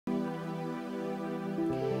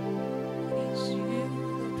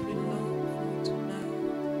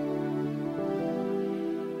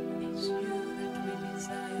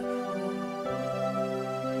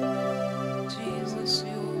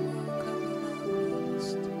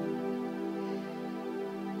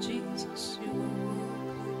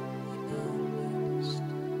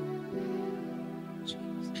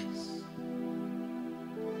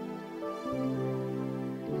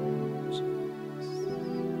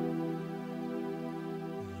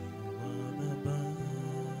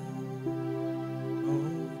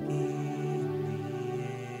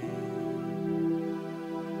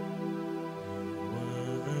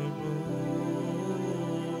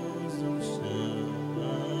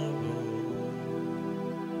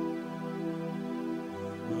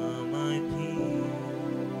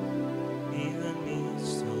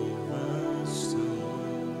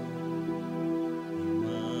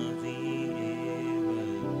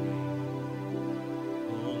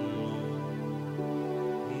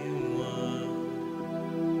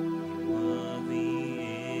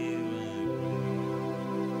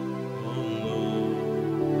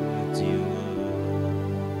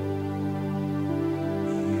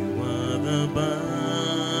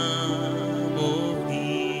balm of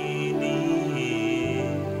Gilead.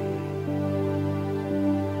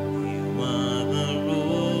 You are the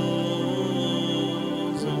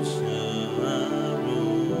rose of Sharon.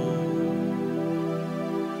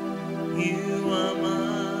 You are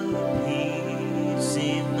my peace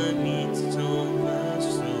in the midst of the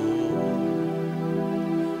storm.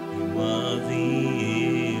 You are the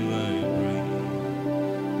air I breathe.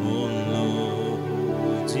 Oh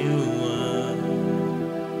Lord, you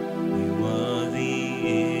are the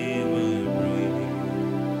air I breathe.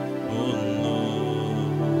 Oh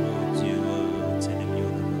Lord, you are. Tell him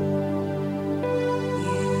you're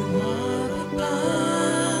the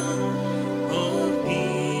balm of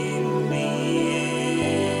Gilead.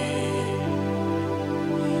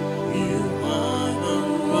 You are the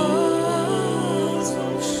rose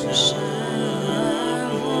of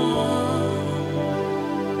Sharon.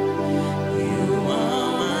 You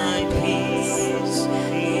are my peace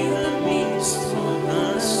in the midst of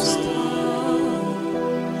the storm.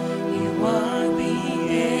 You are the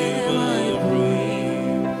air I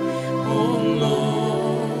breathe. Oh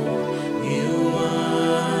Lord, you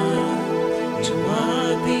are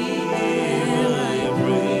the air I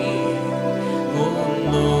breathe. Oh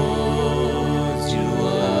Lord, you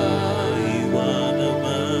are the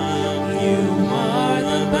balm. You are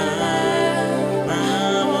the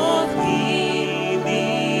balm of Gilead.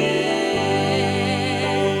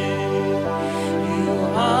 You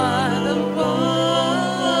are the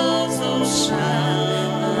rose of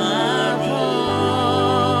Sharon.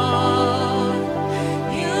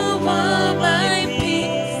 You are my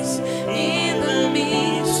peace in the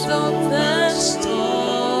midst of the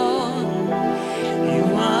storm. You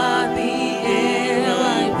are the air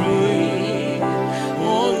I breathe.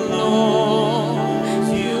 Oh Lord,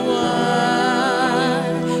 you are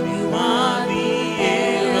the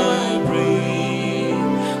air I breathe.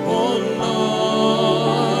 Oh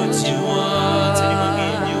Lord, you are. Tell him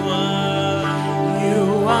again, you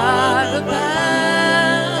are the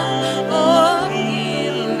balm of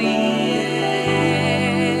Gilead.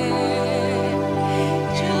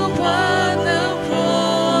 You are the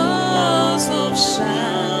rose of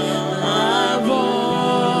Sharon.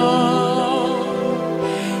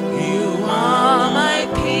 You are my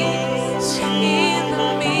peace in the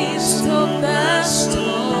midst of the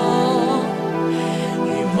storm.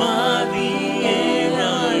 You are the air I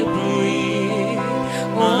breathe.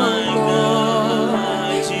 Oh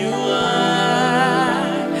Lord, you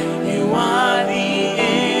are the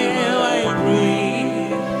air I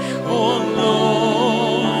breathe. Oh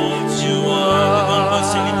Lord, you are. One more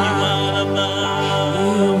singing, you are the balm.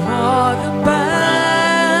 You are the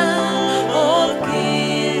balm of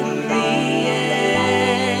Gilead.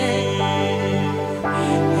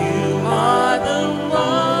 You are the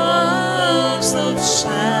rose of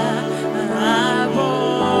Sharon.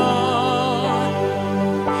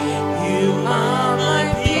 You are my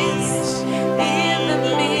peace in the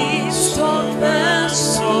midst of the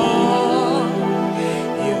storm.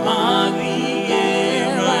 You are the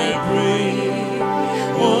air I breathe.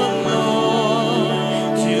 Oh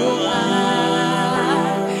Lord, you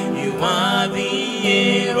are the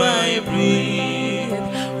air I breathe.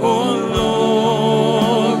 Oh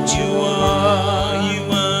Lord, you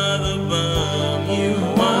are the balm. You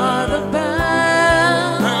are the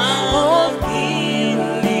balm of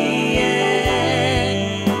Gilead.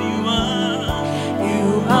 You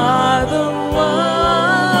are the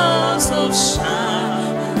rose of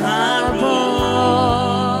Sharon.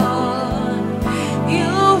 You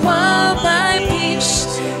are my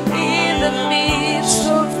peace in the midst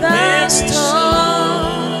of the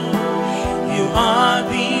storm. You are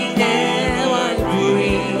the air I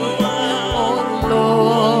breathe. Oh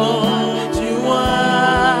Lord, you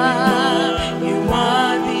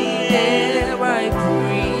are the air I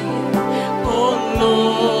breathe. Oh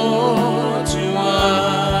Lord, you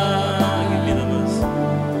are. Give me the verse.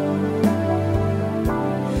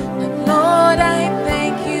 And Lord, I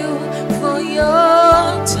thank you for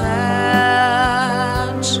your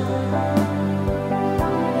touch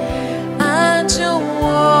and your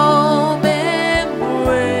warm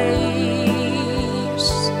embrace.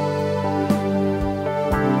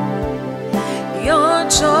 Your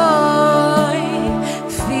joy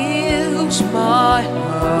fills my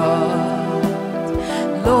heart.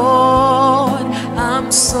 Lord,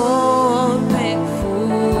 I'm so thankful.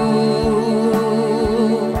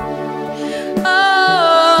 Oh,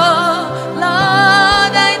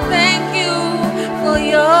 Lord, I thank you for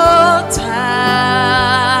your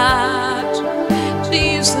touch,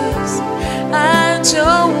 Jesus, and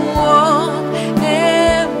your warm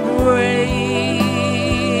embrace.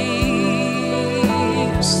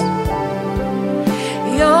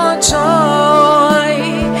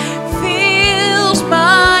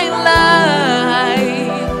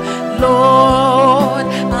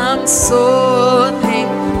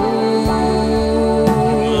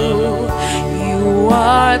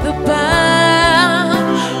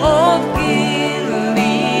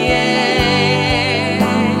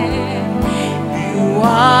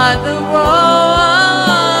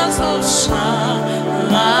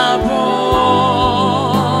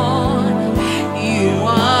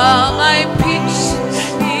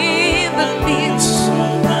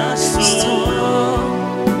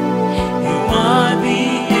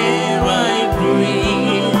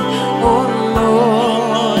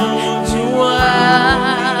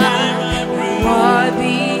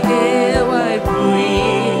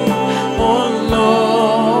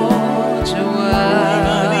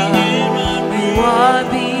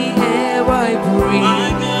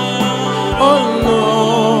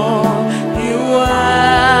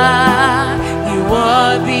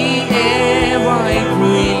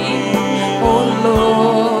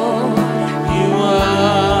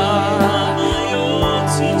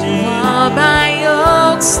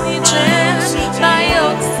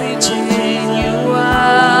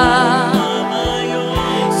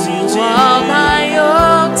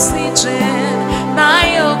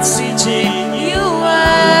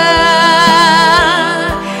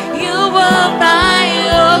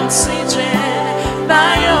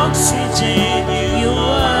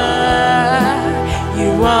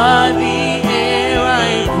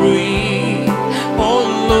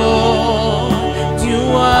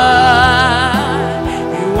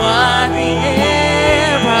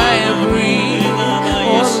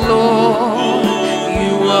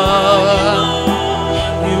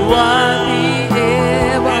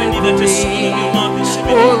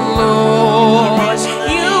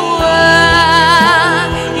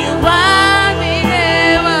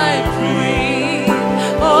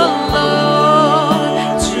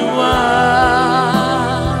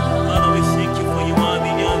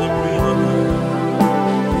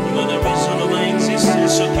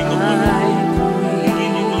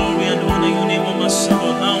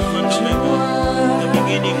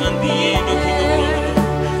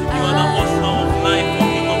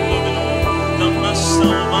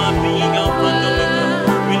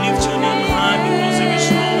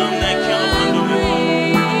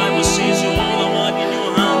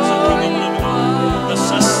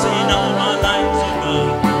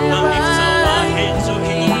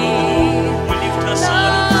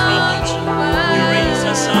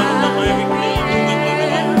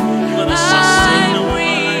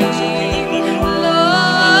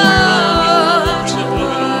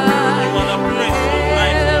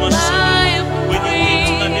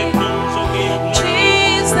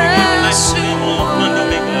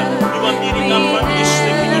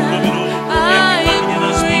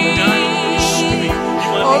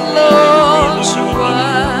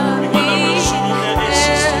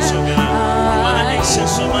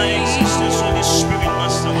 essence of my existence, Holy Spirit,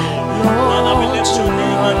 Master Lord. Father, we lift your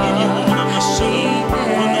name and give you honor, Master Lord.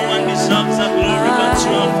 For no one deserves that glory but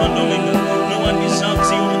you, Alpha and Omega. No one deserves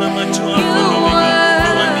the honor but you, Alpha and Omega.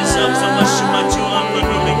 No one deserves the worship but you, Alpha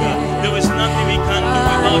and Omega. There is nothing we can do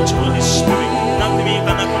without you, Holy Spirit. Nothing we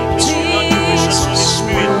can accomplish without you, precious Holy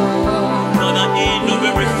Spirit. You are the end of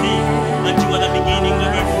everything, and you are the beginning of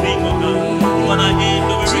everything, oh God. You are the end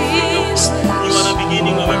of everything, oh God. You are the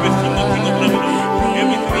beginning of everything, oh King of glory, Lord.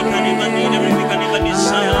 Everything we can ever need, everything we can ever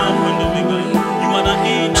desire, Alpha and Omega. You are the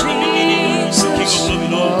end and the beginning of everything, King of glory,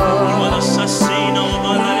 Lord. You are the sustainer of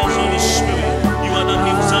our lives, Holy Spirit. You are the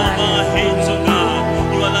lifter of our heads, oh God.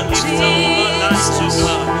 You are the lifter of our lives, oh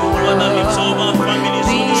God. You are the lifter of our families,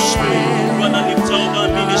 Holy Spirit. You are the lifter of our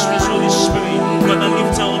ministries, Holy Spirit. You are the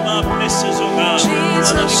lifter of our blessings, oh God. You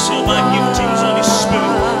are the lifter of our giftings, Holy Spirit.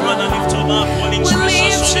 You are the lifter of our callings,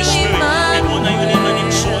 precious Holy Spirit. And honor your name and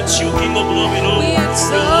exalt you, King of glory, Lord.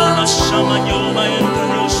 Jehovah Shammah, Jehovah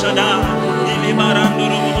El Shaddai. We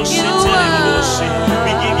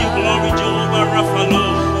give you glory, Jehovah Rapha,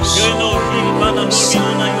 Lord. You know him, Father, Lord, we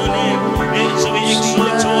honor your name. And so we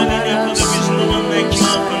exalt your holy name, for there is no one like you,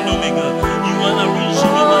 Alpha and Omega. You are the reason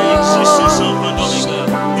of our existence, Alpha and Omega.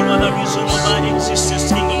 You are the reason of our existence,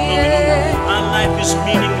 King of glory, Lord. Our life is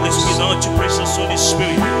meaningless without you, precious Holy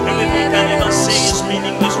Spirit. Everything I can ever say is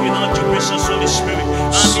meaningless without you, precious Holy Spirit.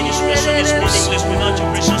 Our ministration is meaningless without you,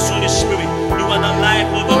 precious Holy Spirit. You are the life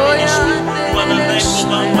of our ministry. You are the life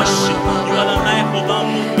of our worship. You are the life of our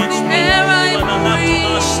movements. You are the life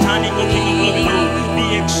of our standing, O King of glory, Lord.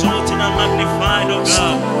 Be exalted and magnified, O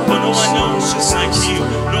God. For no one else is like you.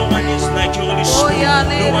 No one is like you, Holy Spirit.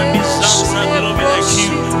 No one deserves our glory like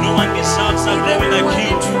you. No one deserves our glory like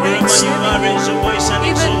you. Wherever you are, raise your voice and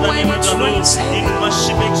exalt the name of the Lord. In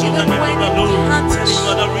worship, exalt the name of the Lord. You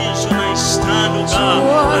are the reason I stand, O God.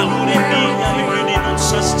 I wouldn't be here if you did not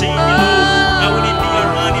sustain me, Lord. I wouldn't be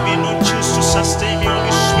around if you did not choose to sustain me,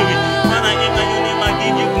 Holy Spirit. Man, I enter your name, I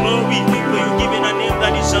give you glory. For you give me a name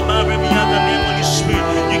that is above every other name, Holy Spirit.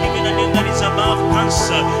 You give me a name that is above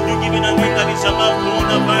cancer. You give me a name that is above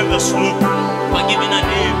coronavirus, Lord. You give me a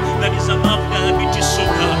name that is above diabetes, oh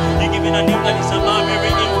God. You give me a name that is above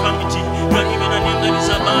every infirmity. You are giving a name that is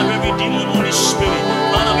above every demon, Holy Spirit.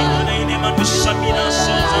 Father, we honor your name and we submit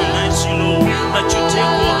ourselves and lies you, Lord. That you take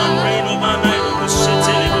over and reign over our life.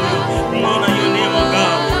 We honor your name, oh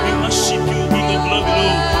God. We worship you, King of glory,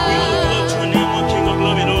 Lord. We exalt your name, oh King of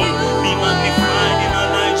glory, Lord. Be magnified in our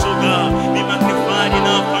lives, oh God. Be magnified in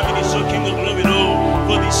our families, oh King of glory, Lord.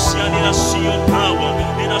 For this year, let us see your power.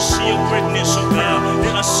 Let us see your greatness, oh God.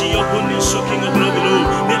 Let us see your goodness, oh King of glory, Lord.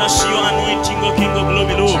 Let us see your anointing, oh King of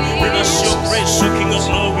glory, Lord. Let us see your grace, oh King of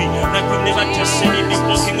glory. Like we've never tasted anything,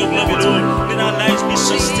 oh King of glory, Lord. Let our lives be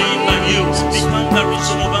sustained by you. Become the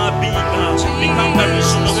reason of our being, God. Become the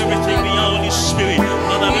reason of everything we are, Holy Spirit.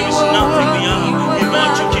 Father, there is nothing we are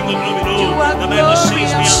without you, King of glory, Lord. The Bible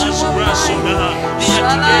says we are as grass, oh God. We are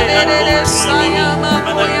today and gone tomorrow.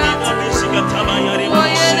 Father, you are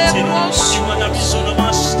the reason of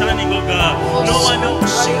our standing, oh God. No one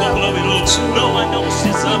else, King of glory, Lord. No one else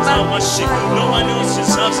deserves our worship. No one else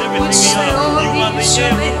deserves everything we are. You are the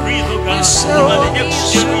air we breathe, oh God. You are the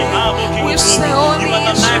oxygen we have, oh King of glory. You are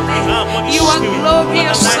the life we have, Holy Spirit. You are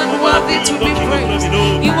glorious and worthy to be praised.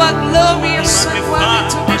 You are glorious and worthy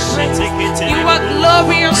to be praised. You are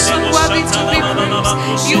glorious and worthy to be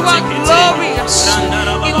praised. You are glorious.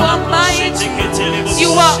 You are mighty.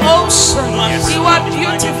 You are awesome. You are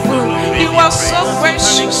beautiful. You are so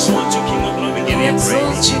precious. We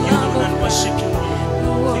exalt you now, Lord. We worship.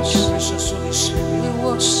 We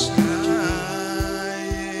worship.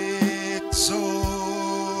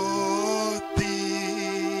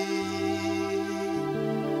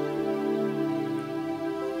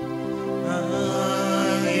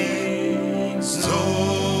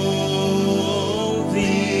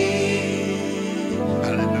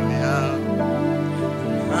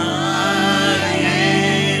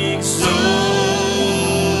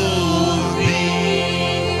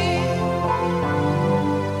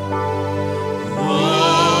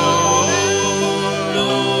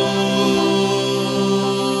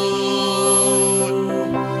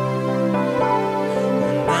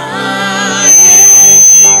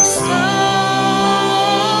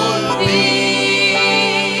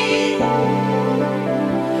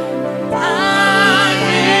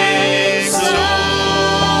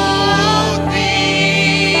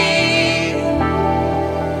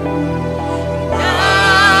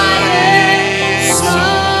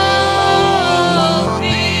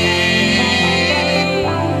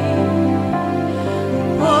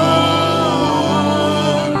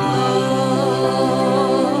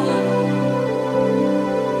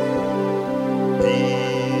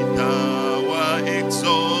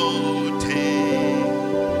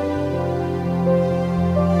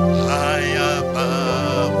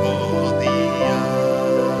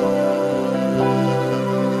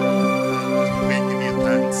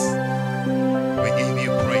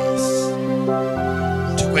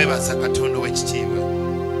 tukwebaza Katonda ow'ekitiibwa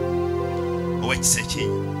ow'ekisa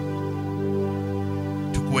ekingi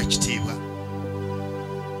tukuwa ekitiibwa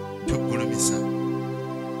tuggulumisa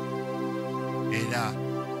era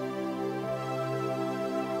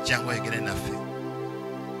jangu oyogere naffe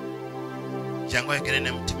jangu oyogere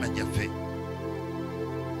n'emitima gyaffe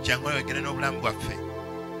jangu oyogere n'obulamu bwaffe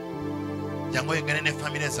jangu oyogere ne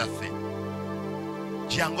famire zaffe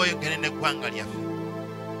jangu oyogere n'eggwanga lyaffe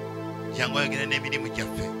jangu oyogere n'emirimu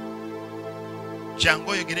gyaffe jangu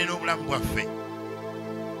oyogere n'obulamu bwaffe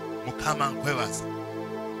Mukama nkwebaza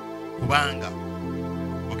kubanga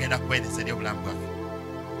ogenda kuweereza eri obulamu bwaffe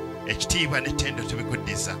ekitiibwa n'ettendo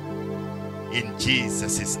tubikuddiza in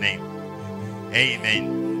Jesus' name. Amen.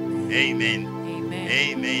 Amen.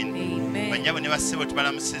 Amen. Banyabo ne bassebo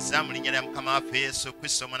tubalamusizza mu linnya lya Mukama waffe Yesu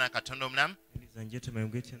Kristo omwana Katonda omulamu. And gentlemen, we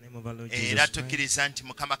greet your name of our Lord Era Jesus Christ. tukkiriza nti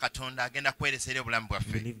Mukama Katonda agenda kuweereza eri obulamu We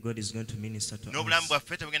bwaffe believe God is going to minister to n'obulamu us.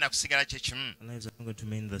 bwaffe tebugenda kusigala kye kimu. Our lives are not going to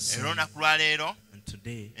remain the Era same. olunaku lwa leero And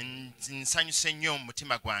today, nsanyuse nnyo mu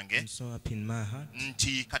mutima gwange I'm so happy in my heart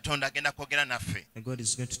nti Katonda agenda kwogera naffe that God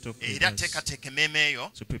is going to talk with era us. teekateeka emmeeme eyo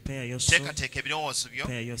So prepare your soul, teekateeka ebirowoozo byo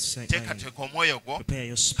prepare your mind, teekateeka omwoyo gwo prepare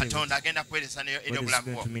your spirit. Katonda agenda kuweereza eri God is obulamu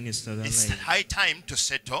going bwo. to minister that It's life. high time to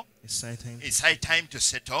settle. It's high time It's high time to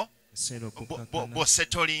settle. settle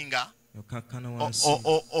Bw'osetolinga Yokakana o- wansi.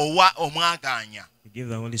 o- owa omwaganya You give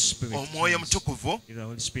the Holy Spirit omwoyo chance. mutukuvu Give the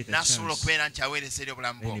Holy Spirit a n'asobola chance. okubeera nti aweereza eri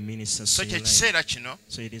obulamu Then bwo. he ministers So to your life. kyekiseera kino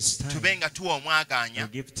So it is time tube nga tuwa omwaganya to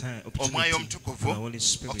give time, omwoyo opportunity for the omutukuvu Holy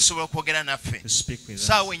Spirit okusobola okwogera naffe. to speak with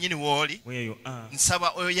Saawa us. wennyini w'oli Where you are, nsaba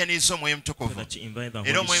oyaniriza omwoyo so mutukuvu that you invite the era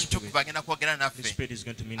Holy omwoyo Spirit. mutukuvu agenda kwogera The naffe Spirit is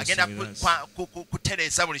going to minister agenda with us.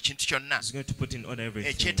 kutereeza buli kintu kyonna He's going to put in order everything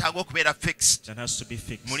ekyetaaga okubeera fixed that has to be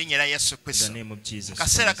fixed mu linnya lya Yesu in the Kristo. name of Jesus Mu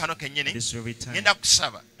kaseera Christ. kano kennyini This very time, ngenda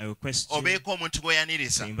kusaba I request you obeeko omuntu to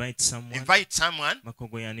gw'oyaniriza. invite someone, Invite someone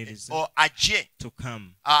Makogoyaniriza, ajje to come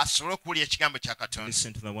asobole okuwulira ekigambo kya Katonda.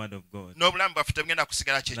 listen to the word of God. N'obulamu bwaffe tebugenda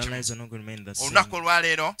kusigala kye Our kimu. lives are not going to remain the same. Olunaku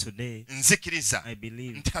olwaleero Today, nzikiriza I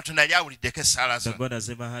believe nti Katonda yali awuliddeko essaala zo. that God has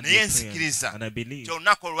ever had Naye your nzikiriza prayers. And I believe nti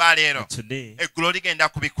olunaku olwaleero that today, eggulu ligenda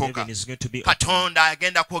kubikuuka. heaven is going to be open. Katonda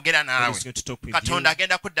agenda kwogera God naawe. is going to talk with Katonda you.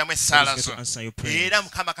 agenda kuddamu God essaala is zo. going to answer your prayers. Era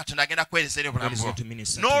Mukama Katonda agenda kuweereza eri God obulamu is bwo. going to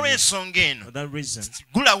minister to you. N'olw'ensonga eno For that reason,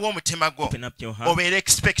 gulawo omutima gwo open up your heart obeere and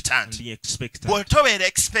expectant. be expectant. Bw'otobeera Do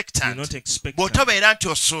expectant not expect bw'otobeera nti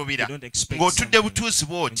osuubira You don't expect ng'otudde something butuuzi and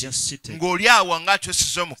bw'oti just sit it. ng'oli awo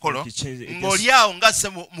ng'akyusiza omukolo Like you change- it ng'oli awo ngazze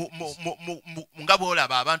nga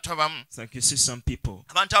bw'olaba abantu abamu It's like you see some people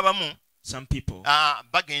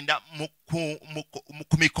bagenda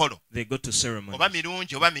ku mikolo they go to ceremonies, oba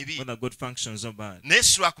mirungi oba mibi whether good functions or bad, naye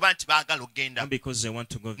si lwakuba nti baagala okgenda not because they want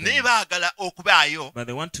to go naye there, baagala okubaayo but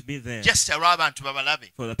they want to be there just olw'abantu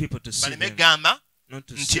babalabe for the people to see baleme them, gamba not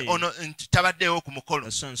to nti say ono nti tabaddeewo ku mukolo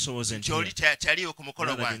that so and so wasn't nti here, oli taliiwo ku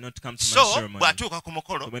mukolo brother did gwange not come to my so ceremony. bw'atuuka ku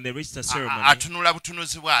mukolo But when they reach the ceremony, atunula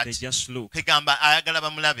butunuzi they bw'ati just look. kegamba ayagala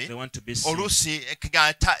bamulabe They want to be seen. oluusi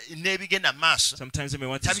n'ebigenda mu maaso Sometimes even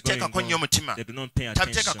what is going tabiteekako nnyo on, mutima they do not pay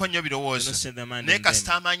attention. tabiteekako nnyo They birowoozo don't set their mind naye on them.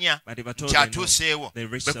 kasita amanya But if at all nti they know, atuuseewo they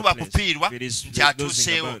reach bwe the kuba place. kufiirwa If it is nti losing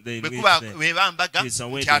atuuseewo about, they bwe reach kuba there. weba mbaga If it's a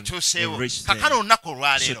nti wedding, atuuseewo they reach there. kakano olunaku So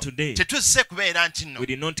olwaleero today, tetuzze kubeera nti nno we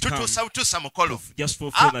did not come tutuusa butuusa mukolo just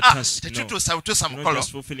fulfill the task. No, tetutuusa butuusa we're not mukolo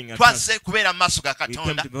just fulfilling a task. twazze kubeera mu maaso ga We came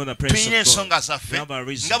katonda to be on the presence tulina of God. ensonga We zaffe have our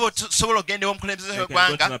reasons. nga bwe tusobola okgenda ew'omukulembeze You can go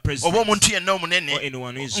w'eggwanga to the president oba omuntu yenna omunene or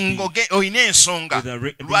anyone who is big olina ensonga with a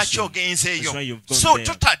lwaki reason. ogenzeeyo That's why you've gone so there.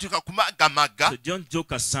 totatuuka kumagamaga So don't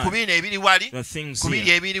joke aside. ku bino ebiri wali The things ku biri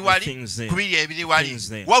here, ebiri the wali things there, ku biri ebiri wali things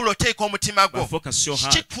there. wabula oteeka omutima gwo But focus your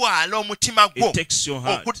heart. kitwala omutima gwo It takes your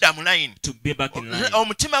heart okudda mu layini to be back in line.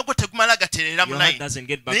 omutima gwo tegumala gatereera mu Your heart layini doesn't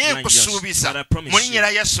get back naye in line just, nkusuubiza but I promise mu linnya lya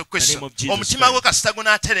you, Yesu in the Kristo name of Jesus omutima gwo Christ, kasita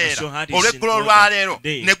gunaatereera as your heart is olw'eggulo in olwaleero order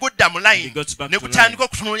today, ne gudda mu and layini it goes back ne to gutandika line,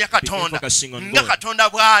 okutunuulya begin Katonda focusing on nga God, Katonda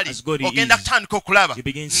bw'ali as God ogenda is. kutandika okulaba You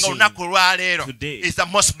begin nga seeing olunaku olwaleero today is the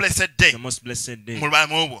most blessed day the most blessed day mu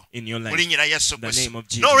bulamu bwo in your mu life. linnya lya Yesu In the Kristo name of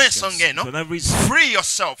Jesus n'olw'ensonga Christ. eno For that reason, free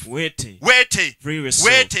yourself wait, weete free yourself,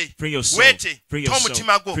 weete free yourself, weete free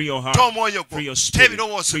t'omutima yourself, gwo free your heart, t'omwoyo gwo free your spirit,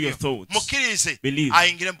 t'ebirowoozo free your byo thoughts. mukkirize Believe,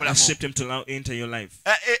 ayingire mu bulamu bwo. accept Him to allow enter your life.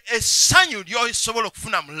 Essanyu ly'osobola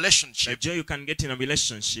okufuna mu The relationship joy you can get in a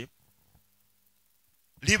relationship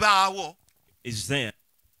libaawo is there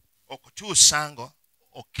okutuusa nga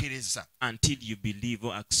okkiriza until you believe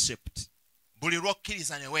or accept. buli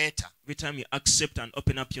lw'okkiriza ne weeta Every time you accept and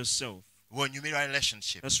open up yourself, bw'onyumirwa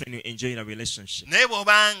relationship that's when you enjoy the relationship. naye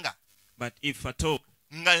bw'obanga But if at all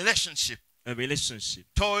nga relationship a relationship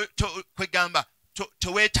kwegamba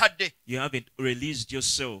teweetadde You haven't released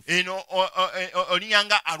yourself. eno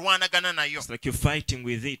oliyanga alwanagana nayo It's like you're fighting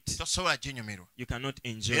with it. tosobola ginyumirwa You cannot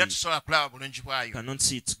enjoy era it. tosobola kulaba bulungi You bwayo cannot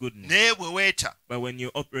see its goodness. naye bwe weeta But when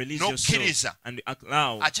you release N'okkiriza. yourself and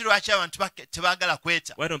allow, ate lwaki abantu tebaagala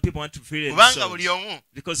kweta why don't people want to feel kubanga themselves? buli omu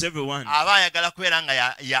Because everyone aba ayagala kubeera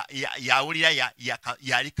nga yawulira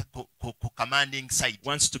yali ku commanding side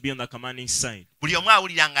wants to be on the commanding side. buli omu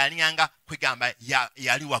awulira nga alinganga kwegamba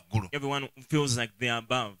yali waggulu Everyone feels like they are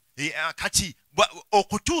above. kati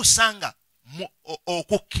okutuusa nga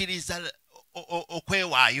okukkiriza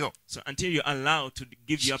okwewaayo So until you allow to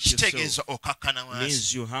give you up yourself, kitegeeza okakkana wansi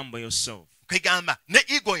means you humble yourself. kwegamba ne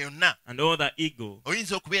ego yonna And all that ego,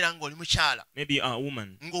 oyinza okubeera ng'oli mukyala maybe a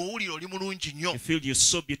woman, ng'owulira oli mulungi nnyo you feel you're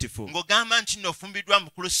so beautiful. ng'ogamba nti n'ofumbiddwa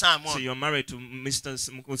mukulu saamu So you're married to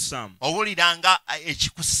Mr. Mukul Sam. owulira nga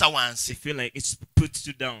ekikussa You wansi feel like it puts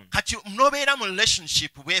you down. kati n'obeera mu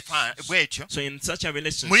relationship bw'etyo So in such a muli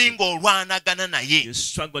relationship, ng'olwanagana naye you're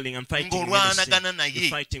struggling and fighting with ng'olwanagana him. naye You're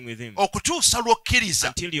fighting with him okutuusa lw'okkiriza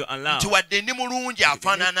until you allow. nti wadde ndi mulungi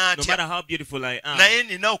afaanana No matter atya how beautiful I am, naye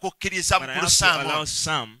nina okukkiriza but I mukulu have to allow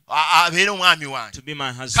saamu Sam abeere omwami wange to be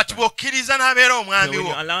my kati husband. bw'okkiriza n'abeera So omwami when you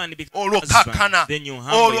wo allow and be olwo husband, kakkana then you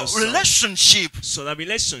humble olwo yourself. relationship So the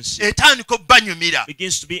relationship etandika obbanyumira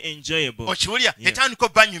begins to be enjoyable. okiwulira Yeah. etandika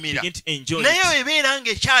obbanyumira Begin to enjoy naye it. ebeera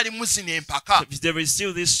ng'ekyalimu zino empaka So there is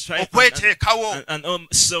still this strife okweteekawo and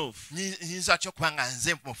self. nyinza atya okuba nga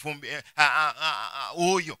nze mufumbi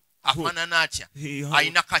oyo afaanana atya He-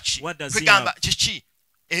 alina kaki what does he kwegamba have? kiki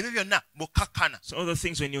ebyo byonna bw'okkakkana So all the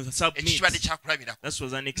things when you submit, ekikibadde kyakulabirako that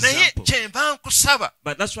was an naye example. kyenva nkusaba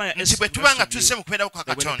But that's why I nti ask bwe the tuba nga rest of tusse you mu kubeerawo kwa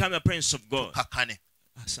that when you katonda come the presence of God, tukakkane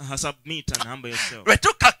submit and humble yourself. lwe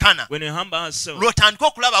tukkakkana When you humble ourselves, lw'otandika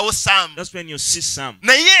okulabawo saamu that's when you see Sam.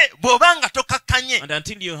 naye bw'oba nga tokakkanye And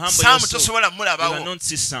until you humble saamu yourself, tosobola you mulabawo cannot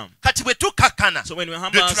see Sam. kati bwe tukkakkana So when we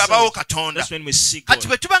humble lwe tulabawo ourselves, katonda that's when we see kati God.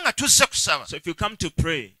 bwe tuba nga tuzze kusaba So if you come to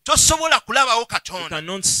pray, tosobola kulabawo you katonda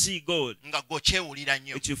cannot see God, nga gwokyewulira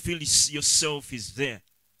nnyo but you feel yourself is there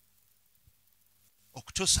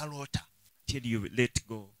okutuusa lwota till you let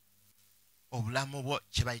go. obulamu bwo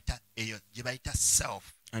eyo gye bayita self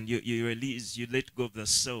And you release, you let go of the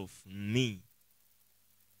self, me,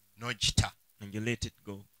 n'ogita and you let it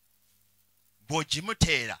go.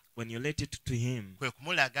 bw'ogimuteera When you let it to Him, kwe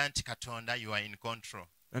kumulaga nti katonda you are in control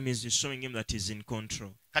that means you're showing Him that He's in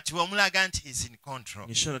control. kati bw'omulaga nti is in control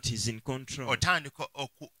You show that He's in control. otandika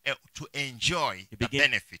to enjoy You the begin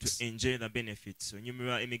benefits to enjoy the benefits.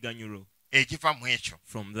 Onyumirwa emiganyulo egiva mu ekyo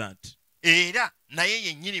from that. era naye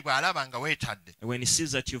yennyini bw'alaba nga weetadde And when He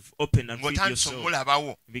sees that you've opened and freed ng'otandisa yourself,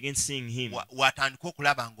 omulabawo you begin seeing Him. watandika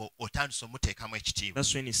okulaba nga otandisa omuteekamu ekitiibwa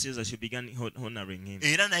That's when He sees that you begin honoring Him.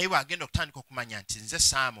 era naye bw'agenda okutandika okumanya nti nze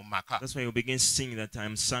saamu mu maka That's why you begin seeing that I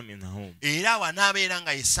am Sam in the home. era wanaabeera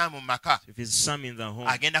nga ye saamu mu maka So if it's Sam in the home,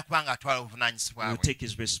 agenda kuba nga atwala He obuvunaanyizibwa will bwe take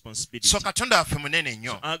His responsibility. so katonda waffe munene So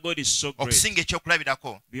nnyo our God is so great okusinga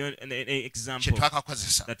ekyokulabirako beyond an kye example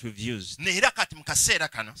twakakozesa that we've used. era kati mu kaseera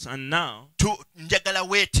kano So and now njagala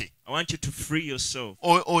weete I want you to free yourself,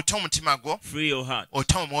 ote omutima gwo free your heart,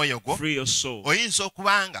 ote omwoyo gwo free your soul. oyinza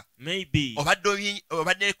okuba nga Maybe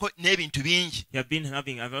obaddeko n'ebintu bingi you have been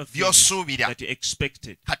having other things by'osuubira that you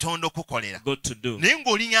expected katonda okukolera God to do. naye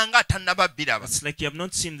ng'olinyanga atannaba biraba It's like you have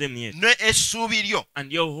not seen them yet. n'essuubi lyo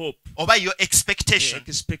And your hope, oba yo your expectation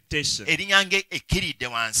expectation erinyanga ekkiridde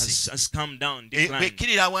wansi has come down,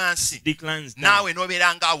 bwekkirira wansi declines down. naawe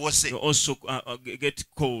n'obeera nga awoze You also get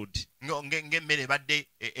cold, ng'emmere ebadde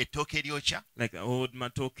ettooke eryokya like old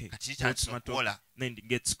matoke. kati Old kitandisa matoke. okuwola Then it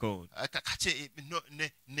gets cold. kati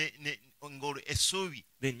ng'olwo essuubi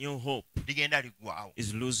Then your hope ligenda liggwaawo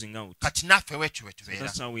is losing out. kati naffe bwekyo bwe So tubeera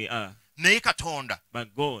that's how we are. naye katonda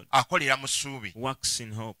But God akolera mu ssuubi works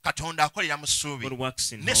in hope. katonda akolera mu ssuubi God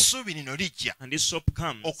works in hope. n'essuubi lino lijja And this hope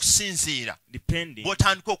comes okusinziira depending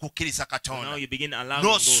bw'otandika okukkiriza on how katonda you begin allowing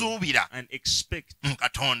God n'osuubira and expect mu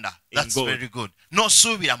katonda In that's God. very good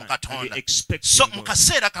n'osuubira mu and you katonda expect so in mu God.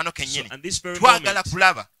 kaseera kano So kennyini at this very twagala moment,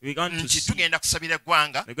 kulaba we're going to nti see, tugenda kusabira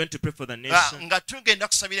eggwanga we're going to pray for the nation. nga tugenda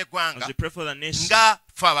kusabira eggwanga As we pray for the nation, nga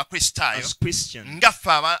ffe abakristaayo as Christians, nga ffe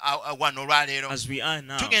wano olwaleero as we are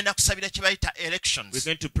now, tugenda kusabira kye bayita we're elections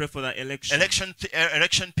going to pray for the election.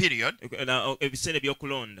 election period Ebiseera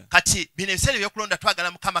ebyokulonda. kati bino ebiseera ebyokulonda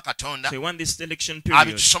twagala mukama katonda So we want this election period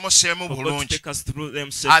abitusomoseemu for God to bulungi take us through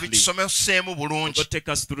them safely. abitusomoseemu For bulungi God to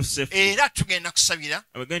take us through safely. era tugenda kusabira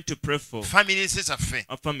And we're going to pray for families zaffe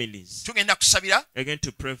our families. tugenda kusabira We're going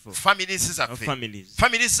to pray for families our zaffe families.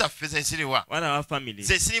 families zaffe ze ziriwa What are our families?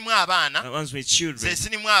 ze zirimu abaana The ones with ze children,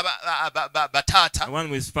 zirimu bataata the one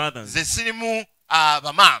with fathers, ze zirimu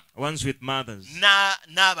abamaama ones with mothers,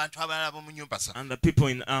 n'abantu abalala b'omu nyumba zaffe and the people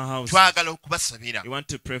in our house. twagala okubasabira We want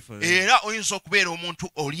to pray for them. era oyinza okubeera omuntu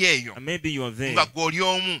oli eyo And maybe you are there, nga gwe oli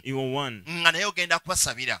omu you are one. nga naye ogenda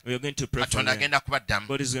kubasabira We are going to pray for katonda them. agenda kubaddamu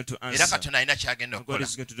God is going to era answer. katonda alina kyagenda God okukola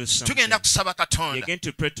is going to do something. tugenda kusaba We are katonda going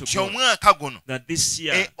to pray to nti God omwaka guno that this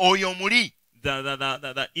year, oyo omuli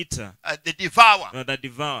the eater, the devour the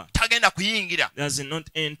devourer, tagenda kuyingira hasn't mu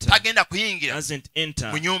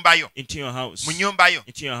entered nyumba yo into your house. mu nyumba yo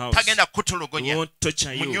Into your house. tagenda He kutulugunya won't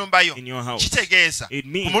torture mu you nyumba yo in your house. kitegeeza It ku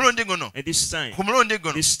means mulundi guno at this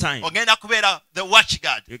time, ogenda kubeera the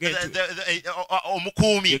watchguard You're going to-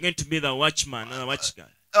 omukuumi you're going to be the watchman or the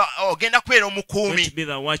watchguard. ogenda kubeera You're going to omukuumi be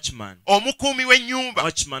the watchman, omukuumi w'ennyumba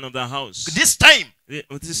watchman of the house. this time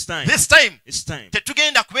This time,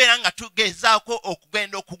 tetugenda kubeera nga tugezaako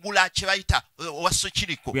okugenda okugula kye bayita owa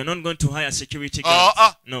sokiriko we are not going to hire security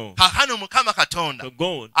guards. No. kaakano mukama katonda So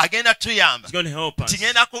God agenda tuyamba is going to help us.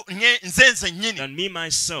 nze nnyini And me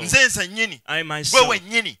myself, nze nnyini I gwe myself,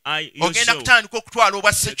 wennyini I ogenda yourself, kutandika okutwala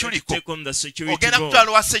obwa you're going to securiko take on the security ogenda role. kutwala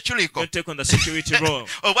obwa You're securiko going to take on the security role.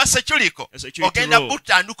 obwa securiko The security ogenda role.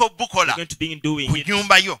 butandika obukola You're going to be doing ku it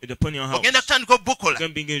nyumba yo upon your house. ogenda kutandika obukola You're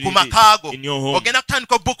going to begin ku doing it makaago in your home. ogenda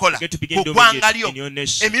kutandika obukola You're going to begin ku doing ggwanga it lyo in your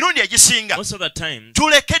nation. emirundi egisinga Most of the time,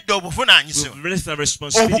 tulekedde obuvunaanyizibwa we've left the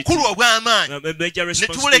responsibility, obukulu obw'amaanyi the major ne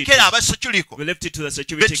responsibility. tubulekera abasecuriko We left it to the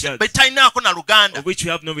security guards, betalinaako na luganda of which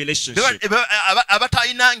we have no relationship.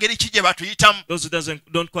 abatalina ngeri ki gye batuyitamu Those who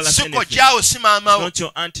don't call us si anything. kojjaawo si maama wo Not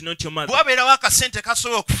your aunt, not your mother. bwabeerawo akasente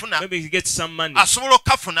kasobola okufuna Maybe he gets some money. asobola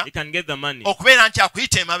okukafuna He can get the money okubeera nti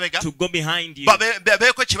akuyita emabega to go behind you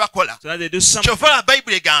beeko kye bakola so that they do something. kyova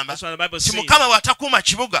bayibuli egamba That's what the Bible ti says. mukama bw'atakuuma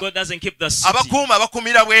kibuga God doesn't keep the city. abakuuma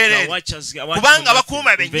bakuumira The bwereere watchers kubanga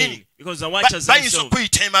abakuuma in vain. bennyini Because the watchers bayinza themselves,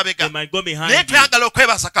 okuyita they emabega might go behind naye you. twagala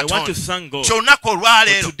okwebaza I want to katonda thank God kyolunaku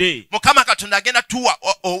olwaleero for today. mukama katonda agenda tuwa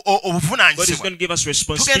God is obuvunaanyizibwa going to give us tugenda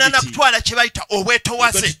responsibility. nakutwala kye bayita We're going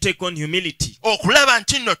obwetowase to take on humility. okulaba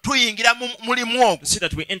nti nno tuyingira mu mulimu ogwo To see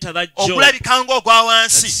that we enter that job ogulabika ng'ogwa that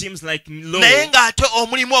wansi seems like low. naye ng'ate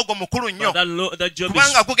omulimu ogwo mukulu But nnyo that job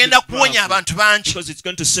kubanga is gugenda big, kuwonya powerful, abantu bangi because it's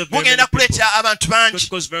going to save very many gugenda people. kuleetera abantu bangi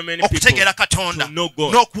Because very many people okutegeera katonda to know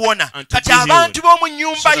God n'okuwona and to kati be healed. abantu b'omu So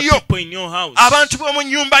nnyumba the yo people in your house, abantu b'omu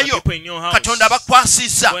nnyumba the yo people in your house, katonda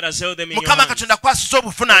bakwasizza God has held them in your mukama hands. katonda akwasiza God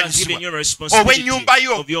has given obuvunaanyizibwa you a responsibility obw'ennyumba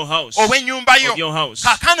yo of your house, obw'ennyumba of your yo house.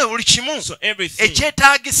 kaakano buli kimu So everything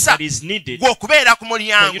ekyetaagisa that is needed gwe okubeera ku for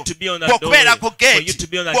mulyango you to be on gwe that okubeera ku doorway, for you geeti to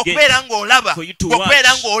be on gwe that gate, okubeera ng'olaba for you to gwe okubeera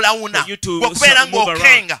watch, ng'olawuna for you to gwe okubeera move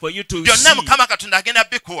ng'okenga around, for you to byonna see. mukama katonda agenda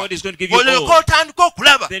bikuwa God is going to give you olyoka all. otandika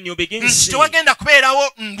okulaba Then you begin nti seeing tewagenda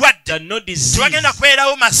kubeerawo ndwadde that no disease, tewagenda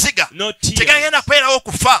kubeerawo masiga no tears, tegagenda kubeerawo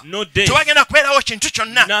kufa no death, tewagenda kubeerawo kintu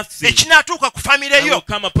kyonna nothing ekinaatuuka ku famire that yo will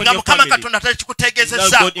come upon nga your mukama family katonda without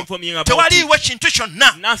takikutegeezezaako God informing you about tewaliiwo kintu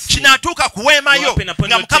kyonna Nothing kinaatuuka ku weema will yo happen upon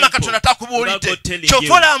nga your mukama temple katonda without takubuulidde God telling kyova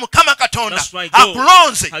you. olaba mukama katonda That's why God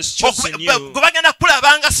akulonze has chosen you. gwe bagenda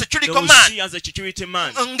kulabanga They security will command see as a security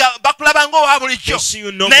man. nga bakulabanga owa bulijjo They'll see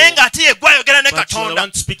you normal. naye ng'ate ye gwe ayogera ne But you're the katonda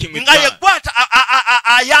one speaking with nga ye God. gwe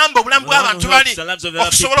ayamba obulamu The one bw'abantu who helps bali the lives of the other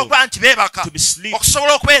okusobola people okuba nti beebaka to be sleep,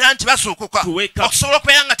 okusobola okubeera nti bazuukuka to wake up, okusobola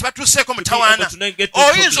okubeera nga tebatuuseeko able mutawaana to not get to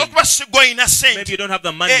oyinza problem. okuba sigwe olina Maybe sente you don't have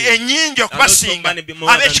the money. ennyingi okubasinga money be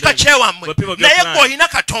more than ab'ekika them. kyewammwe But people of your naye clan. gwe olina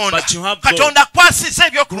katonda But you have God. katonda akwasiza God has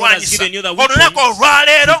ebyokulwanyisa given you the weapons. olunaku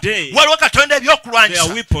olwaleero Today, waliwo katonda ebyokulwanyisa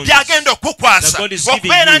there are weapons byagenda okukwasa that God is giving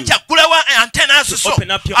okubeera you nti aggulawo antena zo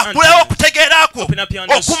open up your aggulawo antenna. okutegeera kwo Open up your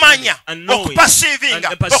understanding okumanya and knowing okupasiivinga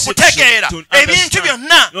and perception okutegeera to ebintu understand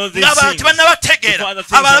byonna all these ng'abantu things bannabategeera before other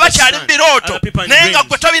things abalala bakyali mu understand. birooto Other people in naye nga dreams.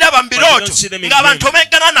 gwe tobiraba mu But you don't birooto see them in ng'abantu dreams.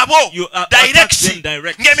 omeggana nabo You direct attack them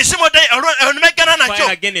direct. ng'emizimu omeggana nakyo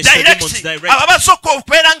Fight against the demons direct direct. ababasooka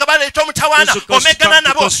okubeera nga baleeta omutawaana Those who cause omeggana trouble,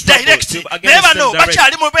 nabo cause trouble, direct you against naye bano them direct.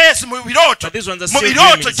 bakyali mu beesi mu birooto But these ones are mu still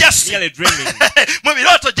birooto dreaming, just merely dreaming. mu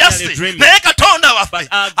birooto just Merely dreaming. naye katonda waffe But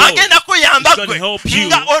our God agenda kuyamba is gonna gwe help you.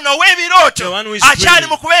 nga ono ow'ebirooto The one who is akyali dreaming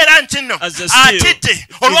mu kubeera nti nno as a still atidde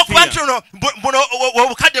olw'okuba fear. nti buno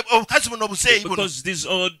obukazi buno obuzeeyi buno Because these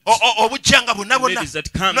old obujja nga bonna bonna ladies that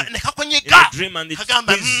come ne in kakunyiga a dream and it's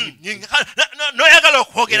kagamba busy. noyagala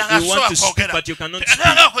okwogera nga You want to speak, kwogera but you cannot speak.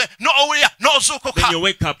 n'owulira n'ozuukuka Then you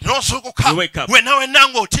wake up. n'ozuukuka You wake up. wenna wenna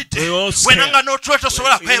ng'otidde You're all scared. wenna nga n'otulo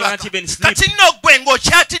tosobola You don't kwebaka even sleep. kati nno gwe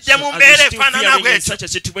ng'okyatidde mu As mbeera you're still efaanana fearing in bwetyo such a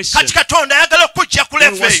situation, kati katonda ayagala okujja ku God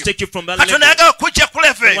level wants to eyo take you from that katonda level. yagala okujja ku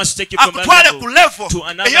level God eyo wants to take you from that akutwale level ku level to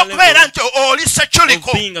another ey'okubeera level nti oli security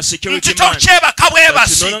of being a security nti man. tokyebaka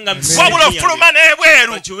bwebasi But you no longer see wabula me ofuluma again.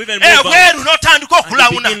 n'ebweru But you even move out. ebweru n'otandika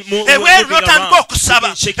okulawuna And you begin ebweru moving n'otandika around. okusaba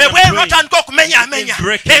You begin shaking and ebweru praying. n'otandika okumenyaamenya You begin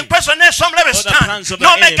breaking. enkweso n'ensomulebe All the sitaani plans of the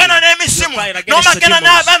n'omegana enemy. n'emisimu You fight against the n'omagana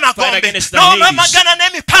demons. n'abamagombe Fight against the n'omagana Hades.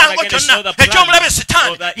 n'emipango Fight against gyonna all the plans eky'omulabe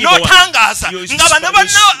sitaani of the evil one. n'otangaaza You nga bano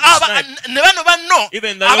snipe. ne bano banno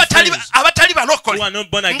Even the your friends abatali balokole who are not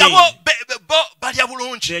born nga again. bo balya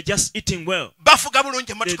bulungi They're just eating well. bafuga bulungi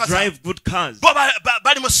They emmotoka zaabwe drive good cars. bo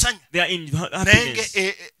bali mu ssanyu They are in naye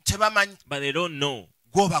happiness. tebamanyi But they don't know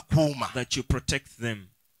gwobakuuma that you protect them.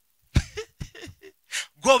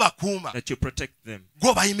 gwobakuuma That you protect them.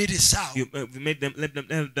 gwobayimirizaawo You made them, let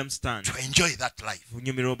them stand. to enjoy that life.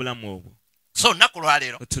 Bunyumira obulamu obwo. So olunaku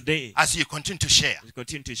lwaleero But today, as you continue to share we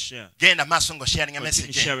continue to share. genda maaso ng'osharinga Continue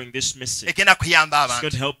message sharing this message. egenda kuyamba It's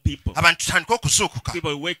going to abantu help people. abantu tutandike okuzuukuka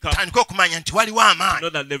People wake up, tutandike okumanya nti waliwo amaanyi know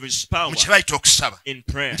that there is power mu kye bayita okusaba in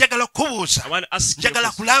prayer. njagala okubuuza I want to ask you, njagala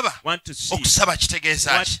a question. kulaba I want to see okusaba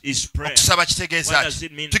kitegeeza what ki is prayer. okusaba kitegeeza What does ki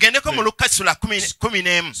it mean? tugendeko mu Prayer. luka sula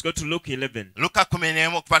 11 Let's go to Luke 11. luka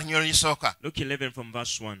 11 okuva lunyolo lisooka Luke 11 from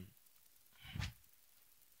verse 1.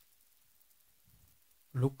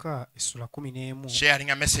 Luka essula 11.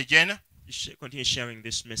 sharinga message eno Continue sharing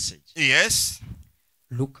this message. yes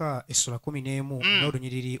Luka essula 11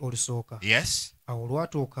 n'olunyiriri olusooka. yes Awo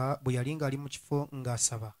olwatuuka bwe yali ng'ali mu kifo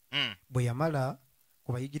ng'asaba. Bwe yamala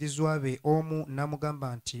ku bayigirizwa be omu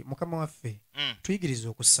n'amugamba nti Mukama waffe tuyigirize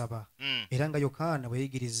okusaba era nga Yokaana bwe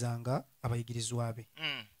yayigirizanga abayigirizwa be.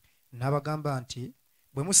 N'abagamba nti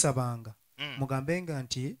bwe musabanga mugambenga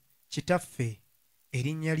nti Kitaffe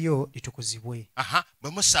erinnya lyo litukuzibwe. aha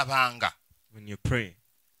bwe musabanga When you pray,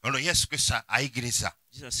 olwo yesu kristo ayigiriza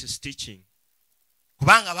Jesus is teaching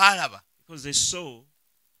kubanga baalaba because they saw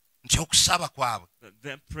nti okusaba kwabwe that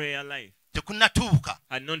their prayer life tekunnatuuka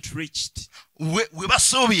had not reached we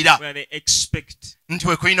basuubira where they expect nti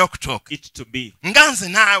we kulina okutuuka it to be. nga nze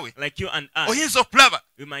naawe Like you and I, oyinza okulaba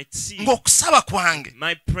we might see ng'okusaba kwange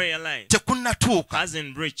my prayer life tekunnatuuka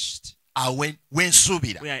hasn't reached awo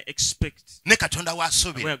wensuubira where I expect, ne katonda where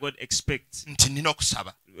wasuubira God expects nti nina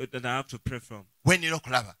okusaba that I have to pray from. we nina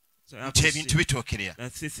okulaba So I have nti to ebintu see bituukirira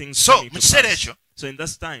that see things so coming mu to kiseera pass. ekyo So in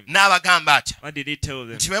this time, n'abagamba atya what did he tell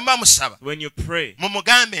them? nti bwe muba musaba When you pray,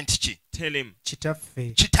 mumugambe nti ki tell him,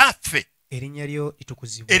 Kitaffe kitaffe erinnya lyo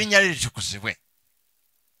litukuzibwe. erinnya lye litukuzibwe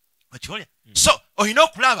okiwulya so olina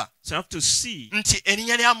okulaba so you have to see nti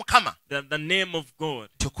erinnya lya mukama that the name of God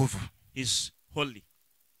tukuvu is holy.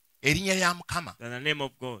 erinnya lya mukama That the name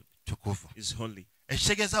of God tukuvu is holy.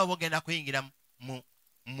 ekitegeeza oba ogenda kuyingira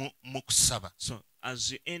mu kusaba So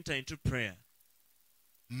as you enter into prayer,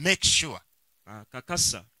 make sure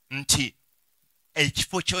kakasa, nti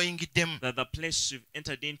ekifo ky'oyingiddemu that the place you've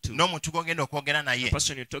entered into, n'omuntu gw'ogenda okwogera the naye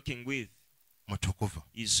person you're talking with, mutukuvu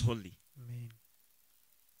is holy. Amen.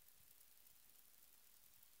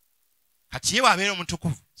 kati ye bw'abeera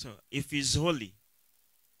omutukuvu So if he's holy,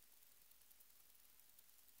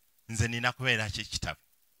 nze nina kubeera ki kitawe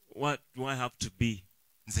what do I have to be?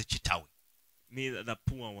 nze kitawe Me, the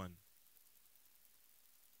poor one.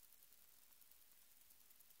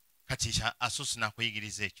 kati asuusi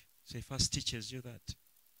nakuyigiriza ekyo So he first teaches you that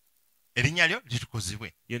erinnya lyo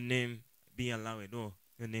litukuzibwe your name be allowed. Oh,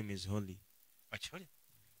 your name is holy. okiwulya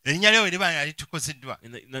erinnya lyo bwe liba nga litukuziddwa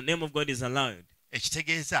And the name of God is allowed.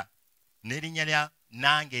 ekitegeeza n'erinnya lya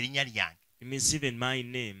nange erinnya lyange It means even my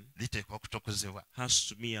name liteekwa okutukuzibwa has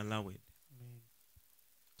to be allowed.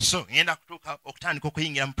 so ngenda kutuuka okutandika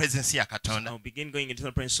okuyingira mu presence ya katonda I'll begin going into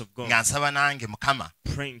the presence of God, nga nsaba nange mukama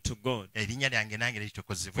praying to God erinnya lyange nange for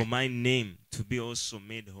litukuzibwe my name to be also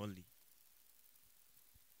made holy.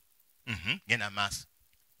 genda maaso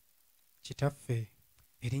Kitaffe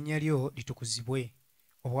erinnya lyo litukuzibwe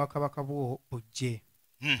obwakabaka bwo bujje.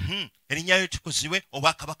 erinnya lyo litukuzibwe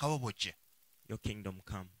obwakabaka bwo bujje Your kingdom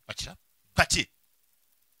come. okiraba kati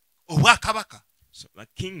obwakabaka So the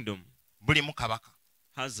kingdom bulimu kabaka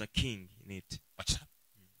has a king in it. okiraba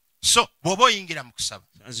so bw'oba oyingira mu kusaba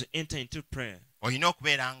So as you enter into prayer, olina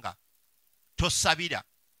okubeera nga tosabira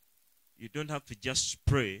you don't have to just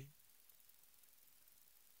pray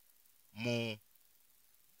mu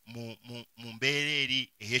mbeera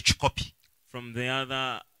eri ey'ekikopi from the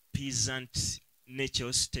other peasant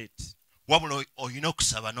nature state, wabula olina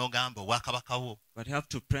okusaba n'ogamba obwakabaka bwo but you have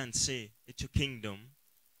to pray and say, let your kingdom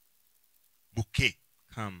buke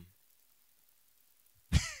come.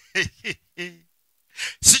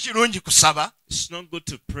 si kirungi kusaba It's not good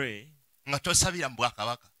to pray nga tosabira mu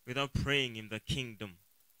bwakabaka without praying in the kingdom.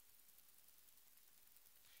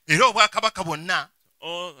 era obwakabaka bwonna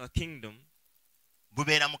All the kingdom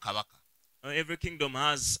bubeeramu kabaka. Every kingdom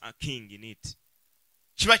has a king in it.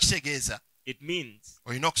 Kiba kitegeeza It means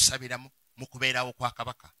olina okusabira mu kubeerawo kwa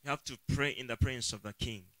kabaka. you have to pray in the presence of the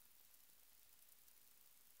king.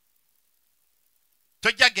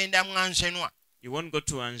 Tojja genda mu Anzenwa You won't go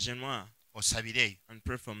to Angenwa osabireeyo. and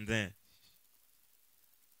pray from there.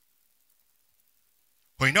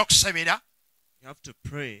 Olina okusabira You have to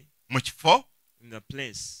pray mu kifo in the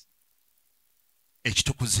place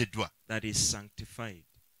ekitukuziddwa. that is sanctified.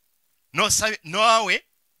 Naawe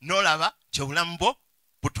n'olaba nti obulamu bwo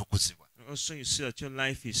butukuzibwa. Also, you see that your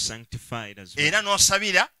life is sanctified as well. Era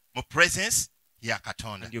n'osabira mu presence ya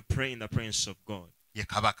Katonda, And you pray in the presence of God. ye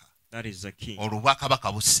kabaka. That is the king. Olwo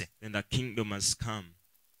bwakabaka busse. Then the kingdom has come.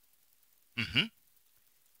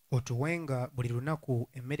 otuwenga buli lunaku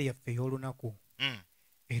emmere yaffe ey'olunaku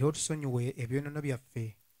era otusonyiwe ebyonoono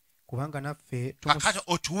byaffe kubanga naffe Kakati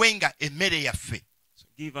otuwenga emmere yaffe So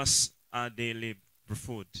give us our daily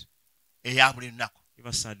food. eya buli lunaku. Give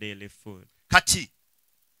us our daily food. Kati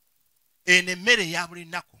eno emmere eya buli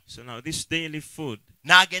lunaku So now this daily food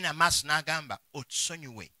n'agenda maaso n'agamba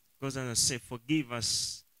otusonyiwe goes on and say, forgive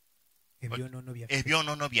us ebyonoono byaffe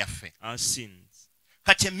ebyonoono byaffe. our sins.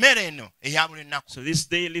 Kati emmere eno eya buli lunaku So this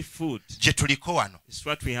daily food gye tuliko wano is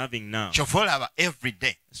what we're having now. kyova olaba every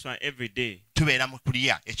day That's why every day tubeera mu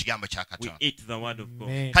kulya ekigambo kya we Katonda. eat the word of God.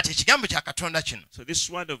 Amen. Kati ekigambo kya Katonda kino So this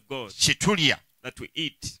word of God kye tulya that we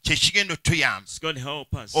eat, kye kigenda otuyamba it's going to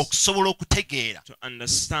help us okusobola okutegeera. to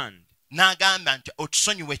understand. N'agamba nti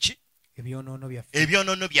otusonyiwe ki ebyonoono byaffe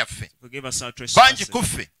ebyonoono byaffe. Forgive us our Bangi trespasses. ku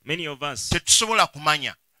ffe Many of us tetusobola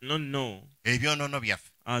kumanya don't know ebyonoono byaffe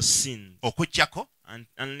our sins okuggyako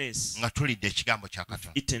unless nga tulidde ekigambo kya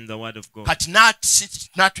Katonda. eaten the word of God. Kati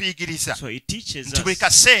n'atuyigiriza So it teaches nti buli us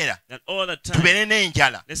kaseera that all the time tubeere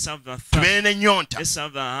n'enjala let's have the thirst, tubeere n'ennyonta let's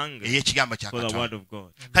have the hunger ey'ekigambo kya for the word Katonda. of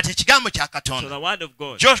God. Kati ekigambo kya So the Katonda word of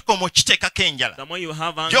God, gy'okoma okiteekako enjala, the more you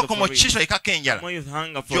have hunger gy'okoma for it, okukiteekako the enjala, more you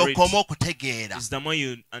hunger for gy'okoma it, okutegeera is the more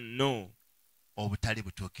you know obutali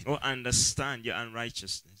butuukirivu. or understand your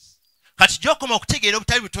unrighteousness. Kati gy'okoma okutegeera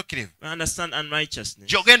obutali butuukirivu, You understand unrighteousness,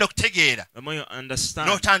 gy'ogenda okutegeera the more you understand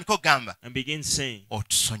n'otandika okugamba and begin saying,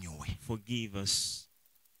 otusonyiwe. forgive us.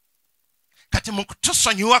 Kati mu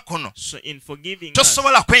kutusonyiwa kuno So in forgiving us,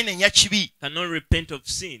 tosobola kwenenya kibi cannot repent of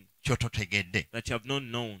sin ky'ototegedde. that you have not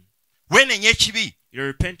known. Wenenya ekibi You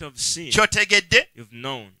repent of sin ky'otegedde you've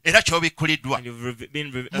known era ky'obikkuliddwa. and you've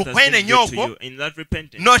been Mu that has been kwenenya revealed to okwo, you. In that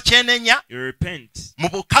repentance, n'okyenenya you repent mu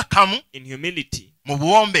bukakamu, in humility, mu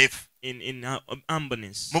buwombeefu, in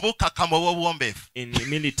humbleness, mu bukakamu obw'obuwombeefu. in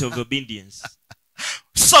humility of obedience.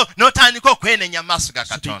 So n'otandika okwenenya mu maaso ga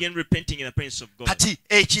So Katonda. begin repenting in the presence of God. Kati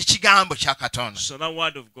ekyo ekigambo kya Katonda So that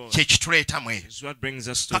word of God kye kituleetamu ebyo. is what brings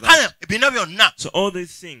us to that. Kakana bino byonna So all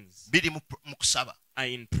these things biri mu kusaba. are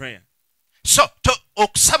in prayer. So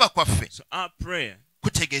okusaba kwaffe So our prayer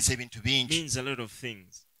kutegeeza ebintu bingi. means a lot of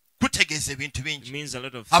things. Kutegeeza ebintu It bingi. means a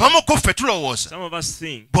lot of things. Abamu ku ffe tulowooza Some of us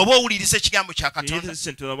think bw'oba owuliriza ekigambo kya you need to Katonda,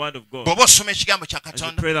 listen to the word of God. bw'oba osoma ekigambo kya As you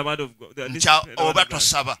Katonda, pray the word of God, Nti pray the word oba of God,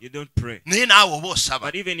 tosaba. you don't pray. naye naawe oba osaba.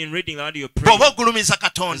 But even in reading the word, you're Bw'oba praying. ogulumiza As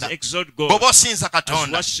Katonda, you exalt God, bw'oba osinza as you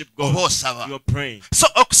Katonda, worship oba God, osaba. you're praying. So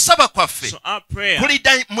okusaba kwaffe So our prayer kuli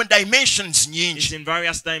mu dimensions is nyingi. in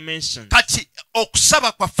various dimensions. Kati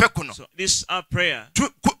okusaba kwaffe kuno So this our prayer,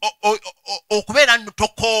 okubeera nti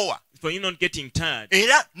tokoowa for you not getting tired,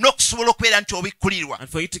 era n'okusobola okubeera nti obikkulirwa and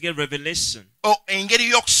for you to get revelation engeri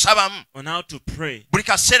y'okusabamu on how to pray buli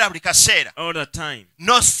kaseera all the time,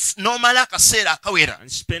 n'omala akaseera akawera,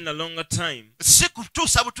 and spend a longer time, si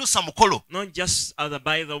kutuusa butuusa mukolo not just as a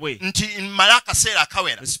by the way, nti mmala akaseera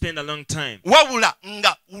akawera, but spend a long time. wabula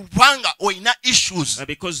nga kubanga olina issues But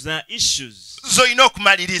because there are issues z'olina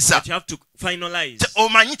okumaliriza, that you have to finalize.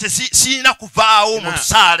 omanyi sirina kuvaawo mu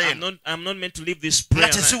lusaala eno I'm not meant to leave this nga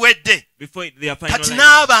prayer line teziwedde. before they are Kati finalized.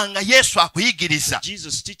 n'aba nga Yesu akuyigiriza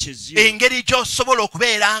Jesus teaches you engeri gy'osobola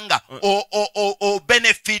okubeera nga and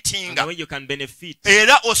obenefitinga the way you can benefit,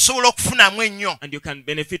 era osobola okufunamu ennyo and you can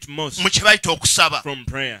benefit most mu kye bayita okusaba. from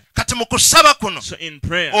prayer. Kati mu kusaba kuno So in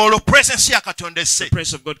prayer, olwo presence ya Katonda the esse.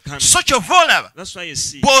 presence of God comes. So kyova olaba That's why you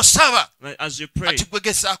see, bw'osaba like, as you pray, kati gwe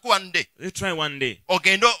gezaako wande you try one day,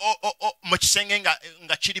 ogende mu kisenge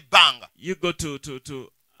nga kiri bbanga you go to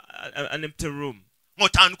an empty room,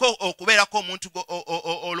 ng'otandika okubeerako omuntu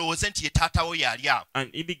olowooze nti ye taatawo yali awo, and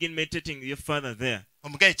you begin meditating with your father there.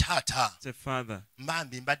 omugee taata Say, Father,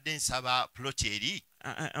 mbambi mbadde nsaba puloti eri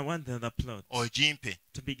I want the other plot ogimpe.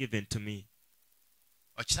 to be given to me.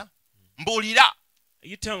 Okisaba mbuulira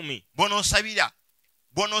You tell me,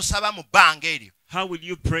 bw'onoosaba mu bbanga eryo, how will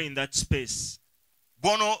you pray in that space?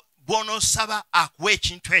 bw'onoosaba akuwa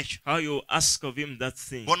ekintu ekyo how you ask of him that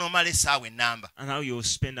thing, bw'onoomala essaawa ennamba and how you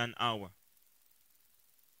spend an hour.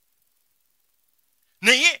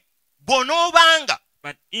 naye bw'onoobanga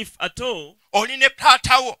But if at all oli ne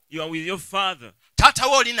taatawo you are with your father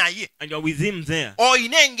taatawo oli naye and you are with him there,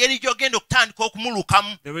 olina engeri gy'ogenda okutandika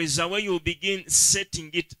okumulukamu there is a way you will begin setting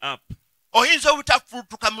it up. oyinza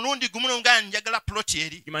obutafutuka mulundi gumu nga njagala ploti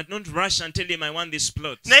eri You might not rush and tell him, I want this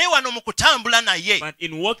plot. naye wano mu kutambula naye But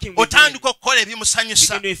in walking with him, otandika okukola ebimusanyusa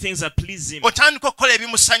begin doing things that please him. otandika okukola Begin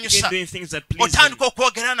ebimusanyusa doing things that please him. otandika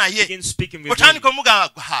okwogera naye Begin speaking with him. otandika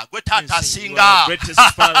omugamba gwe taata You say, "You asinga are the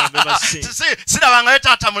greatest father I've ever seen." sirabangayo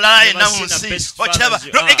taata mulala Never yenna seen mu a nsi best okiraba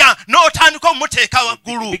father as you are. n'otandika omumuteeka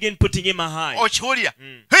waggulu Begin putting him high. okiwulira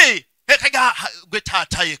Mm. kega gwe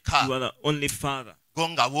taata yekka You are the only father.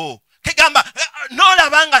 gongawo kegamba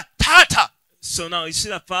n'olaba nga taata So now you see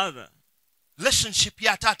the father, relationship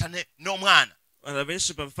ya taata n'omwana and the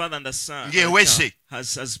relationship of the father and the son Ng'ewese.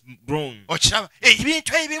 has grown. okiraba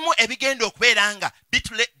ebintu ebimu ebigenda okubeera nga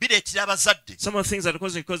bireetera abazadde Some of the things that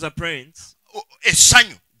cause our parents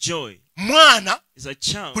essanyu joy mwana is a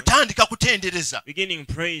child kutandika kutendereza beginning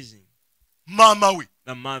praising maama we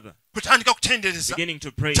the mother, kutandika kutendereza beginning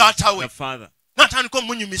to praise Tata we. the father, n'atandika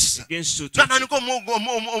omunyumisa begins to n'atandika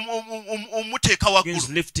omuteeka waggulu begins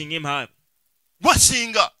lifting him high.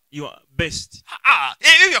 wasinga You are best.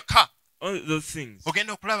 ebyo byokka All those things.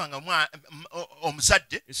 ogenda okulaba nga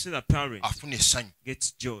omuzadde You see the parent afuna essanyu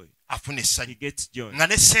gets joy. afuna He essanyu gets joy. nga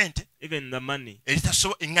ne sente Even the money.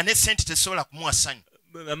 nga ne sente tesobola kumuwa ssanyu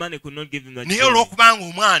The money could not give him the naye joy. olw'okubanga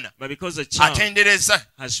omwana But because the child atendereza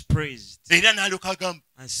has praised era n'alyoka agamba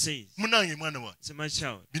and says, munange mwana wange "Say, my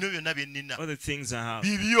child, bino byonna bye nnina all the things I have,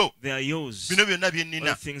 bibyo they are yours. bino byonna bye All the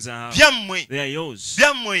nnina things I have, byammwe they are yours.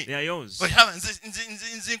 byammwe They are yours. okiraba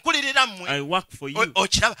nze nkulirira mmwe I work for you."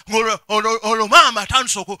 okiraba olwo maama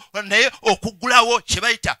atandise naye okuggulawo kye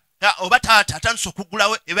bayita oba taata atandise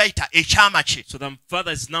okuggulawo ebayita ekyama kye So the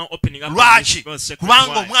father is now opening up lwaki his second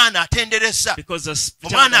kubanga wife. omwana atendereza Because the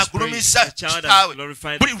child omwana has praised, agulumiza the child has kitaawe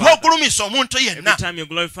glorified buli the father. lw'ogulumiza omuntu Every yenna time you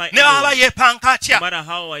glorify ne baba anyone, yeepanka no atya matter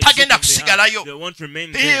how I tagenda seek him, kusigalayo they won't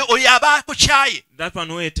remain there. oyo aba akukyaye That one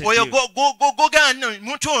who hated oyo you, gogana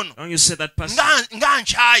muntu ono when you say that person, nga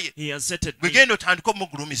nkyaye he has hated me, wegenda otandika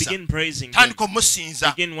omugulumiza begin praising him, tandika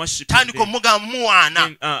omusinza begin worshiping tandika him, omugamba muwaana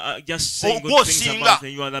begin, just saying Gwe good things osinga. about him.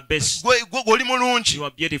 You are the best. gwe oli mulungi You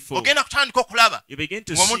are beautiful. ogenda kutandika okulaba You begin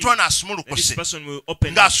to see ng'omuntu ono that this asumulukuse person will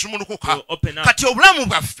open up, ng'asumulukuka will open up. kati obulamu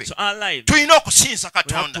bwaffe So our life, tulina okusinza we have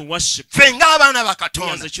katonda to worship ffe God. ng'abaana ba We as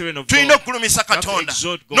katonda the children of tulina God, okugulumisa we have to katonda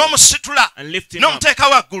exalt God n'omusitula and lift him up, n'omuteeka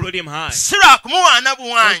waggulu put him high. si lwakumuwaana Not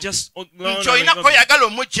buwanyi just nti olina kweyagala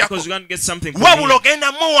omuggyako because you can't get something from wabula him,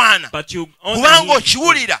 ogenda muwaana but you honor kubanga him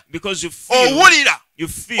okiwulira because you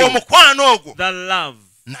feel omukwano ogwo that love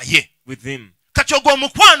naye with him. kati ogwo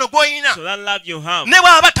omukwano gw'olina So that love you have, ne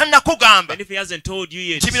bw'aba tannakugamba and if he hasn't told you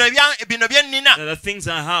yet nti bino bye nnina that the things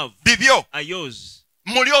I have bibyo are yours,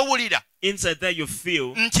 muli owulira inside there you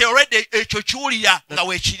feel nti already ekyo kiwulira nga that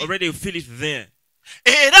weekiri already you feel it there.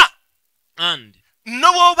 era And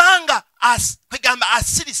n'obwobanga kwegamba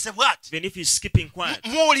asirise bw'ati even if he's keeping quiet,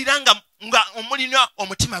 muwulira nga mulina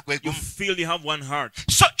omutima gwe you gumu feel you have one heart.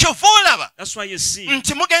 so kyova olaba That's why you see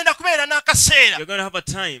nti mugenda kubeera n'akaseera you're going to have a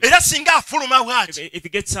time. era singa afuluma bw'ati If he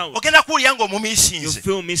gets out, ogenda kuwulira nga you omumiisinze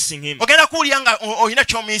feel missing him. ogenda kuwulira nga olina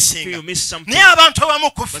Feel ky'omiisinga you miss something. naye abantu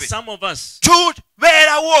abamu ku But ffe some of us,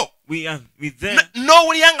 tubeerawo we are with them.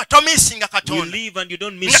 n'owulira nga tomiisinga We katonda live and you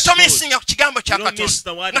don't nga miss God. tomiisinga ku kigambo kya You don't miss the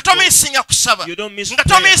katonda word nga of God. tomiisinga kusaba You don't miss nga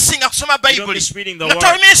prayer. tomiisinga kusoma You don't bayibuli miss reading the nga word.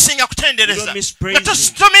 tomiisinga You kutendereza don't miss nga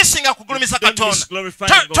praising. tomiisinga kugulumiza You don't miss katonda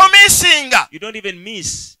glorifying God. tomiisinga You don't even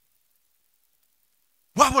miss.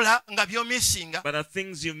 wabula nga by'omiisinga But the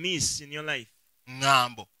things you miss in your life,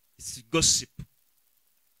 ŋŋambo it's gossip,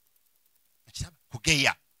 Okiraba?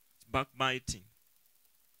 Kugeya backbiting.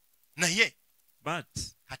 naye But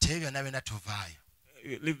kati ebyo byonna byonna tuvaayo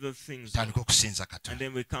you leave those things tandika okusinza and katonda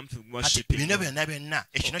then we come to kati worshiping bino God. byonna byonna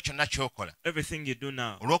ekino kyonna kyokola Everything you do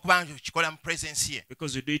now, olw'okubanga okikola mu puresensi ye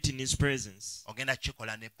because you do it in His presence, ogenda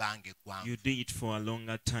kukikola n'ebbanga eggwanvu you do it for a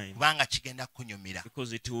longer time kubanga kigenda kukunyumira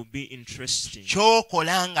because it will be interesting.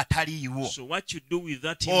 kyokola nga taliiwo So what you do with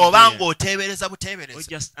that in oba there, ng'oteebereza or buteebereza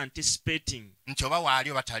just anticipating nti oba waali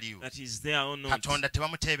oba taliiwo that He's there or not. katonda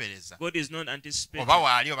tebamuteebereza God is not anticipating oba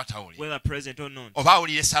waali oba tawuli whether present or not, oba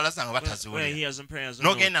awulira esaala zange oba whether He taziwulira has prayers or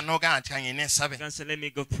not. n'ogenda n'ogamba nti kanyina ensabe You can say, let me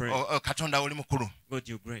go pray. katonda oli mukulu God,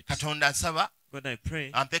 you're great. katonda nsaba God, I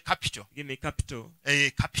pray. ampe capital Give me capital.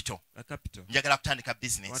 capital A capital. njagala kutandika I want to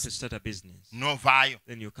business start a business. n'ovaayo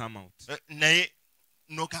Then you come out. naye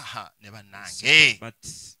nogaha ne bannange But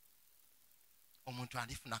omuntu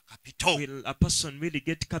andifuna kapito Will a person really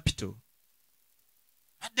get capital?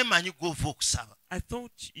 badde manyi gwova okusaba I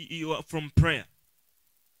thought you are from prayer.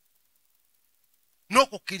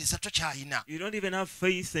 n'okukkiriza tokyayina You don't even have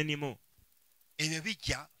faith anymore. ebyo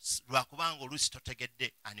bijja lwakubanga oluusi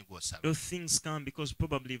totegedde ani gw'osaba Those things come because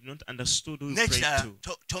probably you've not understood who you pray n'ekirala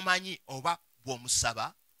to. tomanyi oba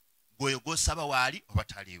bw'omusaba gweyo gw'osaba waali oba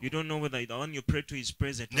taliiwo You don't know whether the one you pray to is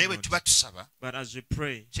present naye or bwe not. tuba tusaba But as we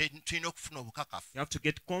pray, tulina okufuna obukakafu you have to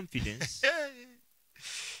get confidence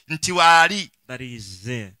nti waali that he is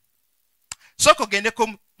there. sooka ogendeko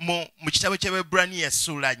mu kitabo ky'Abaebbulaniya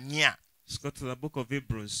ssuula 4 Let's go to the book of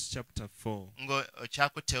Hebrews, chapter 4.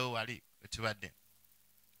 ng'okyakutewo wali wetubadde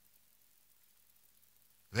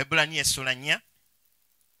Abaebbulaniya ssuula 4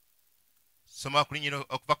 soma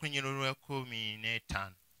okuva ku linnyiro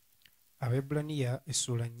lw'15 Abaebbulaniya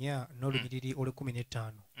essuula 4 n'olunyiriri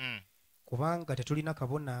olw'15. Kubanga tetulina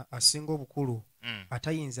kabona asinga obukulu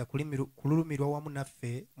atayinza kululumirwa wamu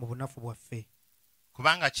naffe mu bunafu bwaffe.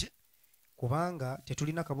 kubanga ki Kubanga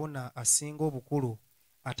tetulina kabona asinga obukulu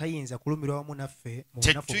atayinza kulumirwa wamu naffe mu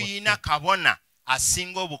bunafu tetuyina bwaffe. kabona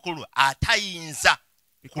asinga obukulu atayinza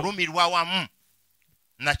kulumirwa wamu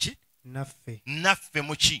naki naffe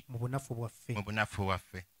muki mu bunafu bwaffe. mu bunafu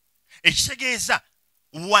bwaffe ekitegeeza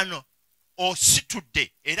wano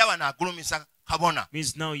ositudde era wano agulumiza kabona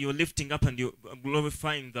Means now you're lifting up and you're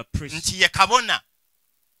glorifying the priest. nti ye kabona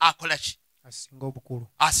akola ki Asinga obukulu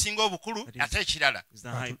asinga obukulu That is- ate ekirala Is the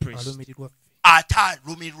high priest. alumirirwa ffe. ate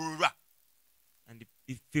alumirulwa And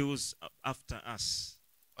he feels after us.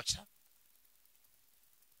 okiraba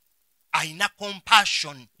ayina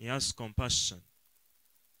compassion He has compassion.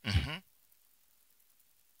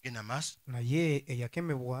 genda maaso Naye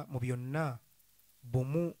eyakemebwa mu byonna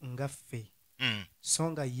bumu nga ffe,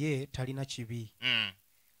 so nga ye talina kibi.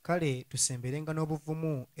 Kale tusemberenga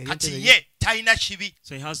n'obuvumu eri kati entebe ye talina kibi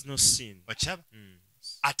So he has no sin. okiraba Mm.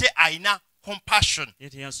 ate ayina compassion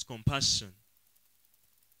Yet he has compassion.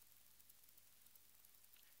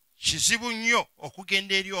 kizibu nnyo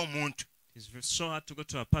okugenda eri omuntu It's so hard to go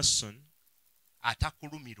to a person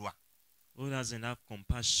atakulumirwa who doesn't have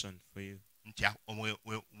compassion for you. nti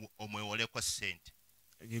omwewoleko ssente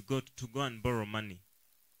You go to go and borrow money.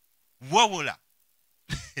 wabula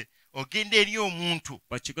ogenda eri omuntu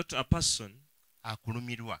But you go to a person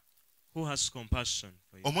akulumirwa who has compassion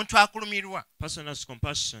for you. omuntu akulumirwa Person has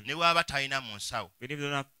compassion. ne waaba talina mu nsawo Even if you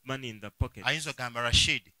don't have money in the pocket, ayinza ogamba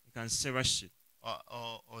rashid you can say, Rashid,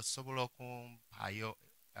 osobola okumpaayo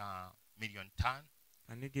million 5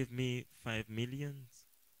 can you give me 5 million?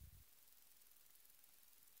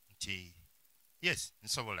 nti yes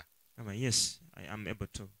nsobola I'm like, yes, I am able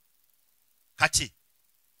to. kati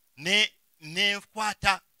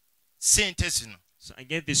nenkwata sente zino So I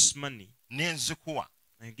gave this money. nenzikuwa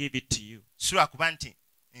I gave it to you. si lwakuba nti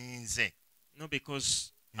nze Not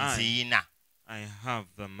because nziyina I have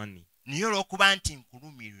the money, niye olw'okuba nti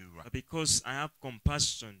nkulumirirwa but because I have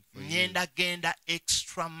compassion for you. ngenda genda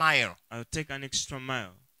extra mile I'll take an extra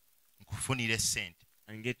mile nkufunire sente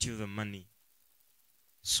and get you the money.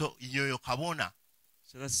 so yoyo kabona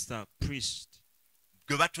So that's the priest.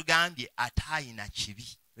 gwe batugambye ataayina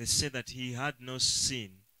kibi They say that he had no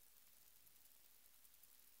sin.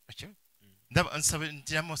 ndaba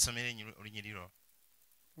ntiramu osomera olunyiriro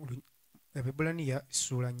Abaebbulaniya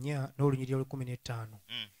essuula 4 n'olunyiriri olw'15.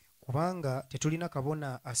 Kubanga tetulina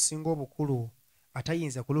kabona asinga obukulu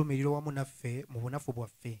atayinza kulumirirwa wamu naffe mu bunafu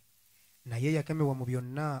bwaffe, naye yakemebwa mu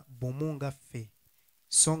byonna bumu nga ffe,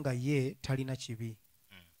 so nga ye talina kibi.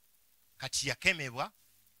 kati yakemebwa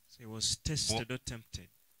So he was tested or tempted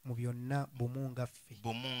Mu byonna bumu nga ffe,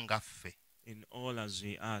 bumu nga ffe in all as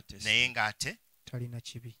we are tested, naye ng'ate talina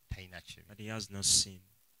kibi. talina kibi but he has no sin.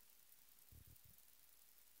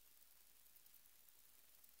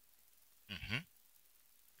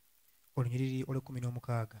 Olunyiriri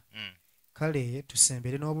olw'16. Kale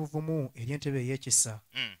tusembere n'obuvumu eri entebe ey'ekisa,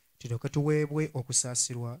 tulyoke tuweebwe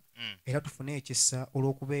okusaasirwa, era tufune ekisa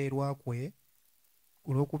olw'okubeerwa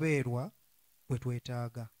bwe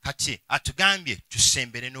twetaaga. kati atugambye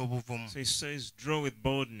tusembere n'obuvumu So he says, draw with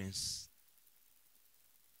boldness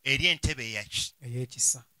eri entebe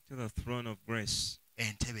Ey'ekisa. to the throne of grace.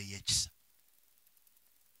 entebe ey'ekisa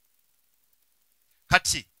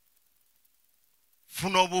kati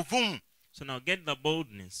funa obuvumu So now get the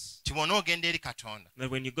boldness ti bw'onoogenda eri katonda that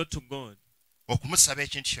when you go to God okumusaba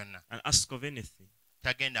ekintu kyonna and ask of anything,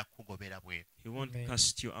 tagenda kukugobera bweru he won't Amen.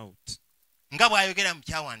 cast you out. nga bw'ayogera mu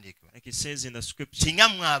kyawandiikibwa Like it says in the scripture, kinga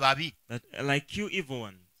mmwe ababi that like you evil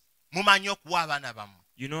ones, mumanyi okuwa abaana bammwe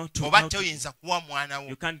you know, to oba how to- toyinza kuwa mwana wo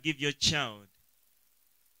you can't give your child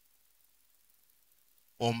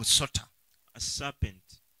omusota a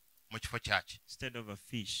serpent mu kifo kyaki instead of a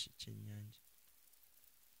fish. Ekyennyanja.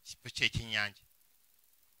 kifo ky'ekyennyanja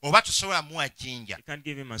oba tosobola muwa jjinja You can't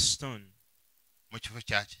give him a stone mu kifo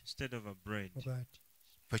kyaki instead of a bread. mugaati.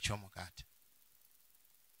 kifo ky'omugaati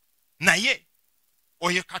naye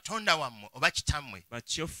oyo katonda wammwe oba kitammwe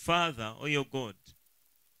But your father or your God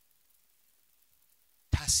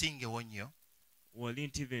tasingewo nnyo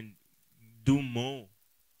won't even do more.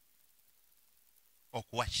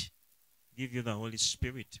 okuwa ki Give you the Holy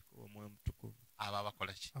Spirit. Omwoyo Omutukuvu. abo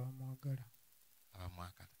abakola ki abamwagala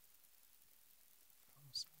abamwagala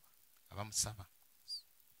abamusaba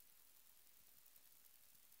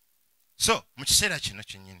so mu kiseera kino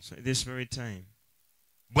kyennyini So at this very time,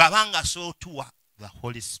 bw'abanga asobola otuwa the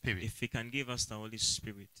Holy Spirit if he can give us the Holy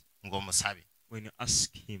Spirit, ng'omusabe when you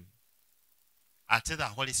ask him, ate the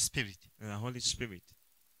Holy Spirit the Holy Spirit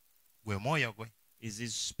gwe mwoyo gwe is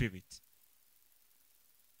his spirit.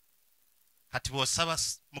 kati bw'osaba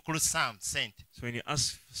mukulu Sam sente So when you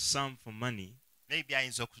ask Sam for money, maybe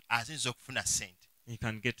ayinza okufuna sente he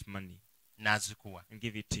can get money n'azikuwa and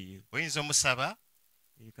give it to you. oyinza omusaba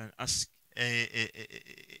You can ask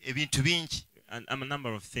ebintu bingi a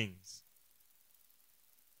number of things.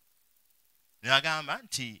 n'agamba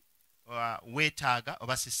nti weetaaga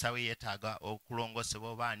oba sissa we yeetaaga okulongosebwa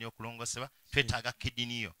oba ani okulongosebwa twetaaga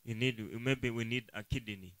kidini yo Maybe we need a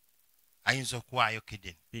kidney. ayinza okuwaayo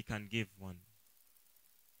kidini He can give one.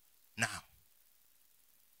 naawe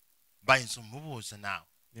bayinza omubuuza naawe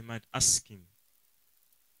They might ask him,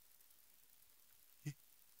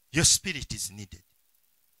 your spirit is needed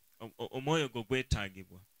omwoyo gwo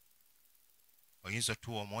gwetaagibwa. oyinza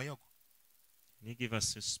otuwa omwoyo gwo Can you give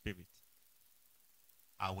us your spirit?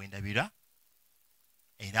 awo endabira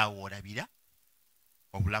era awo olabira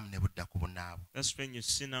obulamu ne budda ku bunaabo That's when you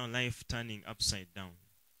see now life turning upside down.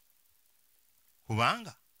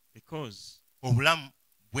 kubanga Because obulamu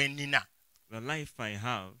bwe nnina the life I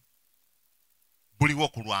have buliwo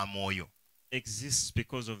ku lwa mwoyo exists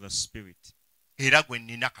because of the spirit. era gwe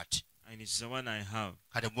nnina kati And it's the one I have.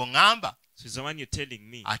 kati gw'oŋŋamba So it's the one you're telling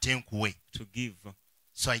me ate nkuwe to give.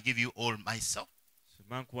 so I give you all myself So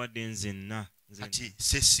bankuwadde nzenna. kati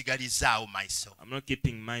seesigalizaawo myself I'm not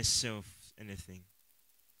keeping myself anything.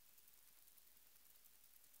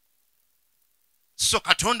 so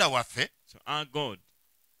katonda waffe So our God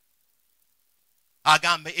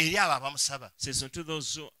agamba eri abo abamusaba says unto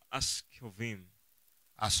those who ask of him,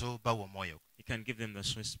 asobola bawa omwoyo gwe he can give them the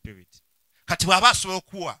Holy Spirit. kati bw'aba asobola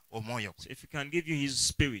okuwa omwoyo gwe So if he can give you his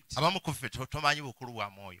spirit, abamu ku ffe tomanyi bukulu bwa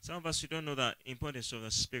mwoyo some of us, we don't know the importance of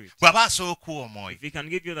the spirit. bw'aba asobola okuwa omwoyo If he can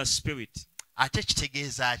give you the spirit, ate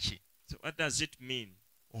kitegeeza ki so what does it mean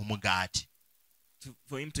omugaati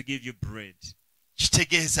for him to give you bread?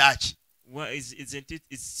 kitegeeza ki Why isn't it?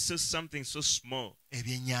 It's so something so small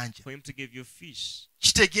ebyennyanja for him to give you fish.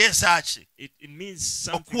 kitegeeza ki It means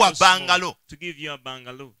something okuwa so small bangalo to give you a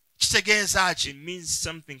bungalow. kitegeeza ki It means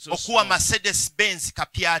something so okuwa small Mercedes Benz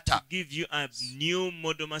kapyata to give you a new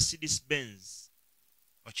model Mercedes Benz.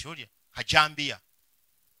 okiwulya kajambiya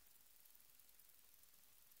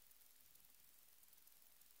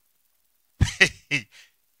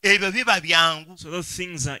ebyo biba byangu So those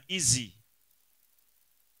things are easy.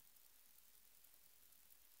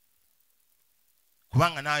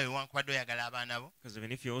 kubanga naawe wankubadde oyagala abaana bo Because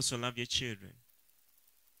even if you also love your children,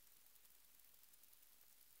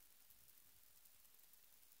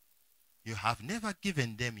 you have never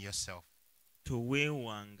given them yourself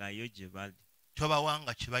toweewangayo gye bali.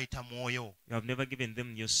 tobawanga kye bayita mwoyo You have never given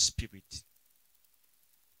them your spirit.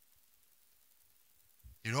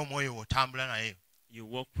 era omwoyo w'otambula naye You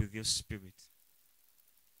walk with your spirit.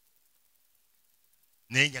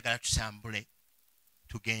 naye njagala tusambule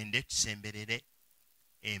tugende tusemberere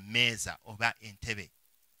emmeeza oba entebe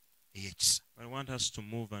ey'ekisa I want us to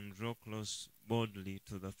move and draw close boldly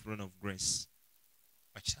to the throne of grace.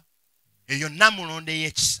 ekisa eyo namulondo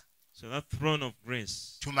ey'ekisa So that throne of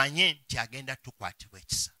grace, tumanye nti agenda tukwatibwa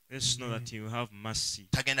ekisa let's know that you have mercy.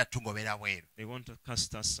 tagenda tugobera bweru They want to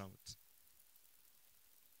cast us out.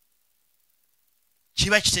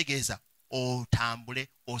 kiba kitegeeza otambule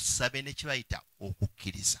osabe ne kibayita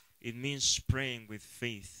okukkiriza It means praying with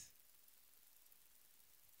faith.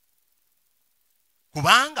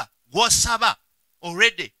 kubanga gw'osaba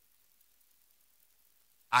already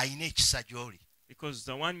ayina ekisa gy'oli Because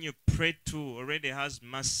the one you pray to already has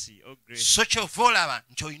mercy or grace. so kyova olaba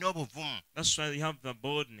nti olina obuvumu That's why you have the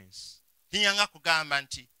boldness. kinyanga kugamba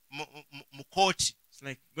nti mu kooti It's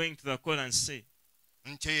like going to the court and say,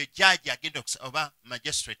 nti oyo jaaji agenda oba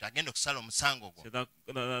magistrate agenda okusala omusango so gwo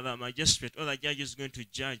the magistrate or the judge is going to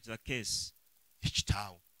judge the case.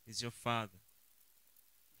 ekitaawo Is your father.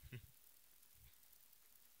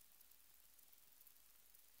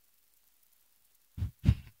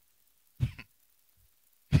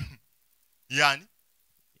 yani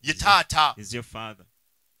ye taata. Is your father.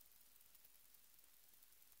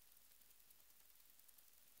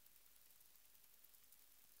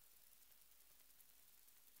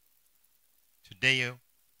 Tuddeyo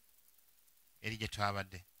eri gye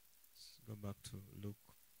twabadde. Let's go back to Luke.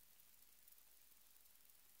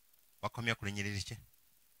 Wakomye ku lunyiriri ki?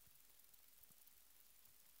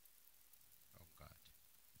 Oh God.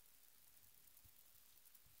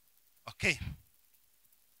 Okay.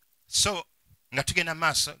 So nga tugenda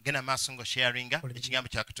maaso ngo sharinga ekigambo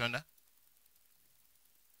kya Katonda.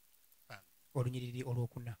 Olunyiriri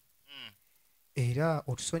olwokuna. Era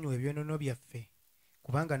otusonyiwa ebyonoono byaffe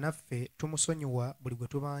kubanga naffe tumusonyiwa buli gwe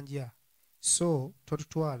tubanja, so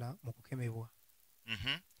totutwala mu kukemebwa.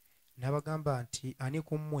 N'abagamba nti ani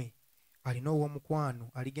ku mmwe alina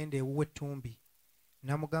ow'omukwano aligenda ewuwe ettumbi,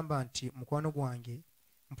 n'amugamba nti mukwano gwange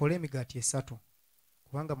mpola emigaati 3,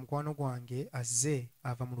 kubanga mukwano gwange azze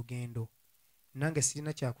ava mu lugendo, nange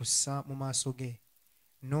sirina kyakussa mu maaso ge.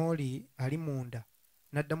 N'oli ali munda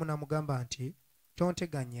n'addamu n'amugamba nti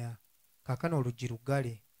tonteganya, kaakano oluggi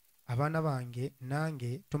luggale, abaana bange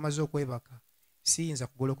nange tumaze okwebaka, siyinza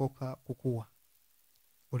kugolokoka kukuwa.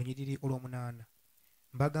 Olunyiriri olw'omunaana.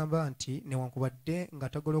 Mbagamba nti newankubadde nga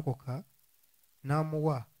tagolokoka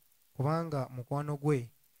n'amuwa kubanga mukwano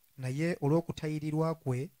gwe, naye olw'okutayirirwa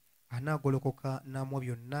kwe anaagolokoka n'amuwa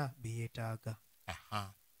byonna bye yeetaaga.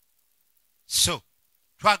 So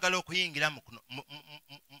twagala okuyingira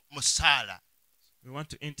mu ssaala. We want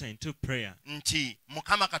to enter into prayer. Nti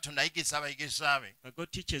Mukama Katonda ayigiriza abayigirizwa be But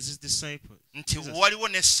God teaches his disciples nti waliwo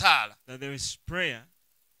n'essaala that there is prayer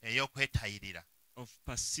ey'okwetayirira, of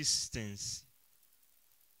persistence.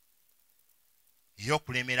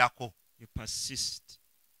 ey'okulemerako. You persist.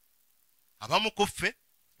 Abamu ku ffe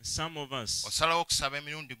Some of us, osalawo okusaba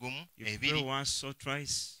emirundi gumu you pray ebiri, once or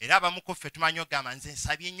twice. era abamu ku ffe tumanyi ogamba nze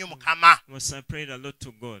nsabye nnyo Mukama Once I prayed a lot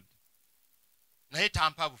to God, naye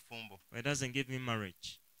tampa bufumbo. but it doesn't give me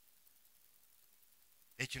marriage.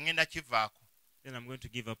 Ekyo ngenda kivaako. Then I'm going to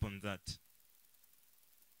give up on that.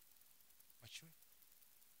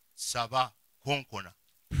 Saba, konkona.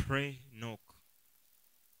 Pray, knock.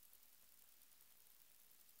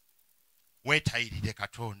 Weetayirire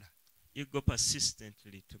Katonda. You go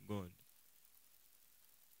persistently to God.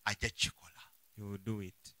 Ajja kikola. He will do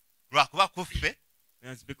it. Lwakuba ku ffe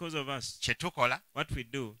And it's because of us. kye tukola, What we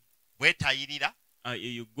do, weetayirira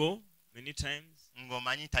you go many times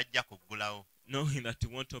ng'omanyi tajja kuggulawo. knowing that it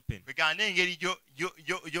won't open. Kwegamba engeri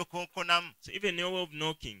gy'okonkonamu So even your way of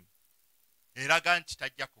knocking eraga nti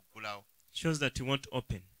tajja kuggulawo. shows that it won't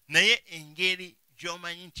open. Naye engeri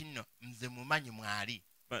gy'omanyi nti nno nze mumanyi mwali.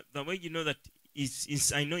 But the way you know that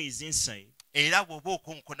I know he's inside, Era bw'oba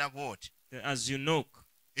okonkona bw'oti, that as you knock,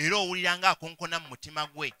 era owulira ng'akonkona mu mutima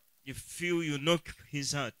gwe. you feel you knock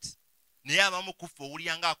his heart. Naye abamu ku ffe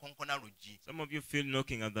owulira ng'akonkona luggi. Some of you feel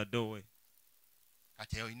knocking at the doorway.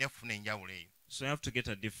 Kati olina efuna enjawulo eyo. So you have to get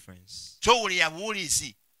a difference. Kyowulira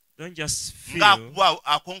buwulizi Don't just feel ng'akuba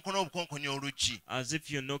akonkona obukonkonya oluggi. as if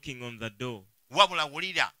you're knocking on the door. Wabula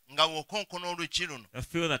wulira nga w'okonkona oluggi luno, I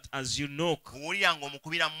feel that as you knock, owulira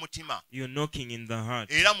ng'omukubira mu mutima. you're knocking in the heart.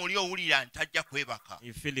 Era muli owulira nti tajja kwebaka.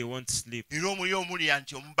 You feel he won't sleep. Era omuli omulira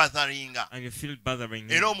nti omubazaringa. And you feel bothering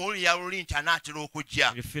him. Era omulira luli nti anaatera okujja.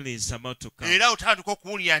 And you feel he's about to come. Era otandika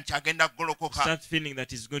okuwulira nti agenda kugolokoka. Start feeling that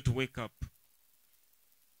he's going to wake up.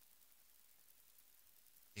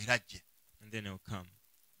 Era ajje. And then he'll come.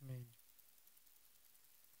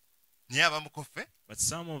 Naye abamu ku ffe But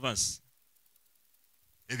some of us,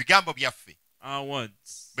 ebigambo byaffe our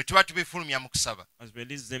words, bwe tuba tubifulumya mu kusaba, as we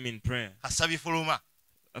release them in prayer, kasa bifuluma,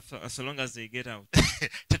 as long as they get out,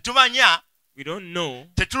 tetumanya, we don't know,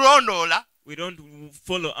 tetulondoola we don't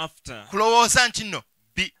follow after kulowooza nti nno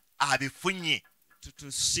abifunye.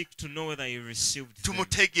 to seek to know whether he received them.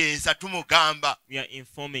 Tumutegeeza, tumugamba. We are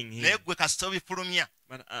informing him. Naye gwe kasita obifulumya.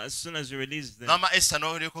 But as soon as you release them, Mama Esther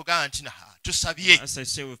n'olekogamba nti tusabye. as I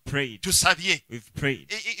say, we've prayed. Tusabye. We've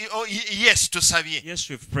prayed. Yes, tusabye. Yes,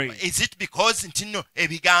 we've prayed. Is it because nti nno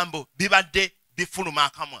ebigambo bibadde bifuluma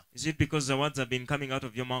akamwa? Is it because the words have been coming out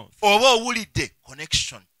of your mouth? Oba owulidde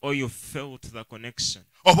connection. Or you felt the connection?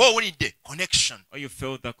 Oba owulidde connection. Or you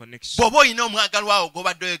felt the connection? Bw'oba olina omwagalwawo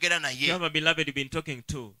gw'obadde oyogera You naye have a beloved you've been talking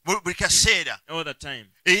to buli kaseera. all the time.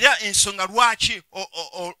 Era ensonga lwaki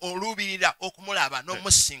oluubirira okumulaba The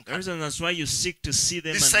n'omusinkana. reason that's why you seek to see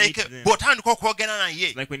them It's and like meet them. bw'otandika okwogera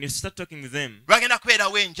naye Like when you start talking with them, bagenda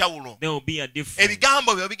kubeerawo enjawulo. there will be a difference.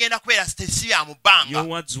 Ebigambo byo bigenda kubeera si bya mu Your bbanga.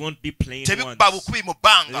 words won't be plain Tebikuba words. bukubi mu They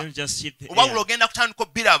bbanga. don't just hit the Wabula air. ogenda kutandika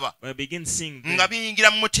obbiraba But begin seeing nga them.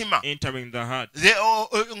 biyingira mu mutima entering the heart.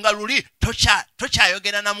 nga luli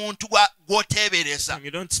tokyayogera na muntu gw'oteebereza.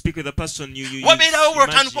 You don't speak with a person you wabeerawo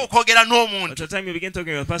bw'otandika imagine. okwogera At n'omuntu the time you begin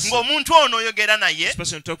talking with a person, ng'omuntu ono oyogera naye this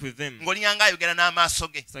person talk with them. ng'olinga ng'ayogera n'amaaso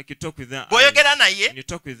ge. It's like you talk with their eyes. bw'oyogera naye And you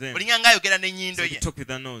talk with them. olinga ng'ayogera It's n'ennyindo like ye. you talk with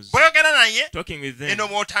their nose. bw'oyogera naye Talking with them. eno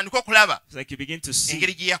bw'otandika okulaba It's like you begin to see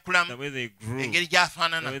engeri gye the yakulamu way they grew, engeri the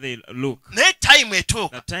gy'afaanana way they look. naye tayimu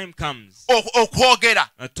etuuka The time comes, okwogera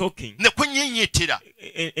talking ne kunyinyitira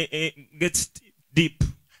gets deep.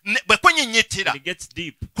 bwe kunyinyitira When it gets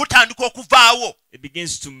deep, kutandika okuvaawo it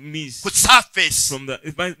begins to miss ku surface from the.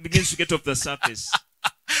 It begins to get off the surface.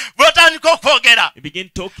 bw'otandika okwogera You begin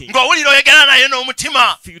talking. ng'owulira oyogera naye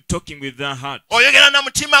n'omutima Feel talking with their heart. oyogera na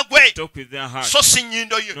mutima gwe Talk with their heart, so si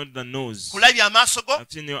nnyindo yo. not the nose. kulabye amaaso go I've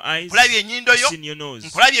seen your eyes. kulabye ennyindo I've yo seen your nose.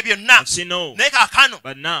 nkulabye byonna I've seen all. naye kaakano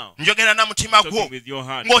But now, njogera na mutima gwo talking with your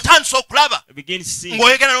heart, ng'otandisa okulaba you begin seeing,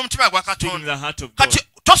 ng'oyogera n'omutima gwa speaking katonda the heart of God. kati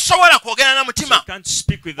tosobola kwogera na So you mutima can't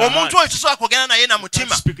speak with the heart. omuntu oyo tosobola kwogera naye na You can't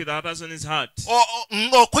mutima speak with the person's heart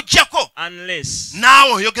ng'okuggyako unless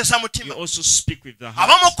naawe oyogeza you mutima. also speak with the heart.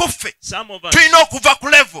 abamu ku ffe Some of us tulina okuva ku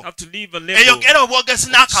levo have to leave a level eyogera obwogezi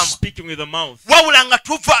of n'akamwa speaking with the mouth. wabula nga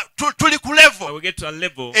tuli ku But levo we get to a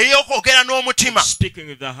level ey'okwogera n'omutima of speaking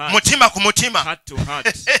with the heart, mutima ku mutima. heart to heart,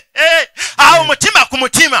 awo mutima ku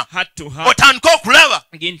mutima heart to heart. otandika okulaba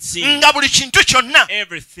Begin seeing nga buli kintu kyonna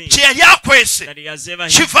everything kye yali akwese that he has ever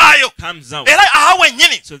had kivaayo comes out. era awo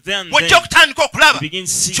wennyini So then wajja okutandika you okulaba begin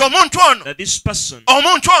seeing nti omuntu ono that this person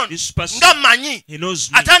nga mmanyi he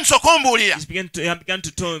knows me. atandisa okumbuulira He began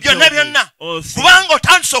to tell byonna me byonna all things. kubanga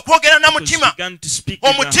otandisa okwogera na Because he mutima began to speak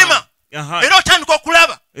with the omutima heart. The heart. era otandika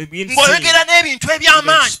okulaba He began to ng'oyogera n'ebintu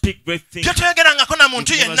eby'amaanyi speak great things. byotoyogerangako na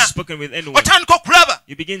muntu You've never yenna spoken with anyone. otandika okulaba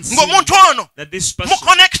You begin seeing ng'omuntu ono that this person,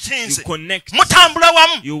 muconnectinze you connect, mutambula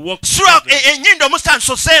wamu you walk sura together. ennyindo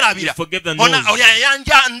musitandisa oseerabira You forget the ono nose.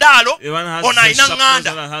 ayanja ndaalo The one has ono a alina sharp ŋŋanda nose,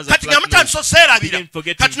 the other has a kati nga flat mutandisa nose. oseerabira Begin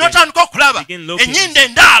forgetting kati them. n'otandika okulaba Begin looking ennyindo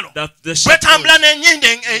endaalo the sharp bwetambula nose. n'ennyindo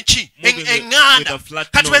Moving with eŋŋanda a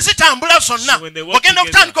flat kati bwe nose. zitambula zonna So when they walk ogenda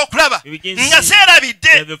together, okutandika okulaba you begin nga seeing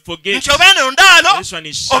seerabidde that they forget nti oba eno ndaalo this one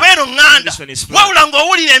is sharp, oba eno ŋŋanda this one is flat. wabula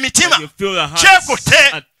ng'owulira emitima You feel the hearts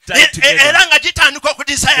kyekutte are tied together. era nga gitandika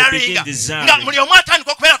okudisayaringa desiring. nga buli omu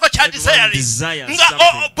atandika okubeerako kya Everyone desiring desires nga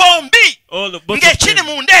something. bombi All of both of ng'ekiri them,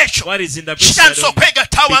 munda ekyo what is in the kitandisa inside of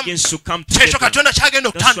okwegatta wamu begins to come kyekyo together. katonda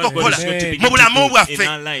kyagenda That's okutandika what God okukola is going to begin mu to bulamu do in bwaffe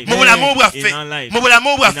our lives. mu bulamu In bwaffe our lives. mu bulamu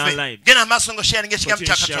In our bwaffe lives. genda amaaso ng'osharinga ekigambo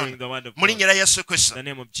kya Continue sharing the katonda word of mu linnya God. lya yesu kristo In the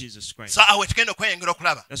name of Jesus Christ. so awe tugenda okweyongera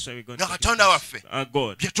okulaba That's why we're going nga to katonda waffe our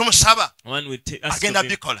God. bye tumusaba One will ask Agenda of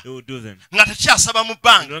him, bikola. he will do them. nga tekyasaba mu No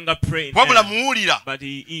bbanga longer pray in wabula air, muwulira but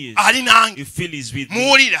he is. ali nange You feel he's with me.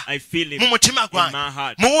 muwulira I feel him mu mutima in gwange my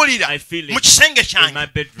heart. muwulira I feel him mu kisenge in my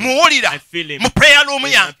kyange bedroom. muwulira I feel him mu prayer room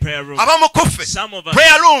in my yange prayer room. abamu kuffe Some of us,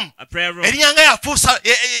 prayer room a prayer room erinyanga yafuusa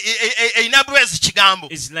erina bwezi kigambo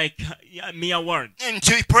is like a mere word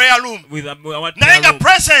nti prayer room with a word naye prayer nga room.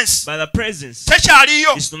 presence But the presence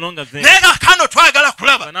tekyaliyo is no longer there. naye nga kano twagala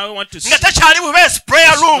kulaba But now we want to see nga tekyali bubeezi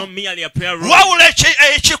prayer it's not room merely a prayer room, wabula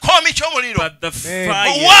ekikoomi ky'omuliro but the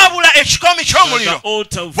fire, wabula ekikoomi but the ky'omuliro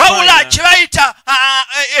altar of wabula fire, kye bayita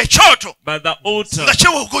ekyoto but the altar nga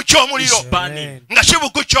kibugujja omuliro is burning. nga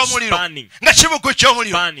kibugujja omuliro burning. nga kibugujja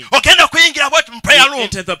omuliro Burning. ogenda okuyingira bwoti mu prayer You room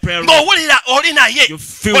enter the prayer room. ng'owulira oli naye You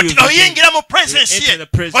feel you oyingira mu presence enter ye the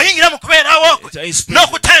presence. oyingira mu kubeerawo kwe It's his presence.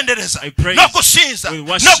 n'okutendereza I praise. n'okusinza We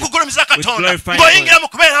worship. n'okugulumiza We katonda glorify ng'oyingira God. mu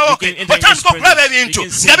kubeerawo kwe You can enter his otandika okulaba presence. ebintu You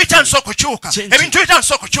can see nga bitandisa things. okukyuka Change. ebintu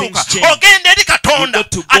bitandisa okukyuka Things change. ogenda eri katonda You go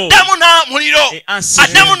to God. addamu n'omuliro He answers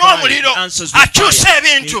addamu with n'omuliro fire. He answers with akyusa fire.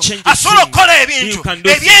 ebintu He changes asobola things. okukola ebintu He can do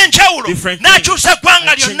eby'enjawulo different n'akyusa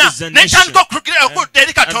eggwanga things. lyonna And changes the n'etandika nation. okudda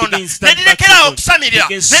eri katonda begins to stand nedirekerawo back to God. okusamirira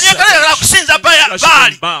Begins nedirekera okusinza worship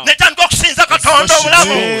baali and bow. n'etandika okusinza katonda worship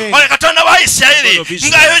obulamu Him. oyo katonda wa isirayiri God of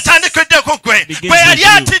Israel. nga yetandikidde ku gwe Begins gwe yali with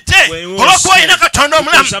you. atidde When you olw'okuba olina stand, katonda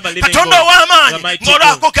omulamu because I'm a living katonda God, ow'amaanyi the mighty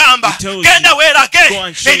ng'olwakugamba God. He tells genda you, weerage go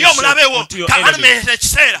and show eri yourself omulabe wo unto your kabalumirira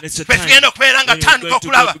ekiseera It's a bwe time tugenda okubeera nga when you're tutandika going to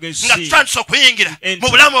okulaba begin to nga see, tutandisa okuyingira enter mu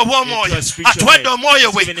bulamu obw'omwoyo into a spiritual atuwadde life.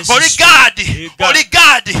 omwoyo gwe Even in oli his gaadi spirit. God. oli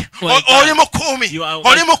gaadi Well, God. oli mukuumi You are oli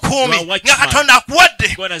watch- mukuumi you are nga watchman. katonda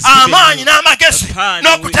akuwadde God has given amaanyi you n'amagezi the power and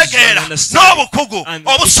n'okutegeera wisdom and understanding n'obukugu and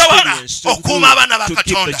obusobola experience to okuuma do- abaana ba to keep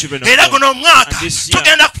the katonda children of era God. guno omwaka And this year,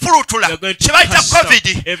 tugenda kufulutula we are going to kye bayita cast out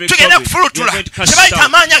covid every tugenda COVID. kufulutula We are going to cast kye bayita out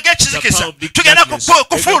amaanyi the ag'ekizikisa power of big tugenda darkness. We are going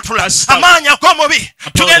to kufulutula cast out amaanyi ag'omubi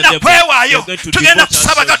tugenda devil. kwewaayo We are going to tugenda devote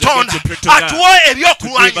kusaba ourselves. We are going katonda to pray to God. atuwe To give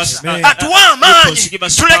us, ebyokulwanyisa atuwe amaanyi give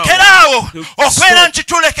us tulekeraawo power. To okubeera stop. nti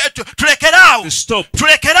tulekeraawo To stop.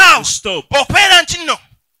 tulekeraawo To stop. okubeera nti nno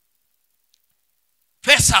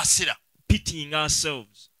twesaasira Pitying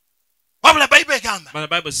ourselves. wabula bayibuli egamba But the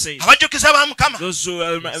Bible says, abajjukiza ba mukama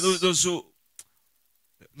those who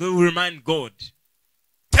remind God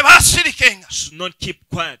tebaasirikenga should not keep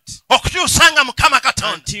quiet okukyusa nga mukama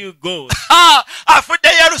katonda until God afudde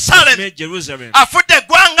has Yerusaalemi, made Jerusalem, afudde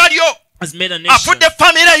eggwanga lyo, has made a nation, afudde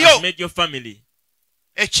famire has yo made your family.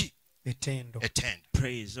 eki ettendo ettendo.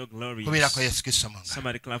 Praise, oh glory. Kubirako Yesu Kristo mu ngalo.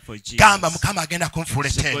 Somebody clap for Jesus. Gamba mukama agenda kunfuula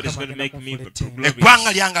Say, God ettendo. is going to make me Eggwanga Eggwanga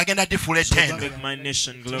glorious. lyange agenda difuula He's going to ettendo. make my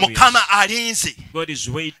nation glorious. Mukama alinze God is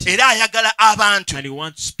waiting era ayagala abantu and He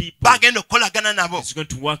wants people bagenda okukolagana nabo He's going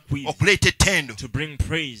to work with okuleeta ettendo, to bring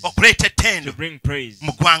praise, okuleeta to ettendo bring praise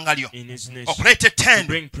mu ggwanga lyo, in His nation, okuleeta to ettendo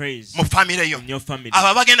bring praise mu famire yo. in your family.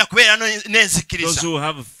 Abo bagenda kubeera Those n'enzikiriza who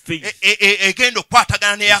have faith, egenda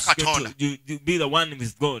okukwatagana n'eya is going Katonda. to be the one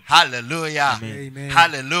with God. Hallelujah. Amen. Amen.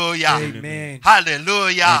 Hallelujah. Amen.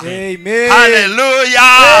 Hallelujah. Amen. Hallelujah.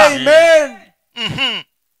 Amen.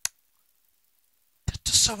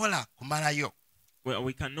 Tetusobola kumalayo Well,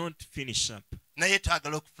 we cannot finish up. naye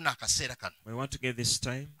twagala okufuna akaseera kano We want to get this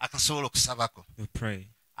time akasobola okusabako. to pray.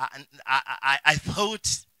 I thought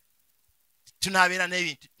tunaabeera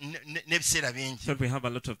n'ebiseera bingi Thought we have a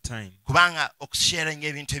lot of time kubanga okusharinga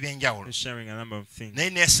ebintu ebyenjawulo, for sharing a number of things, naye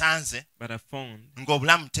neesanze but I found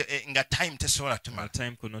ng'obulamu nga time tesobola our tumala.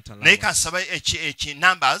 time could not allow Naye us. kansaba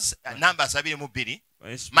numbers 22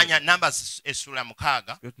 Let's manya numbers essula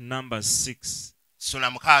 6 go to Numbers 6. essula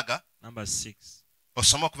 6 Numbers 6.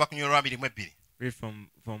 osome okuva ku nnyolwa 22. Read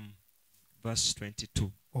from verse 22.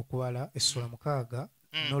 Okuwala essula 6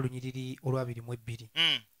 n'olunyiriri olw'abiri.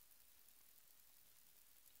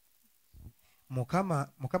 Mukama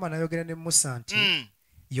n'ayogera ne Musa nti,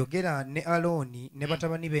 yogera ne Alooni ne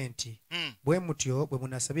batabani be nti, bwe mutyo bwe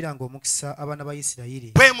munaasabiranga omukisa abaana ba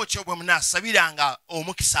Isirayiri. Bwe mutyo bwe munaasabiranga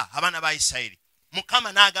omukisa abaana ba Isirayiri.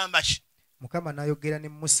 Mukama n'agamba ki? Mukama n'ayogera ne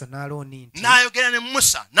Musa n'Alooni nti, N'ayogera ne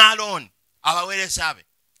Musa n'Alooni abaweereza be.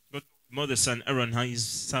 Go to Moses and Aaron, his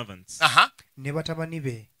servants. ne batabani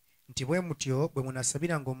be nti bwe mutyo bwe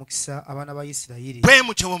munaasabiranga omukisa abaana ba Isirayiri. Bwe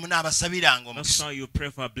mutyo bwe munaabasabiranga That's omukisa. how you pray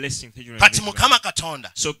for a blessing. Kati Mukama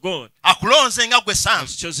Katonda So God akulonze nga gwe Sam,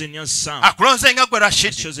 has chosen you as Sam, akulonze nga gwe has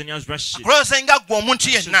Rashidi, chosen you as Rashid, akulonze nga gwe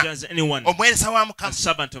omuntu has chosen yenna you as anyone, omuweereza wa a Mukama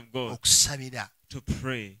servant of God, okusabira to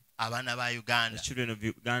pray abaana ba the Uganda children of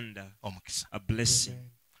Uganda omukisa, a blessing,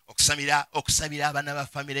 okusabira abaana ba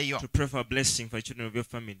famire yo to pray for a blessing for the children of your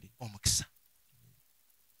family. omukisa.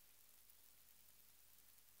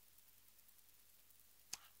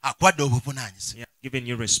 Akwadde obuvunaanyizibwa, He has given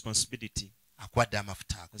you responsibility, akwadde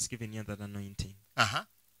amafuta ago. has given you that anointing.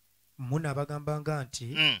 Munaabagambanga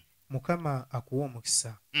nti Mukama akuwa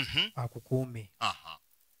omukisa akukuume.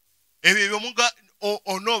 Ebyo byomuga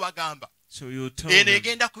onoobagamba So you tell eno them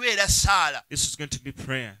egenda kubeera saala this is going to be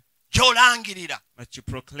prayer gy'olangirira, that you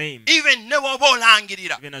proclaim, even ne bw'oba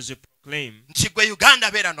olangirira even as you proclaim nti gwe Uganda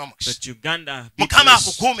beera n'omukisa. that Uganda be Mukama blessed.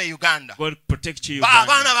 akukuume Uganda. God protect you, Abaana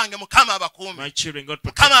Uganda. bange Mukama abakuume. My children, God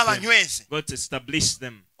Mukama protect them. abanyweze. God establish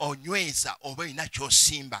them. Onyweza oba olina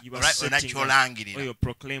ky'osimba You are olina setting up, or ky'olangirira. you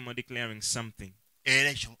proclaim or declaring something. Era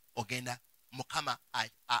ekyo ogenda Mukama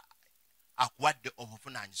akuwadde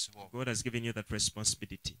obuvunaanyizibwa obwo. God has given you that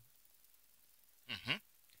responsibility.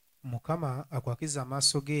 Mukama akwakiza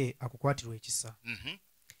amaaso ge akukwatirwa ekisa.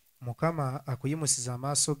 Mukama akuyimusiza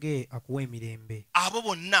amaaso ge akuwa emirembe. Abo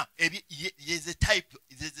bonna ze type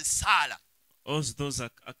ze saala, All those are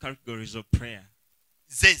categories of prayer.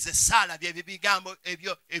 ze saala bye bigambo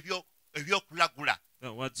ebyokulagula,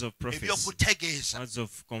 The words of prophecy, ebyokutegeeza, words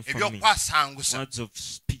of confirming, ebyokwasangusa words of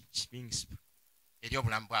speech, being eri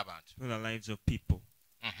obulamu bw'abantu. for the lives of people.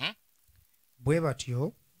 Bwe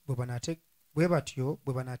batyo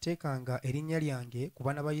bwe banaateekanga erinnya lyange ku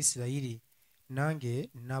baana ba Isirayiri, nange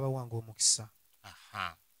n'abawanga omukisa.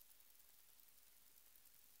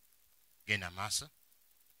 Genda amaaso.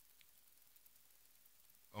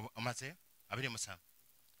 Omazeyo 27.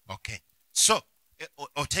 Okay. So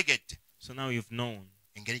otegedde So now you've known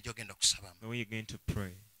engeri gy'ogenda okusabamu. the way you're going to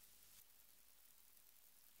pray.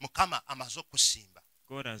 Mukama amaze okusimba,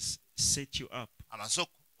 God has set you up. amaze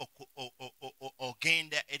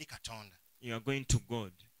ogenda eri Katonda You are going to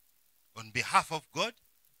God. on behalf of God,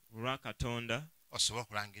 Rakatonda, osobole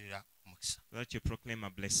okulangirira omukisa so that you proclaim a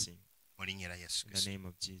blessing mu linnya lya Yesu in the Kristo. name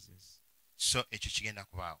of Jesus. So ekyo kigenda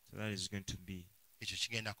kubaawo, So that is going to be. ekyo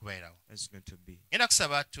kigenda kubeerawo. That's going to be. Ngenda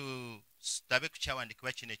kusaba tulabe ku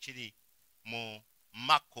kyawandiikibwa kino ekiri mu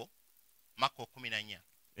Mako 14.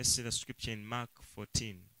 Let's see the scripture in Mark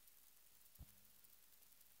 14.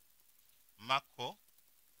 Mako,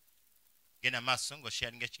 genda maaso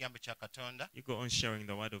ng'osharinga ekigambo kya Katonda, You go on sharing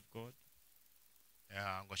the word of God.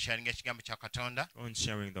 ng'osharinga ekigambo kya Katonda. Go on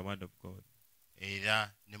sharing the word of God.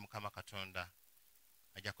 era ne mukama katonda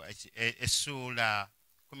ajako essuula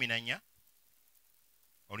 14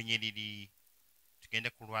 olunyiriri tugende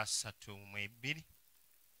ku lwa 3:2.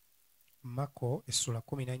 Mako essula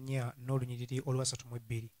 14 n'olunyiriri olwa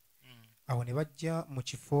 3:2. Awo ne bajja mu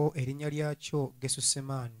kifo erinnya lyakyo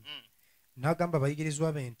Gesusemaani. N'agamba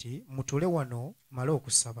abayigirizwa be nti, mutuule wano male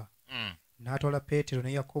okusaba. N'atwala Peetero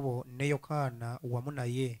ne Yakobo ne Yokaana wamu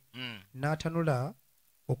naye, n'atanula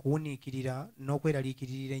okuwuniikirira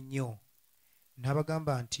n'okweraliikiririra ennyo.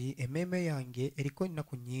 N'abagamba nti, emmeeme yange eriko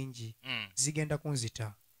ennaku nnyingi, zigenda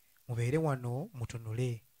kunzita. Mubeere wano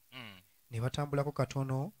mutunule. Ne batambulako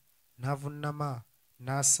katono, n'avunnama,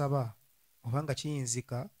 n'asaba, obanga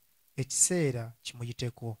kiyinzika ekiseera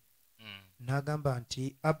kimuyiteko. N'agamba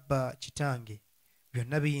nti, Abba, Kitange,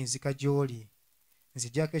 byonna biyinzika gy'oli.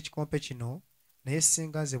 Nzigyako ekikompe kino, naye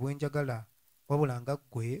singa nze bwe njagala, wabula nga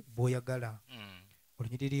ggwe bw'oyagala.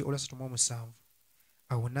 Olunyiriri olwa 37.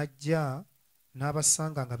 Awo n'ajja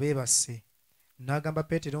n'abasanga nga beebase. N'agamba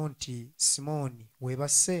Peetero nti, Simooni,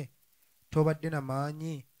 weebase? Tobadde na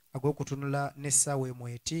maanyi ag'okutunula n'essaawa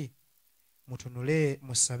emweti? Mutunule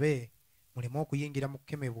musabe, muleme okuyingira mu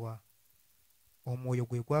kukemebwa. Omwoyo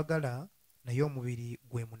gwe gwagala, naye omubiri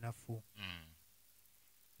gwe munafu.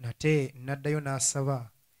 Nate n'addayo n'asaba,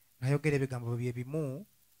 n'ayogera ebigambo bye bimu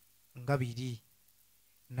nga biri.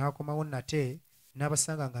 N'akomawo nate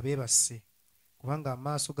n'abasanga nga beebase, kubanga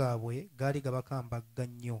amaaso gaabwe gaali gabakambagga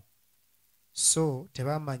nnyo. So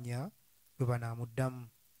tebaamanya bwe banaamuddamu.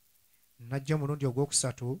 N'ajja omulundi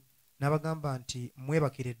ogwokusatu n'abagamba nti,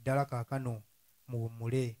 mwebakire ddala kaakano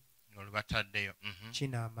muwummule. Olubataddeyo.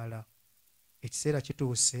 Kinaamala. Ekiseera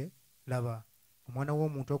kituuse, laba, omwana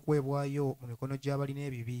w'omuntu okuweebwayo mu mikono gy'abalina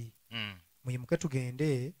ebibi. Muyimuke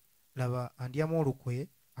tugende, laba andyamu olukwe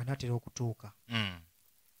anaatera okutuuka.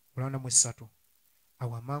 Olwana mu 3.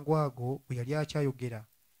 Awo amangu ago bwe yali akyayogera,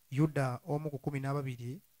 Yuda omu ku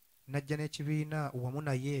 12 n'ajja n'ekibiina wamu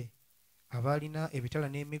naye, abaalina ebitala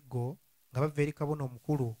n'emiggo nga bava eri kabona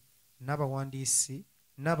omukulu, n'abawandiisi,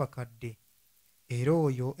 n'abakadde. Era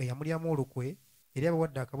oyo eyamulyamu olukwe yali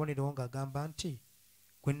abawadde akabonero ng'agamba nti,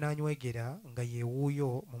 gwe nnaanywegera nga ye wuuyo,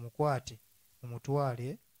 mumukwate mumutwale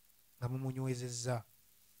nga mumunywezezza.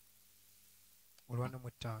 Olwana mu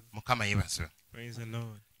 5. Mukama yeebazibwe. Praise the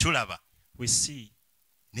Lord. Tulaba We see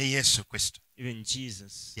ne Yesu Kristo even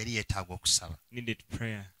Jesus yali yeetaaga okusaba needed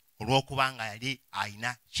prayer olw'okubanga yali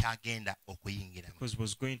alina kyagenda okuyingiramu. because he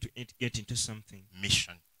was going to get into something,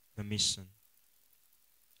 Mission. the mission.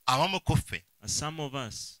 Abamu ku ffe And some of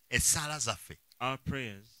us, essaala zaffe our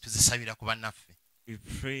prayers, tuzisabira ku bannaffe. we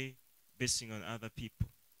pray basing on other people.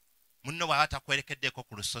 Munno bw'aba takwerekeddeko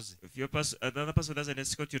ku lusozi, If the other person doesn't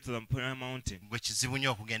escort you to the prayer mountain, gwe kizibu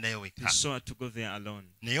nnyo okugendayo wekka. it's so hard to go there alone.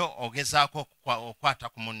 Naye ogezaako okwata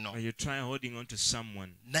ku munno. Or you try holding on to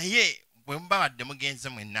someone. Naye bwe mubabadde mugenze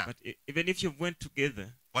mwenna, But even if you went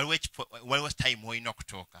together, waliwo time w'olina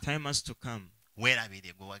okutuuka. time has to come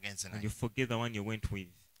Weerabire gwe wagenze and naye. you forget the one you went with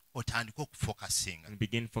Otandike okufokasinga. and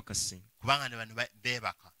begin focusing. Kubanga ne bano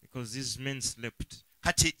beebaka. Because these men slept.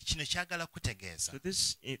 Kati kino kyagala kutegeeza So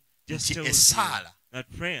this it just nti tells you essaala that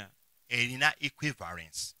prayer erina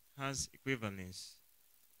equivalence. has equivalence.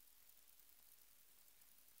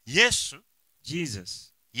 Yesu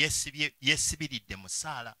Jesus yeesibiridde mu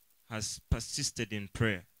ssaala. has persisted in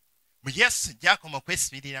prayer. Bwe Yesu gy'akoma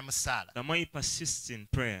okwesibirira mu ssaala, The more he persists in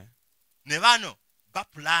prayer, ne bano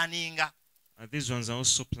bapulaaninga, these ones are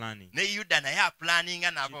also planning. ne Yuda naye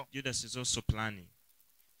apulaaninga nabo. Judas is also planning.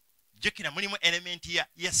 Jjukira mulimu elementi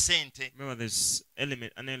ya ssente, Remember, there's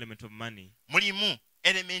an element of money. mulimu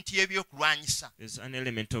elementi y'ebyokulwanyisa There's an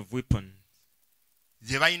element of weapon.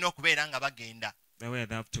 ze balina okubeera nga bagenda The way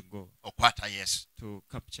they have to go okwata Yesu. to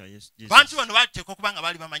capture Jesus. Bantu bano bateeka okuba nga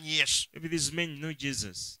baali bamanyi Yesu, Maybe these men know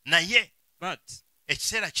Jesus, naye but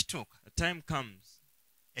ekiseera kituuka, a time comes,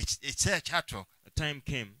 ekiseera kyatuuka, a time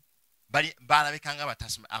came, baalabika nga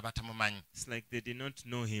abatamumanyi. it's like they did not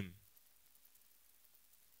know him.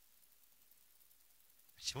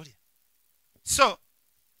 Kiwulira? So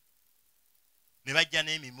ne bajja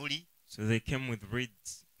n'emimuli, So they came with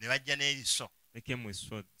reeds, ne bajja n'eriso, they came with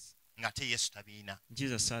swords. ng'ate Yesu tabiina.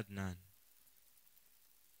 Jesus had none.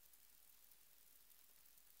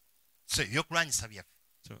 So ebyokulwanyisa byaffe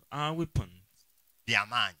So our weapons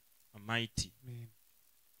by'amaanyi are mighty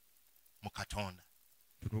mu Katonda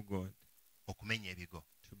through God okumenya ebigo.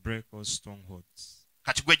 to break all strongholds.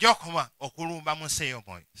 Kati gwe gy'okoma okulumba mu nsi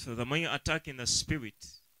ey'omwoyo, So the more you attack in the spirit,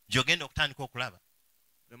 gy'ogenda okutandika okulaba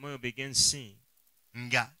the more you begin seeing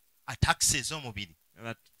nga attacks ez'omubiri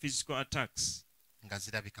that physical attacks nga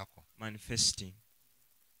zirabikako. manifesting.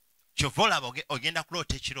 kyova olaba ogenda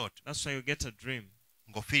kuloota ekirooto That's why you get a dream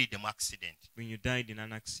ng'ofiiridde mu accident when you died in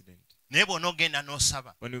an accident. naye bw'onoogenda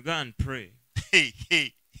n'osaba When you go and pray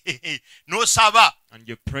n'osaba and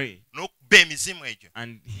you pray n'okuba emizimu egyo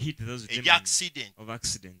and hit those egya demons accident of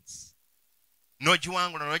accidents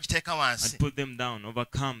n'ogiwangula n'ogiteeka wansi and put them down,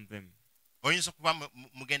 overcome them. oyinza okuba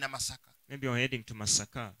mugenda Masaka Maybe you're heading to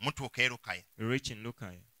Masaka. mutuuka Lukaya You reach in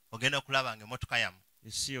Lukaya. ogenda okulaba nga emmotoka yamu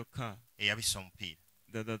You see your car. eyabisa omupiira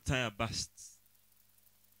The tire bursts.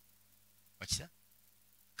 okisa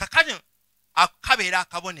kakati kabeera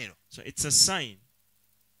akabonero So it's a sign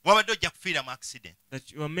wabadde ojja kufiira mu accident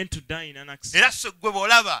that you are meant to die in an accident. era so gwe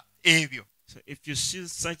bw'olaba ebyo So if you see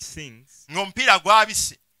such things, ng'omupiira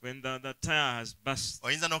gwabise when the tire has burst,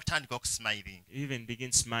 oyinza n'okutandika okusimayiringa you even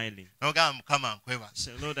begin smiling. n'ogamba mukama nkwebaza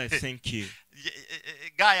Say, Lord, I thank you.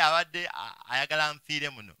 gaaya abadde ayagala nfiire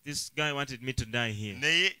muno This guy wanted me to die here,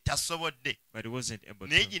 naye tasobodde but he wasn't able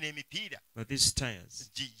naye to. gino emipiira But these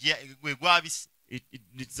tires, gwe gwabise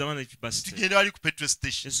it's the one that you busted. tugenda wali ku petrol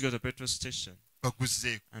station Let's go to the petrol station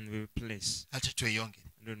baguzzeeko and we replace. ate tweyongere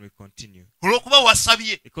And then we continue. olw'okuba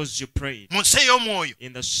wasabye Because you prayed mu nsi ey'omwoyo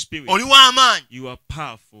in the spirit, oli w'amaanyi you are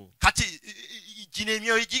powerful. kati gino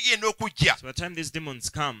emyoyo gigenda okujja So by the time these demons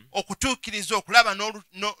come okutuukiriza okulaba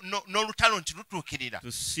n'olutalo nti lutuukirira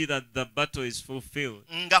to see that the battle is fulfilled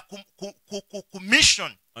nga ku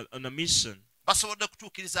mission on a mission, basobodde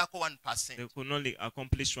kutuukirizaako 1%. they could only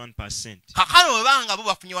accomplish 1%. kakano webanga bo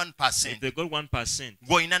bafunye If 1%, they got 1%,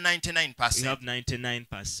 ng'olina you 99%, have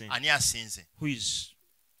 99%. ani asinze? Who is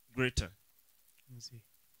greater?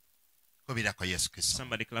 Kubirako Yesu Kristo.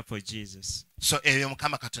 Somebody clap for Jesus. So ebyo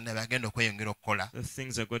Mukama Katonda byagenda okweyongera okukola The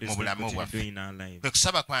things that God is Mu going bulamu to bwaffe. do in our lives. kwe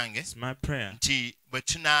kusaba kwange It's my prayer nti bwe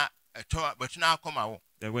tunaakomawo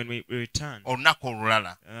that when we return olunaku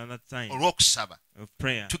olulala another time olw'okusaba of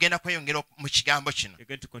prayer, tugenda kweyongera mu kigambo kino you're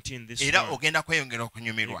going to continue this era word. ogenda kweyongera You're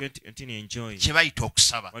okunyumirwa going to continue enjoying kye bayita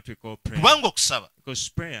okusaba what we call prayer. kubanga okusaba Because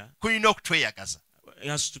prayer kulina okutweyagaza.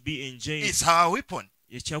 has to be enjoyed. It's our weapon.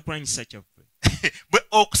 Ekyakulwanyisa kyaffe. Bwe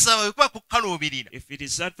okusaba bwe kuba kukaluubirira If it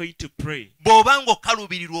is hard for you to pray, bw'obanga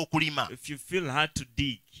okaluubirirwa okulima if you feel hard to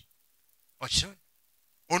dig, okisobola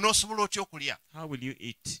onoosobola otya okulya? how will you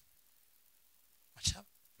eat? Okiraba?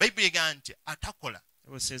 Bayibuli egamba nti atakola The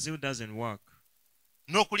Bible says who doesn't work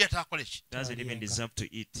n'okulya takola ki? doesn't even deserve to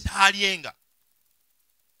eat. Taalyenga.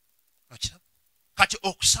 Okiraba? Kati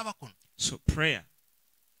okusaba kuno So prayer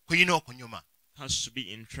kulina okunyuma. has to be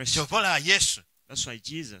interesting. Kyova olaba Yesu That's why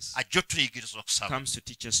Jesus ajja otuyigiriza okusaba comes to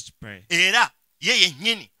teach us to pray. era ye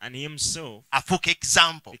yennyini And he himself afuuka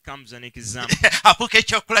example becomes an example. afuuka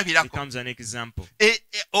ekyokulabirako. Becomes an example.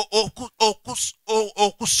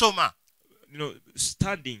 Okusoma You know,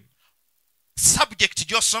 studying subject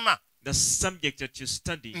gy'osoma the subject that you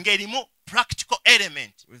study ng'erimu practical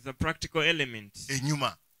element with the practical element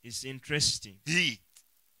enyuma. is interesting.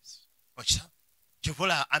 Okiraba? Kyova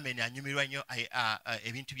olaba amen anyumirwa nnyo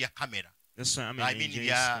ebintu bya kamera. That's why I I mean enjoy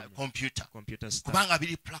bya some computer computer stuff kubanga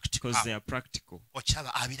biri practical. because they are practical.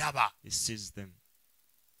 Okiraba abiraba He sees them.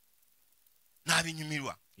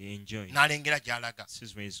 n'abinyumirwa He enjoys. n'alengera gy'alaga. This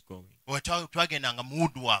is where he's going. Twagendanga mu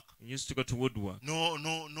woodwork He used to go to woodwork.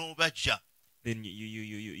 n'obajja Then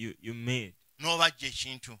you made n'obajja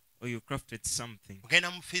ekintu. or you crafted something.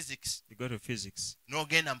 Ogenda mu physics You go to physics.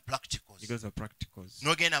 n'ogenda mu practicals You go to practicals.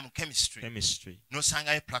 n'ogenda mu chemistry Chemistry.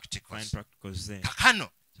 n'osangayo Find practicals. practicals there. Kakano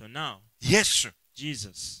So now, Yesu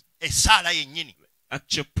Jesus, essaala yennyini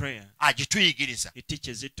actual prayer, agituyigiriza he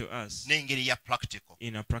teaches it to us n'engeri ya practical.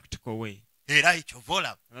 in a practical way. Era ekyova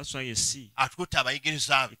olaba And that's why you see, atukutte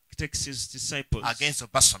abayigiriza be he takes his disciples, agenza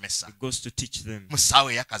obasomesa he goes to teach them mu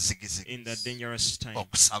ssaawa ey'akazigizigi in that dangerous time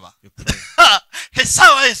okusaba. to pray.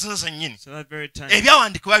 Essaawa ezo zennyini So that very time,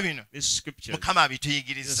 ebyawandiikibwa bino this scripture Mukama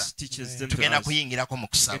abituyigiriza. just teaches them to Tugenda us. kuyingirako mu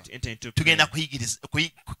Get kusaba. to enter into Tugenda prayer.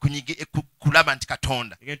 kulaba nti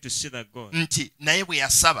Katonda You're going to see that God, nti naye bwe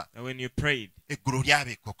yasaba that when you prayed, eggulu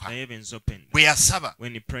lyabeekoka. the heavens opened. Bwe yasaba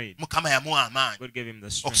When he prayed, Mukama yamuwa amaanyi God gave him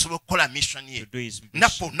the strength okusobola okukola mission ye. to do his Nnaku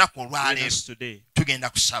mission. olunaku Even olwaleero us today, tugenda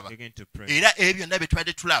kusaba. we're going to pray. Era ebyo byonna bye tubadde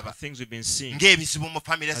The tulaba things we've been seeing ng'ebizibu mu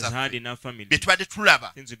famire as hard zaffe, in our family, bye tubadde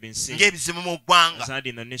tulaba things we've been seeing ng'ebizibu mu ggwanga as hard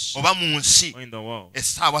in the nation oba mu nsi or in the world.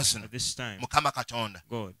 essaawa zino, At this time, Mukama Katonda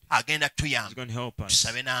God agenda is tuyamba going to help us.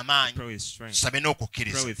 tusabe n'amaanyi, Pray with strength. tusabe Pray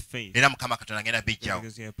n'okukkiriza, with faith. era Mukama Katonda agenda God bijjawo.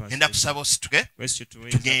 is going to help us. Genda kusaba osituke Request you to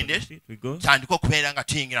raise up on tugende, your feet. We go. tandika okubeera nga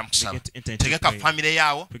tuyingira mu kusaba. Get enter into Tegeka prayer. famire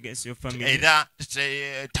yaawo Against your family. era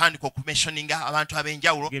tandika okumissioninga abantu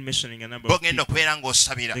ab'enjawulo Begin mentioning a number of bogenda people. okubeera okubeera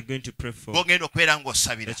ng'osabira they're going to pray for, gw'ogenda okubeera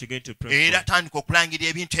ng'osabira that you're going to pray era for. tandika okulangira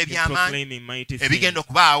ebintu You're eby'amaanyi proclaiming mighty things ebigenda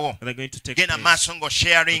okubaawo that are going to take genda place. maaso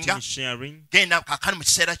ng'osharinga Continue sharing. genda kakani mu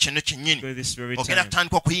kiseera kino kyennyini Go this very ogenda time.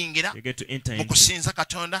 kutandika okuyingira You're going to enter mu into kusinza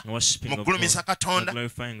katonda the worshiping mu of kugulumiza God, katonda the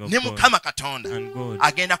glorifying of ne God, mukama katonda and God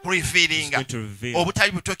agenda is kulifiiringa going to reveal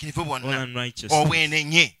obutali butuukirivu all bwonna unrighteousness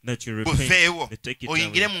obwenenye that you repent, buveewo they take it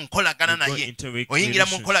oyingire away. mu nkolagana You go naye into a oyingira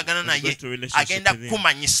mu relationship. nkolagana When you go naye into a relationship agenda with him,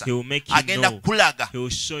 kukumanyisa he will make you agenda know. kulaga He will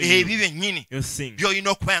show you ebyo byennyini your thing. by'olina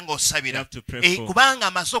okuba You ng'osabira have to pray for. kubanga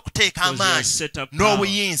amaze okuteeka Because he has amaanyi set up power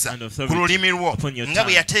n'obuyinza and ku authority lulimi lwo upon your nga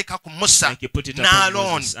bwe tongue, yateeka ku musa like he put it upon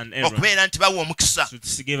n'alooni Moses and Aaron, okubeera nti bawa omukisa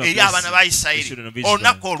to give a eri abaana ba blessing to the isirayiri children of Israel.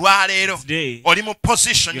 olunaku olwaleero Today, oli mu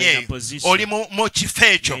position you're in eyo a position. oli mu kifo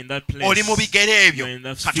ekyo You're in that place. oli mu bigere ebyo You're in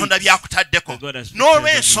that katonda feet byakutaddeko that God has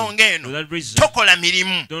n'olw'ensonga For eno that reason, tokola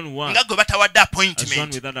mirimu don't work nga gwe batawadde as one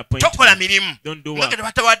appointment without appointment. tokola mirimu Don't do nga work gwe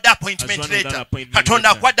batawadde appointment as one without letter appointment katonda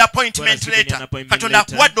letter. akuwadde God appointment has given you an letter appointment katonda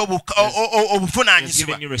letter. akuwadde He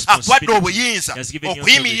obuvunaanyizibwa has given you akuwadde responsibility. obuyinza He has given you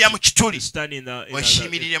okuyimirira mu authority kituli to stand in the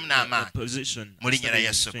Weeshimiriremu n'amaanyi. position. Mu linnya lya Stand in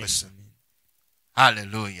Yesu strength. Kristo. Amen.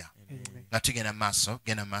 Haleluya. Amen. Nga tugenda maaso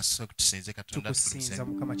genda maaso tusinze katonda tukusinza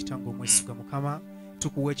mukama kitange omwesigwa mukama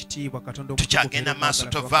tukuwa ekitiibwa katonda tukyagenda maaso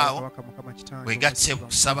tovaawo wegatse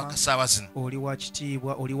kusaba kasaawa zino oli wa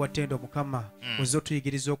kitiibwa oli wa ttendo mukama ozze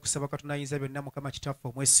otuyigiriza okusaba katonda ayinza byonna mukama kitaffe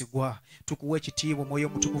omwesigwa tukuwa ekitiibwa omwoyo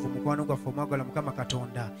omutukuvu mukwano gwaffe omwagala mukama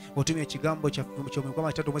katonda otumya ekigambo kyaffe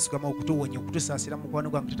mukama kitata omwesigwa okutuwonya okutusaasira mukwano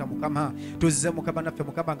gwange tata mukama tuzze mukama naffe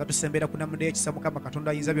mukama nga tusembera kunamunda ekisa mukama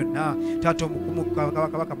katonda ayinza byonna taata omukumu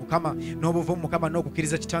kabaka mukama n'obuvumu mukama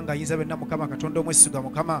n'okukkiriza kitanga ayinza byonna mukama katonda omwesigwa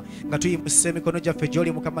mukama nga tuyimusa emikono gyaffe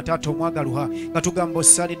gy'oli mukama taata omwagalwa nga tugamba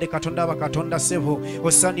osaanidde katonda abakatonda ssebo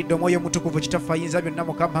osaanidde omwoyo omutukuvu kitaffe ayinza byonna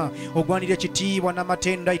mukama ogwanira ekitiibwa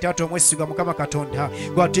n'amatenda itaata omwesigwa mukama katonda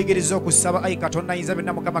gwatuyigiriza okusaba ayi katonda ayinza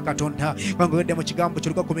byonna mukama katonda gwangogedde mu kigambo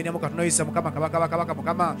kyoluka 14 katonda oyisa mukama kabaka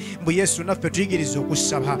mukama mbu yesu naffe tuyigiriza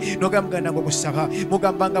okusaba nogamba muganda ng'okusaba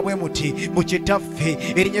mugambanga bwe muti mu kitaffe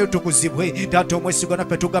erinnya litukuzibwe taata omwesigwa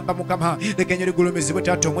naffe tugamba mukama leka ennyo ligulumizibwe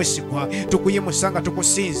taata omwesigwa tukuyimusa nga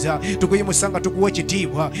tukusinza tukuyimusa nga tukuwa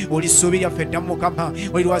ekitiibwa oli ssuubi lyaffe ddamu mukama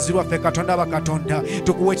oli lwazi lwaffe katonda abakatonda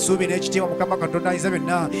tukuwa ekisuubi n'ekitiibwa mukama katonda ayinza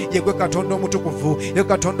byonna yegwe katonda omutukuvu ye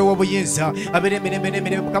katonda ow'obuyinza abeera emirembe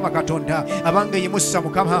n'emirembe mukama katonda abange yimusa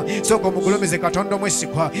mukama sooka omugulumize katonda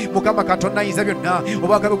omwesigwa mukama katonda ayinza byonna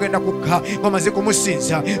obwaka bugenda kukka ng'omaze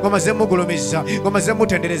kumusinza ng'omaze mugulumiza ng'omaze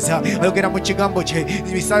mutendereza ayogera mu kigambo kye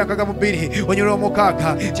Isaaya 2 onyolo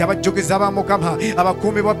omukaaga kyabajjukiza ba mukama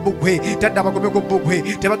abakuumi bwa bbugwe tadde abakuumi ku bbugwe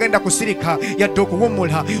tebagenda kusirika yadde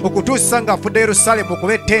okuwummula okutuusa ng'afudde Yerusaalemu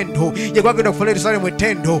okuba ettendo ye gwagenda okufuula Yerusaalemu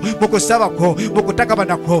ettendo mu kusaba kwo mu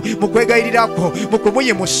kutakabana kwo mu kwegayirira kwo mu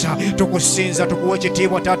kumuyimusa tukusinza tukuwa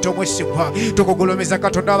ekitiibwa taata omwesigwa tukugulumiza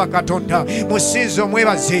katonda wabakatonda musinza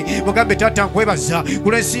omwebaze mugambe taata nkwebaza ku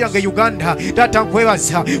lw'ensi yange Uganda taata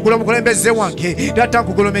nkwebaza ku lw'omukulembeze wange taata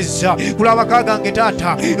nkugulumiza ku lw'amaka gange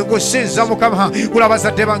taata nkusinza mukama ku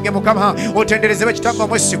lw'abazadde bange mukama otenderezebwe ekitanga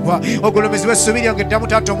omwesigwa ogulumizibwe essuubi lyange ddamu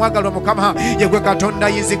taata omwagalwa mukama yegwe katonda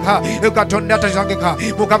ayinzika ye katonda atazangika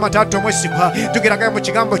mukama taata omwesigwa tugiragayo mu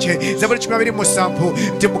kigambo kye Zabuli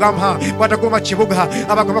 27 nti mukama bw'atakuuma kibuga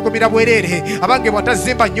abantu bakumira bwereere abange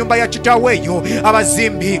bw'atazimba nnyumba ya kitaawe eyo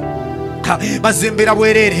abazimbi bazimbira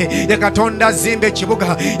bwereere ye katonda azimba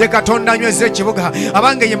ekibuga ye katonda anyweza ekibuga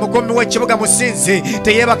abange ye mukomi w'ekibuga musinzi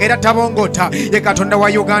teyeebaka era tabongota ye katonda wa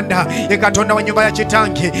Uganda ye katonda wa nyumba ya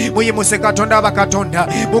kitange muyimuse katonda abakatonda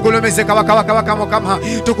mugulumeze kabaka mukama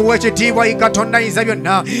tukuwa ekitiibwa yi katonda ayinza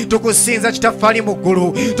byonna tukusinza kitaffe ali mu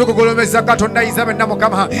ggulu tukugulumeza katonda ayinza byonna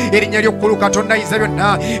mukama erinnya ly'okkulu katonda ayinza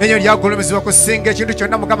byonna ennyo lyagulumizibwa kusinga ekintu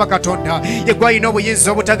kyonna mukama katonda ye gwalina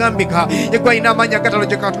obuyinza obutagambika ye gwalina amaanyi agatalo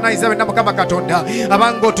gye katonda ayinza byonna mukama katonda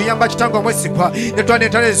abanga otuyamba kitanga omwesigwa ne twana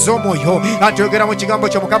entalo ez'omwoyo antuyogera mu kigambo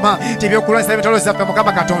kyo mukama tibyokulwanyisa ebitalo zaffe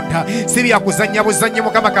mukama katonda si byakuzannya buzannyi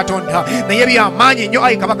mukama katonda naye byamaanyi nnyo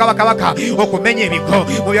ayi kabaka okumenya ebigo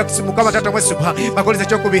mu byakusi mukama taata omwesigwa bakoleza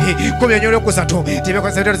ekyokubiri 13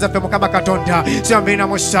 tibyokulwanyisa ebitalo zaffe mukama katonda siyambirina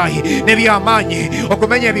musaayi ne byamaanyi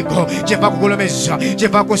okumenya ebigo kyeva kugulumizza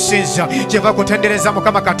kyeva kusinza kyeva kutendereza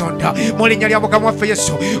mukama katonda mu linnya lya mukama waffe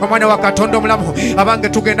Yesu omwana wa katonda omulamu abange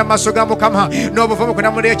tugenda mu maaso ga Mukama n'obuvumu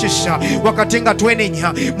kunamula ekisa wakati nga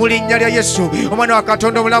twenenya mu linnya lya Yesu omwana wa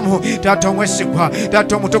Katonda omulamu Taata omwesigwa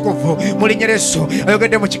Taata omutukuvu mu linnya lya Yesu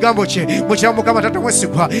ayogedde mu kigambo kye mu kya Mukama Taata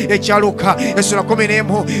omwesigwa ekya Luka essula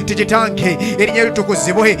 11 tigitange erinnya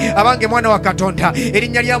litukuzibwe abange mwana wa Katonda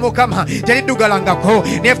erinnya lya Mukama teriddugalangako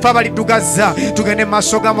naye ffe abaliddugaza tugende mu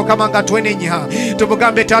maaso ga Mukama nga twenenya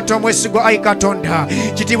tubugambe Taata omwesigwa ayi Katonda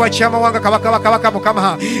kitiibwa ky'amawanga kabaka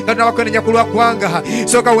Mukama nga tunabakwenenya ku lwa ggwanga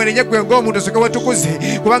sooka wenenye gwe ng'omuntu sooka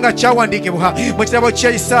wetukuze kubanga kyawandiikibwa mu kitabo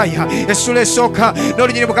kya Isaaya essula esooka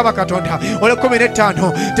n'olunyiri Mukama Katonda ole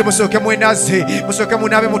 15 temusooke mwenaze musooke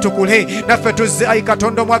munaabe mutukule naffe tuzze ayi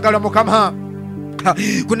Katonda omwagalwa Mukama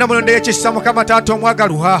kuna mulondo y'ekisa Mukama Taata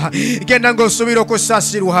omwagalwa genda ng'osuubira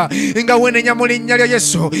okusaasirwa nga wenenya mu linnya lya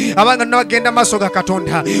Yesu abanga nabagenda maaso ga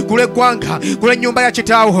Katonda ku lw'eggwanga ku lw'ennyumba ya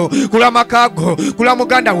kitaawo ku lw'amaka go ku lwa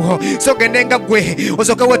muganda wo so gende nga ggwe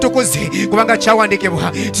osooke wetukuze kubanga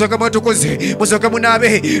kyawandiikibwa tusooke mwetukuze musooke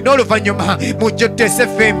munaabe n'oluvannyuma mujje tuteese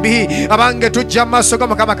fembi abange tujja mu maaso ga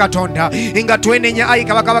Mukama Katonda nga twenenya ayi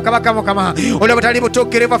kabaka Mukama olw'obutali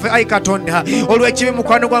butuukirivu ffe ayi Katonda olw'ekibi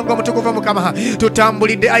mukwano gwange omutukuvu Mukama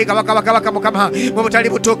tutambulidde ayi kabaka Mukama mu butali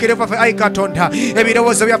butuukirivu ffe ayi Katonda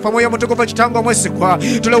ebirowoozo byaffe mwoyo omutukuvu Kitange omwesigwa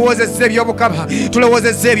tulowoozezza eby'obukaba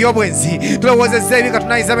tulowoozezza eby'obwenzi tulowoozezza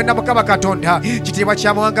ebikatunayiza benna Mukama Katonda kitiibwa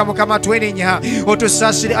kya mawanga Mukama twenenya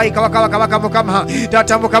otusaasire ayi kabaka Mukama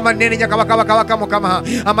Taata Mukama nenenya kabaka Mukama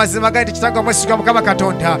amazima gali Kitange omwesigwa Mukama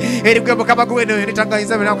Katonda erigwe Mukama gweno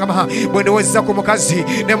nitangayiza benna Mukama bwe ndowooza ku mukazi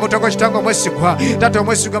ne mutoko Kitange omwesigwa Taata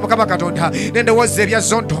omwesigwa Mukama Katonda nendowooza ebya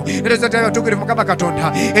zonto nendowooza ebyatuukirivu Mukama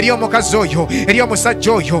Katonda eri omukazi oyo eri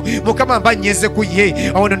omusajja oyo Mukama mbanyeze ku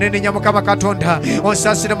ye awo nenenya Mukama Katonda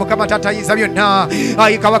onsaasire Mukama Taata ayinza byonna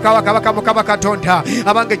ayi kabaka Mukama Katonda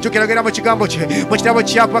abange jjukiragera mu kigambo kye mu kitabo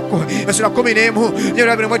kya Bakko essula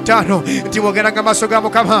 11:25 nti bw'ogeranga maaso ga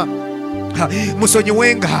Mukama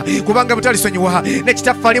musonyiwenga kubanga butalisonyiwa ne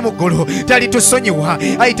kitaffe ali mu ggulu talitusonyiwa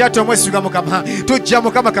ayi Taata omwesigwa Mukama tujja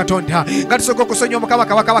Mukama Katonda nga tusooka okusonyiwa Mukama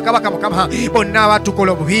kabaka Mukama bonna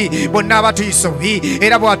abatukola obubi bonna abatuyisa obubi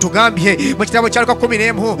era bwatugambye mu kitabo kya Luka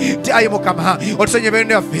 11 ti ayi Mukama otusonyiwe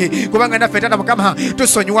bene yaffe kubanga naffe Taata Mukama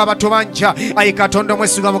tusonyiwa abatubanja ayi Katonda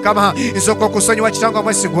omwesigwa Mukama nsooka okusonyiwa Kitange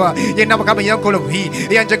omwesigwa yenna Mukama eyankola obubi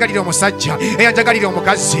eyanjagalira omusajja eyanjagalira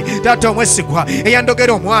omukazi Taata omwesigwa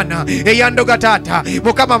eyandogera omwana yandoga Taata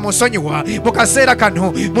Mukama musonyiwa mu kaseera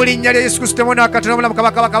kano mu linnya lya Yesu Kristo mwana wa Katonda omulamu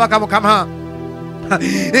kabaka Mukama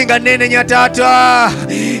nga nenenya Taata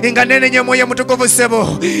nga nenenya mwoyo mutukuvu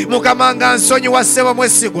ssebo Mukama nga nsonyiwa ssebo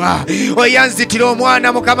mwesigwa oyanzitira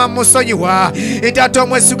omwana Mukama musonyiwa Taata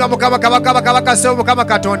omwesigwa Mukama kabaka ssebo Mukama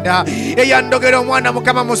Katonda eyandogera omwana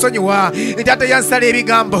Mukama musonyiwa Taata yansala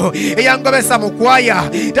ebigambo eyangobesa mu kwaya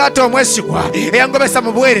Taata omwesigwa eyangobesa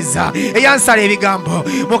mu buweereza eyansala ebigambo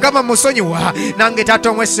Mukama musonyiwa nange Taata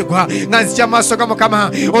omwesigwa nga nzija maaso ga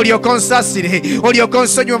Mukama olyoka onsaasire olyoka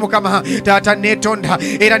onsonyiwe Mukama Taata netonda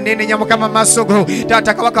era nenenya Mukama maaso go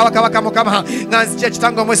Taata kabaka Mukama nga nzija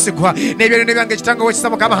Kitange omwesigwa n'ebyonoono byange Kitange w'ekisa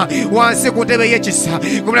Mukama wansi ku ntebe y'ekisa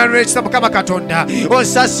ku mulandu w'ekisa Mukama Katonda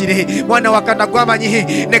onsaasire mwana wa Katonda gwamanyi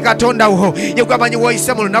ne Katonda wo ye gwamanyi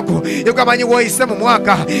w'oyise mu lunaku ye gwamanyi w'oyise mu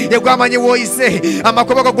mwaka ye gwamanyi w'oyise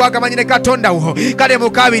amakubo go gwagamanyi ne Katonda wo kale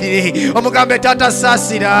mukabirire omugambe Taata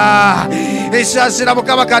saasira esaasira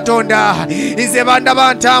Mukama Katonda nze banda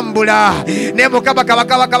bantambula ne Mukama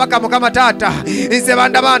kabaka Mukama Taata nze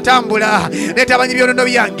banda bantambula netabanyi byonoono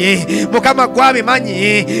byange Mukama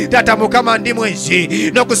gwabimanyi Taata Mukama ndi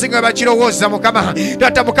mwezi n'okusinga bakirowooza Mukama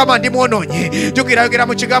Taata Mukama ndi mwonoonyi jjukira ayogera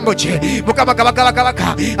mu kigambo kye Mukama kabaka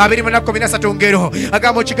 2:13 ngero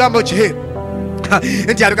agamba mu kigambo kye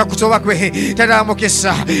nti aleka kusoba kwe Taata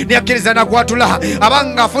mukisa neyakkiriza nagwatula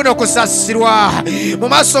abanga afuna okusaasirwa mu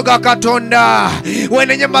maaso ga Katonda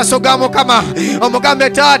wenenye mu maaso ga Mukama omugambe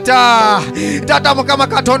Taata Mukama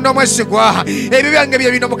Katonda omwesigwa ebyo byange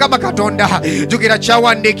bye bino Mukama Katonda jjukira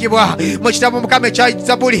kyawandiikibwa mu kitabo Mukama ekya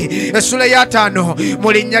Zabuli essula ya 5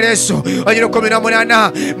 mu linnya lya Yesu onyiro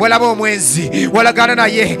 18 mwalaba omwenzi walagana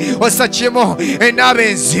naye ossa kimu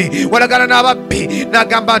n'abenzi walagana n'ababbi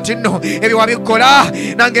n'agamba nti nno ebyo wabikola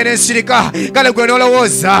nange nensirika kale gwe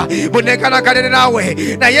n'olowooza bunenkana kanene naawe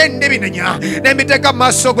naye ndibinenya nembiteeka mu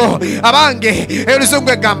maaso go abange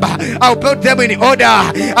oluzungu egamba I'll put them in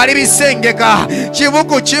order alibisengeka kimu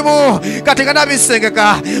ku kimu kati nga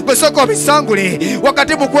nabisengeka gwesooka obisangule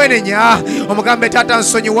wakati mu kwenenya omugambe Taata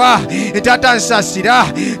nsonyiwa Taata nsaasira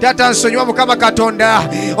Taata nsonyiwa Mukama Katonda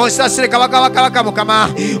onsaasire kabaka Mukama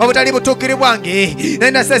obutali butuukiri bwange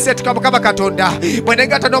naye naseeseetuka Mukama Katonda bwe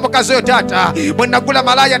negatta n'omukazi oyo Taata bwe nagula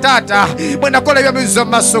malaya taata bwe nakola eby'omuzizo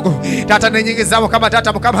mu masogo taata nenyingiza mukama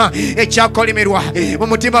taata mukama ekyakolimirwa mu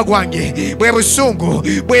mutima gwange bwe busungu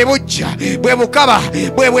bwe bujja bwe bukaba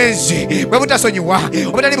bwe bwenzi bwe butasonyiwa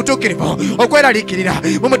obutali butuukirivu okweraliikirira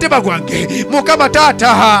mu mutima gwange mukama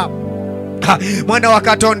taata mwana wa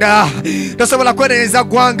Katonda tosobola kwenereza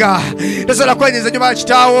ggwanga tosobola kwenereza nnyumba ya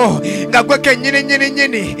kitaawo nga gwe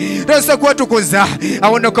kennyini tosobola kwetukuza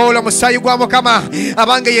awo nno kawula omusaayi gwa Mukama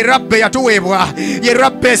abange ye rabba yatuweebwa ye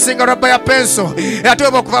rabba esinga rabba ya penso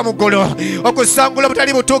yatuweebwa okuva mu ggulu okusangula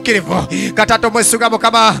obutali butuukirivu kataata omwesigwa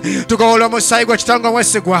Mukama tukawula omusaayi gwa kitango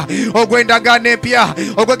omwesigwa ogw'endagaano empya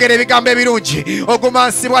ogwogera ebigambo ebirungi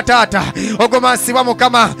ogumansibwa taata ogumansibwa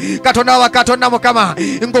Mukama Katonda wa Katonda Mukama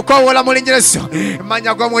nkukowoola mu linnya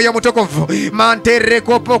manya gwa mwoyo mutukuvu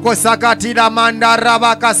mantereko poko sakatira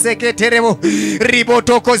mandaraba kaseketerebo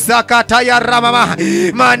ribotoko zakataya ramama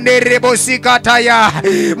manderebo sikataya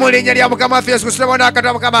mulinya lya Mukama Yesu Kristo mwana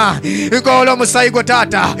akatwa Mukama ngolo musaigo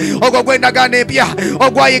tata ogwo gwendagana empya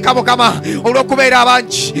ogwayika Mukama olw'okubeera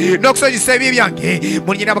abangi n'okusonyisa ebibi byange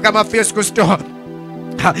mulinya Mukama Yesu Kristo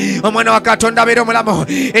omwana wa Katonda abeera omulamu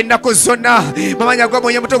ennaku zonna mamanya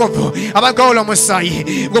gw'omwoyo mutukuvu abagawula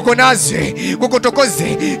omusaayi gukunaze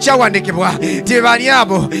gukutokoze kyawandiikibwa ti be baani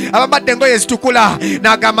abo abambadde engoye ezitukula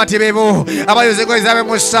n'agamba nti bebo abayoza engoye zaabwe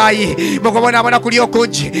mu musaayi mukubonaabona kuli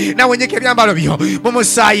okungi nawenyeka ebyambalo byo mu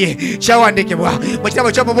musaayi kyawandiikibwa mu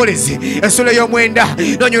kitabo ky'omubulizi essula ey'omwenda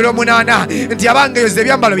n'onyula 8 nti abange yoza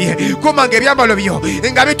ebyambalo bye kumanga ebyambalo byo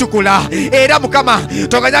nga bitukula era Mukama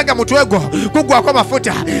toganyanga mutwe gwo kugwako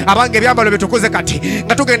amafuta abange ebyambalo bitukuze kati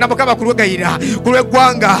nga tugenda Mukama kulwegayira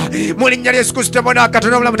kulweggwanga mu linnya lya Yesu Kristo mwana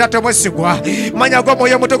Katonda omulamu taata omwesigwa manya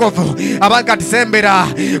gw'omwoyo mutukuvu abange atisembera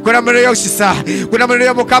kuna muliro y'okisa kuna muliro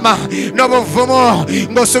y'Omukama n'obuvumu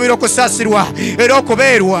ng'osuubira okusaasirwa era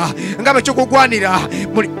okubeerwa nga bwe kikugwanira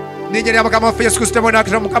ninnya lya Mukama waffe Yesu Kristo mwana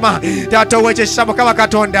Katonda Mukama taata ow'ekisa Mukama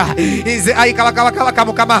Katonda nze ayi kabaka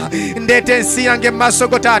Mukama ndeeta ensi yange mu maaso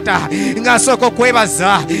go taata ng'asooka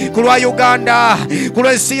okwebaza ku lwa Uganda ku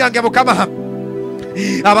lw'ensi yange Mukama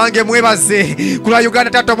abange mwebaze kulwa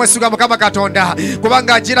Uganda taata omwesigwa Mukama Katonda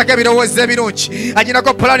kubanga agirako ebirowoozo ebirungi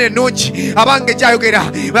agirako pulani ennungi abange gyayogera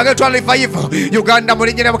bange twalivayivu Uganda mu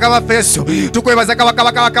linnya lya Mukama waffe Yesu tukwebaza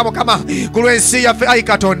kabaka Mukama ku lw'ensi yaffe ayi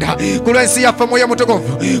Katonda ku lw'ensi yaffe omwoyo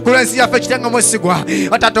mutukuvu ku lw'ensi yaffe ekitenga omwesigwa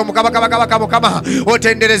taata omukabaka Mukama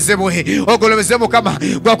otenderezebwe ogolobeze Mukama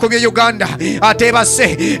gwakubye Uganda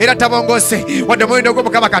ateebase era tabongose wadde omulindo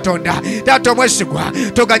gw'Omukama Katonda taata omwesigwa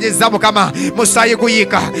toganyiza Mukama musaayi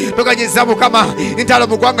kuyika toganyiza Mukama ntalo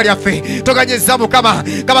mu ggwanga lyaffe toganyiza Mukama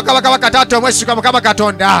kabaka taata omwesigwa Mukama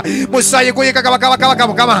Katonda musaayi kuyika kabaka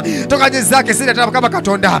Mukama toganyiza kesire taata Mukama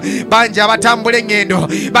Katonda banja abatambula engendo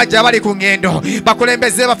banja abali ku ngendo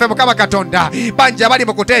bakulembeze baffe Mukama Katonda banja abali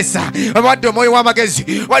mu kuteesa wadde omwoyo w'amagezi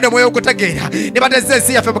wadde omwoyo w'okutegeera ne bateza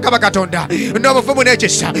ensi yaffe Mukama Katonda n'obufumu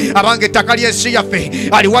n'ekisa abange ettaka ly'ensi yaffe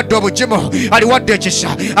aliwadde obugimu aliwadde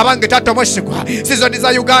ekisa abange taata omwesigwa sizoni za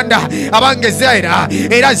Uganda abange zaera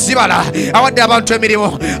era zibala awadde abantu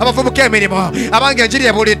emirimu abavubuka emirimu abange enjiri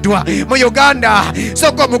ebuliddwa mu Uganda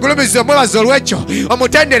soko omugulumizi omwebaza olw'ekyo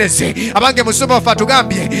omutendereze abange musumba waffe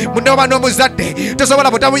atugambye munooba n'omuzadde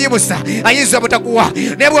tosobola butamuyimusa ayinza butakuwa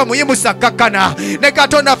naye bwemuyimusa kakkana ne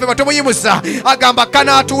Katonda waffe bwetumuyimusa agamba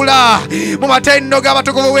kanaatuula mu matendo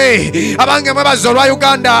g'abatukuvu be abange mwebaza olwa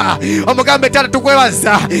Uganda omugambe taata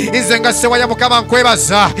tukwebaza nze nga ssewa ya Mukama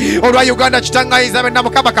nkwebaza olwa Uganda kitanga ayinza benna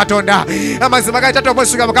Mukama Katonda amazima gali taata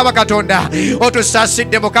omwesigwa Mukama Katonda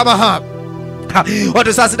otusaasidde Mukama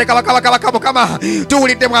otusaasidde kabaka Mukama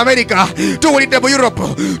tuwulidde mu America tuwulidde mu Europe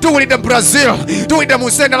tuwulidde mu Brazil tuwulidde mu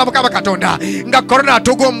nsi endala Mukama Katonda nga korona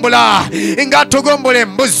atugumbula nga atugumbula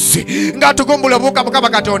embuzi nga atugumbula obuwuka Mukama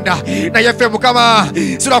Katonda naye ffe Mukama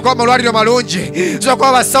silwakuba amalwaliro malungi silwakuba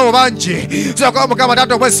abasawo bangi silwakuba Mukama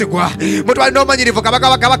taata omwesigwa mutwali n'omanyirivu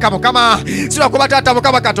kabaka Mukama silwakuba taata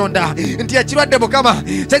Mukama Katonda nti ekirwadde Mukama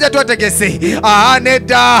kyajja twetegese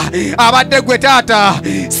nedda abadde gwe taata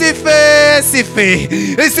sife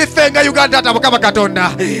nga Uganda taata Mukama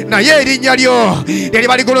Katonda naye erinnya lyo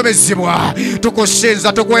lyaliba ligulumizibwa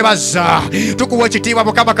tukusinza tukwebaza tukuwa ekitiibwa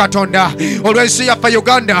Mukama Katonda olw'ensi yaffe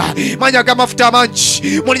Uganda manya g'amafuta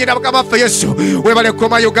amangi mu linnya lya Mukama waffe Yesu webale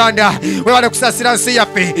kukuuma Uganda webale kusaasira nsi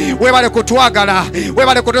yaffe webale kutwagala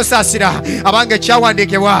webale kutusaasira abange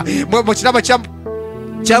ekyawandiikibwa mu kitabo kya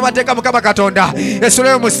kyamateeka mukama katonda essula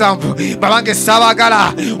y'omusanvu babange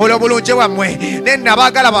sabaagala olw'obulungi bwammwe ne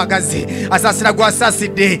nabaagala bagazi asaasira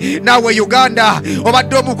gw'asaasidde naawe uganda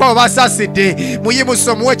obadde omukwabo baasaasidde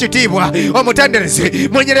muyimusa omuwa ekitiibwa omutendereze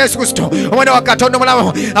mu linnya lya yesu kristo omwana wa katonda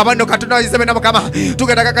omulamu abanno katonda ayizabena mukama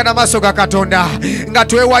tugenda kakana amaaso ga katonda nga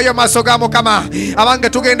twewaayo amaaso ga mukama abange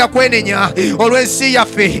tugenda kwenenya olw'ensi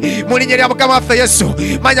yaffe mu linnya lya mukama waffe yesu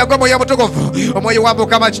manya gw'omwoyo omutukuvu omwoyo wa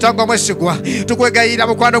mukama kitango omwesigwa tukwegayirira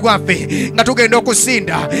mukwano gwaffe nga tugenda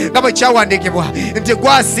okusinda nga bwe kyawandiikibwa nti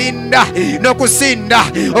gwasinda n'okusinda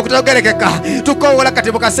okutagerekeka tukoowola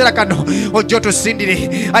kati mu kaseera kano ojja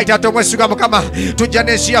otusindire ayi taata omwesigwa mukama tujja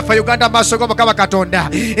n'ensi yaffe uganda amaaso g'omukama katonda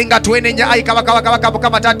nga twenenya ayi kabaka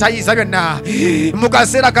mukama taata ayiza byonna mu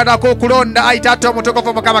kaseera kano ak'okulonda ayi taata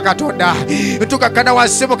omutukuvu mukama katonda tukakkana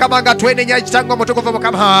wansi mukama nga twenenya ekitanga omutukuvu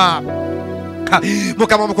mukama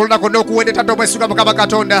mukama mukuluna konna okuwende taata omwesigwa mukama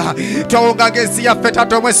katonda twawonganga ensi yaffe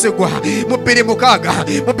taata omwesigwa mu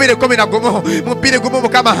 2016 mu 2011 mu 2010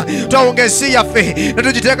 mukama twawonga ensi yaffe ne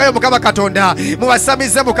tugiteekayo mukama katonda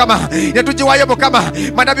mubasamize mukama ne tugiwayo mukama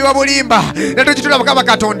manabi wa bulimba ne tugitula mukama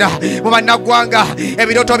katonda mu bannaggwanga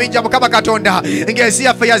ebirooto bijja mukama katonda ng'ensi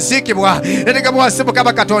yaffe yaziikibwa ne tegemu wansi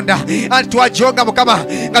mukama katonda anti twagiwonga mukama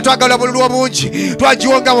nga twagala obululu obungi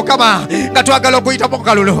twagiwonga mukama nga twagala okuyitamu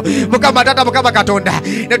kukalulu mukama taata mukama katonda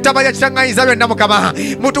ne tutamanya kitanganyiza byonna mukama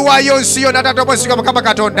mutuwaayo nsi yonna taata omwesigwa mukama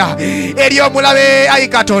katonda eri omulabe ayi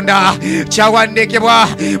katonda kyawandiikibwa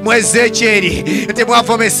mu Ezekyeri nti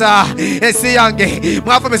mwavomesa ensi yange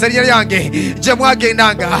mwavomesa erinnya lyange gye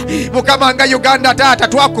mwagendanga mukama nga uganda taata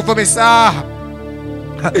twakuvomesa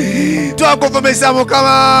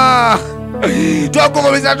mukama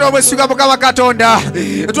twakuvumisa tomwesigwa mukama katonda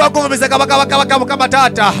twakuvumisa kabaka mukama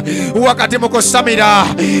taata wakati mukusamira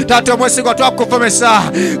taata omwesigwa twakuvumisa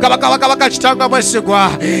kabaka kitanga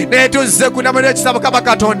omwesigwa naye tuzze kunamira ekisa mukama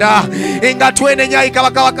katonda nga twenenyayi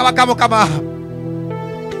kabaka mukama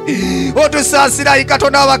otusaasira ayi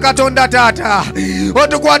katonda wa katonda taata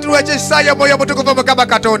otukwatirwa ekisaayo omwoyo omutukuvu mukama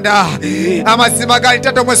katonda amazima gali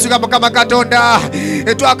taata omwesigwa mukama katonda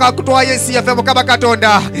twakakutwayo ensi yaffe mukama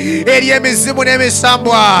katonda eri emizimu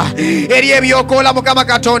n'emisambwa eri ebyokoola mukama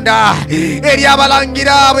katonda eri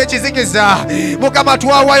abalangira b'ekizikiza mukama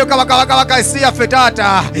twawaayo kabaka ensi yaffe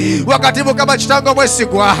taata wakati mukama kitanga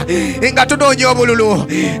omwesigwa nga tunoonya obululu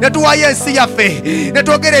ne tuwaayo ensi yaffe ne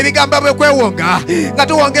twogera ebigambo byekwewonga nga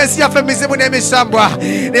tuwonga ensi yaffe emizimu n'emisambwa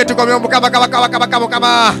naye tukomye omukama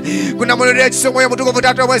mukama kunamulira ekiso omwoyo omutukuvu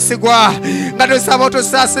taata omwesigwa nga tusaba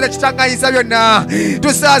otusaasire ekitanganyiza byonna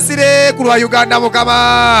tusaasire ku lwa uganda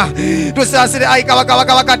mukama tusaasire ayi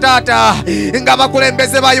kabaka taata nga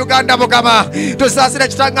bakulembeze ba uganda mukama tusaasire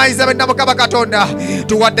ekitanganyiza byonna mukama katonda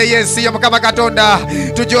tuwaddeyo ensi yo mukama katonda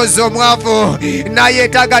tujoze omwavu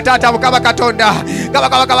nayeetaaga taata mukama katonda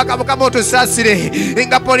kabaka mukama otusaasire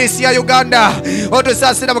nga poliisi ya uganda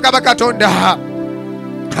otusaasire mukama katonda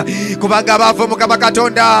kubanga abaavu mukama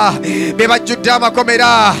katonda be bajjudde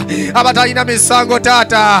amakomera abatalina misango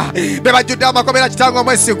taata be bajjudde amakomera kitanga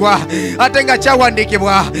omwesigwa ate nga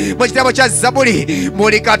kyawandiikibwa mu kitabo kya Zabuli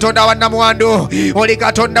muli katonda wa nnamwandu oli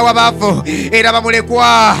katonda w'abaavu era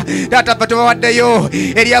bamulekwa taata ffe tubawaddeyo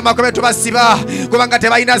eri amakomera tubasiba kubanga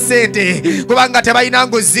tebalina sente kubanga tebalina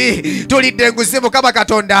nguzi tulidde enguzi mukama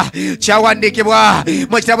katonda kyawandiikibwa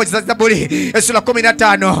mu kitabo kya Zabuli essula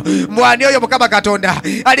 15 mwani oyo mukama katonda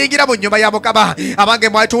alingira mu nnyumba ya mukama abange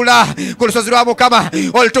mwatula ku lusozi lwa mukama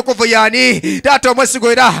olutukuvu yaani taata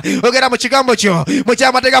omwesigwa era ogera mu kigambo kyo mu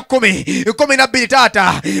kyamateeka 12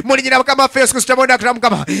 taata muli nyina mukama waffe yesu kristo mwana kutula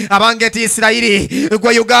mukama abange nti isirayiri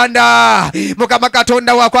gwe uganda mukama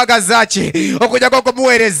katonda wakwagaza ki okujjako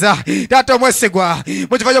okumuweereza taata omwesigwa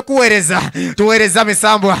mu kifo ky'okuweereza tuweereza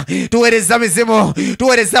misambwa tuweereza mizimu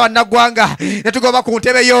tuweereza bannaggwanga ne tugoba ku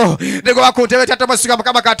ntebe yo negoba ku ntebe taata omwesigwa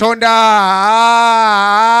mukama katonda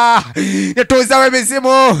netuuzawo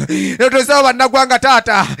emizimu netuuzawo bannaggwanga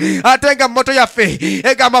taata ate nga mmoto yaffe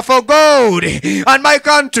egamba for God and my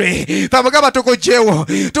country fe mukama tukugjewo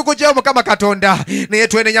mukama katonda naye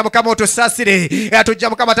twenenya mukama otusaasire era tujja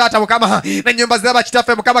mukama taata mukama n'ennyumba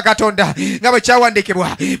z'abakitaffe mukama katonda nga bwe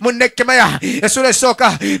kyawandiikibwa mu Nekemeya essula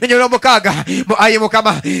esooka n'ennyumba 6 mu ayi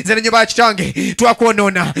mukama nze n'ennyumba ya kitange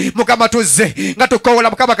twakwonoona mukama tuzze nga tukoowola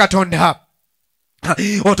mukama katonda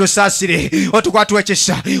otusasire otukwatu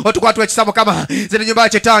ekisa mukama zino nyumba ya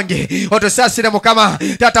kitange otusasire mukama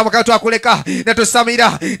tata mukama twakuleka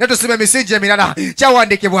netusamira netusima emisingi emirala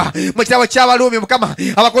kyawandikibwa mu kitabo ky'Abaluumi mukama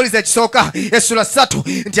abakolezi ekisooka essula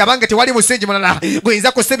 3 nti abange tewali musingi mulala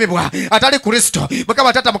guyinza kusimibwa atali Kristo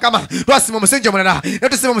mukama tata mukama twasima omusingi omulala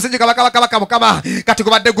netusima omusingi kabaka mukama kati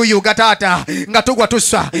gubadde guyuga taata nga tugwa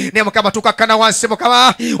tussa ne mukama tukakkana wansi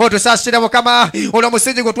mukama otusasire mukama olwo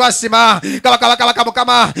omusingi gwe twasima kabaka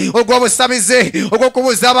mukama ogw'obusamize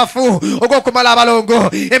ogw'okubuza abafu ogw'okumala abalongo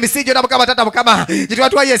emisingi na mukama tata mukama gye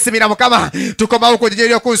twayesimira mukama tukomawo ku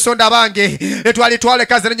jjeri ku nsonda abange etwali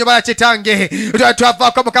twalekaze n'ennyumba ya kitange etwali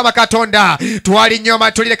twavaako mukama katonda twali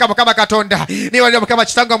nnyoma tulireka mukama katonda niwalira mukama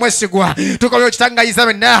kitange omwesigwa tukomyewo kitanga yiza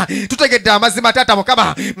benna tutegedde amazima tata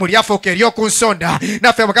mukama muli afuuka ery'oku nsonda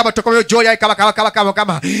naffe mukama tukomyewo gy'oli ayi kabaka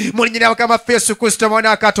mukama mulinyina mukama ffe Yesu Kristo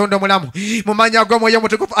mwana katonda omulamu mu mannya g'omwoyo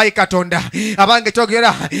omutukuvu ayi katonda abange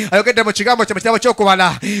kyogera ayogedde mu kigambo kye mu kitabo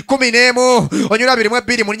ky'okubala 11 onyula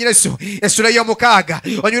 22 mu linnya Yesu essula y'omukaaga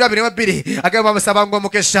onyula 22 agamba bamusabanga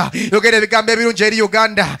omukisa yogera ebigambo ebirungi eri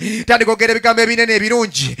Uganda tandika ogera ebigambo ebinene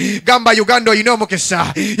ebirungi gamba Uganda olina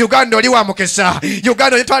omukisa Uganda oli wa mukisa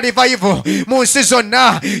Uganda oyitwa revival mu nsi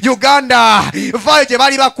zonna Uganda vaayo gye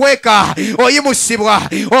bali bakweka oyimusibwa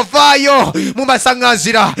ovaayo mu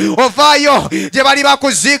masaŋŋanzira ovaayo gye bali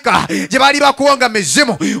bakuziika gye bali bakuwonga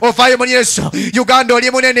mizimu ovaayo mu Yesu Uganda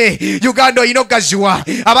oli munene Uganda olina okugaziwa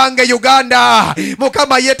abange Uganda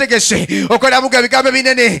mukama yetegese okolamuga ebigambo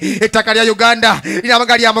binene ettaka lya Uganda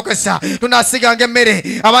linabanga lya mukisa tunasiganga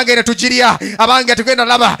emmere abange ne tugirya abange tugenda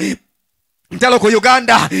laba ntalo ku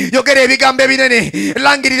Uganda yogera ebigambo ebinene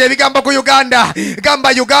langirira ebigambo ku Uganda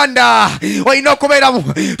gamba Uganda olina okubeeramu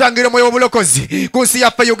twangira omwoyo w'obulokozi ku nsi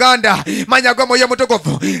yaffe Uganda manya gw'omwoyo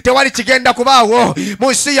omutukuvu tewali kigenda kubaawo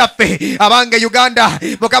mu nsi yaffe abange Uganda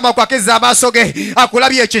mukama kwakiza amaaso ge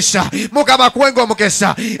akulabye ekisa mukama akuwenga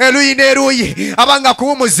omukisa eruyi n'eruyi abanga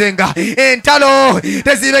kuwumuzenga entalo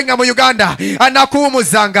tezibenga mu Uganda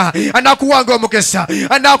anakuwumuzanga anakuwanga omukisa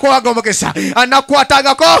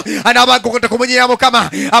anakwatangako anabangu kumunyiya mukama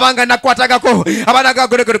abanga nakwatagako abanaga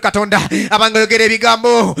goregere katonda abanga yogera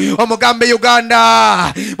ebigambo omugambe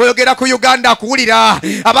Uganda boyogera ku Uganda kuwulira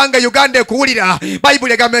abanga Uganda kuwulira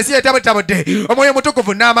Bible egamba ensi etabudde omwoyo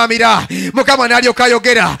mutukuvu n'amamira mukama n'alyoka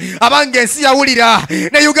yogera abanga ensi yawulira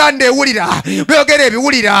ne Uganda ewulira boyogera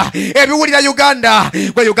ebiwulira Uganda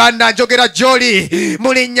gwe Uganda njogera gy'oli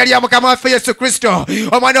mu linnya lya mukama waffe Yesu Kristo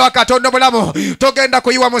omwana wa katonda omulamu togenda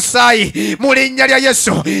kuyiwa musaayi mu linnya lya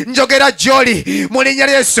Yesu njogera gy'oli mu linnya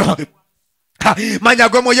lya Yesu manya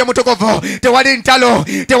gw'omwoyo mutukuvu tewali ntalo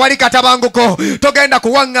tewali katabanguko togenda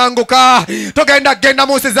kuwaŋŋanguka togenda genda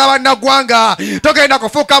mu nsi z'abannaggwanga togenda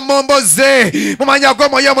kufuuka momboze mu manya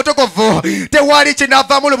gw'omwoyo mutukuvu tewali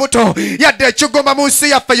kinava mu lubuto yadde ekigoma mu nsi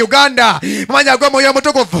yaffe Uganda mu manya gw'omwoyo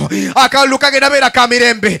mutukuvu akalulu kagenda beera ka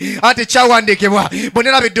mirembe anti kyawandiikibwa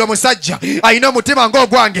bunirabidde omusajja alina omutima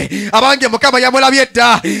ng'ogwange abange mukama yamulabye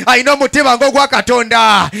dda alina omutima ng'ogwa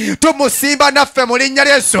katonda tumusimba naffe mu linnya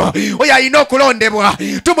lya Yesu oyo alina kulondebwa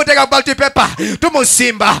tumutega ballot paper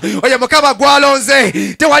tumusimba oyo mukama gwalonze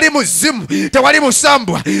tewali muzimu tewali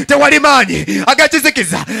musambwa tewali maanyi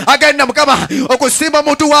agakizikiza agenda mukama okusimba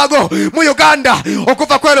omuntu waago mu Uganda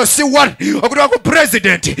okuva ku LC1 okutuuka ku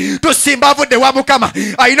president tusimba avudde wa mukama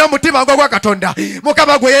alina omutima ng'ogwa katonda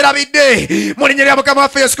mukama gwe yeerabidde mu linnya lya mukama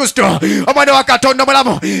waffe Yesu Kristo omwana wa katonda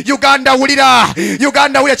omulamu Uganda wulira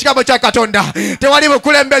ekigambo kya katonda tewali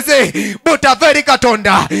bukulembeze butava eri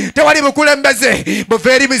katonda tewali bukulembeze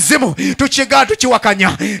buva eri mizimu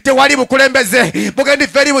tukiwakanya tewali bukulembeze bugenda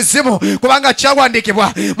iva eri buzimu kubanga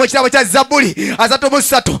kyawandiikibwa mu kitabo kya Zabbuli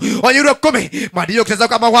 33 onyirwa 10 mwadibye okuteza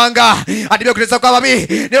kw'amawanga adibye okuteza kw'ababi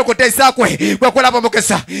naye okuteesa kwe kulaba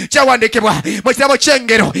omukisa kyawandiikibwa mu kitabo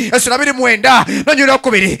ky'Engero essula 29 n'onyirwa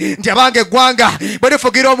 2 nti abange eggwanga bwe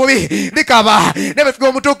lifugira omubi likaba ne bwe lifugira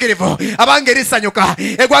omutuukirivu abange lisanyuka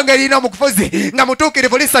eggwanga erina omukufuzi nga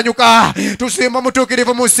mutuukirivu lisanyuka tusimba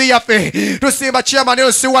omutuukirivu mu nsi yaffe tusimba chairman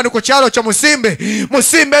LC1 ku kyalo kyo musimbe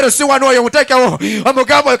LC1 oyo mutekewo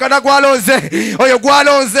omugambo oyo kana gwalonze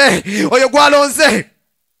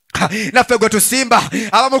naffe gwe tusimba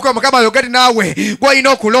abamuku omukama yogeri naawe gwolina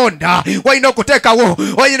okulonda gwolina okuteekawo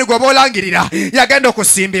oyini gwe boolangirira yagenda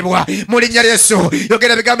okusimbibwa mu linnya lya Yesu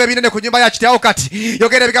yogera ebigambo ebinene ku nnyumba ya kitaawo kati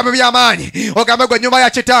yogera ebigambo by'amaanyi ogambe gwe nnyumba ya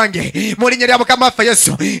kitange mu linnya lya mukama waffe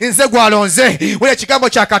Yesu nze gwalonze wuli ekigambo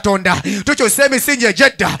kya katonda tukyusa emisingi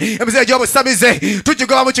egy'edda emisingi egy'obusamize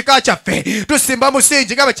tugigoba mu kika kyaffe tusimba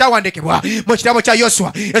musingi nga bwe kyawandiikibwa mu kitabo kya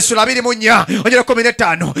Yoswa essula 24 onyero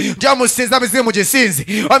 15 nti omusinza mizimu gisinzi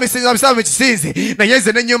misinza mu kisinzi naye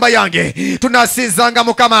nze n'ennyumba yange tunasinzanga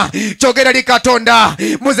Mukama. Kyogera eri Katonda,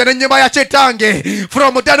 muze n'ennyumba ya kitange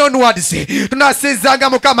from then onwards tunasinzanga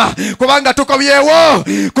Mukama, kubanga tukobyewo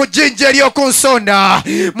ku jjinja ery'okunsonda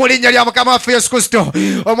mu linnya lya Mukama waffe Yesu Kristo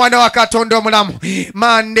omwana wa Katonda omulamu.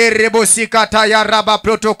 Manderebosikata ya raba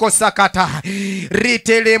protokosakata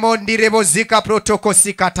ritelemondirebozika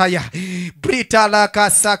protokosikataya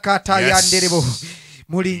britalakasakata ya nderebo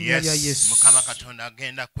mu linnya lya Yesu. Mukama Katonda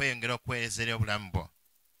agenda kweyongera okweyezera obulamu bwo.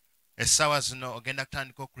 Essaawa zino ogenda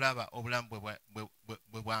kutandika okulaba obulamu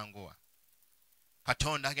bwe bwanguwa.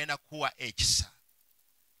 Katonda agenda kuwa ekisa.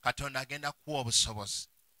 Katonda agenda kuwa obusobozi.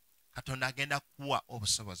 Katonda agenda kuwa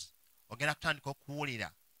obusobozi. Ogenda kutandika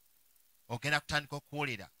okuwulira. Ogenda kutandika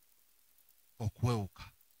okuwulira okwewuka.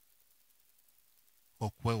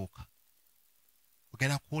 Okwewuka.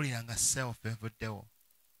 Ogenda kuwulira nga self evuddewo.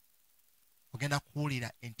 Ogenda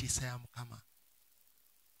kuwulira entiisa ya Mukama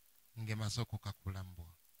ng'emaze okuka ku bulamu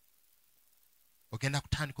bwo. Ogenda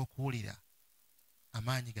kutandika okuwulira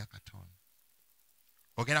amaanyi ga Katonda.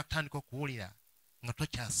 Ogenda kutandika okuwulira nga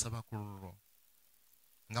tokyasaba ku lulwo,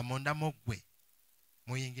 nga munda mu ggwe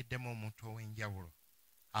muyingiddemu omuntu ow'enjawulo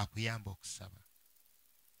akuyamba okusaba.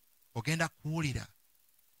 Ogenda kuwulira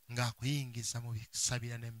ng'akuyingiza mu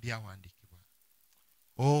bisabira ne mu byawandiikibwa.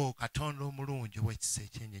 Katonda omulungi ow'ekisa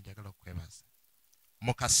ekyenyi njagala okwebaza.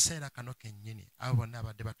 Mu kaseera kano kennyini abo bonna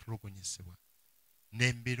abadde batulugunyizibwa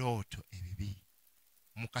n'embirooto ebibi,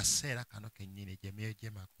 mu kaseera kano kennyini gy'emyoyo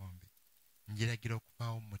gy'emagombe njiragira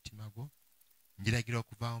okuvaawo mu mutima gwo, njiragira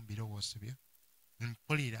okuvaawo mu birowoozo byo.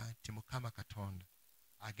 Mpulira nti Mukama Katonda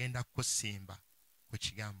agenda kusimba ku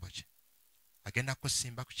kigambo kye. Agenda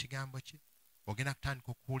kusimba ku kigambo kye. Ogenda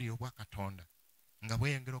kutandika okuwulira obwa Katonda nga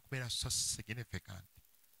bweyongera okubeera so significant.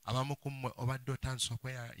 Abamu ku mmwe obadde otandise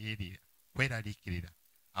okweraliikirira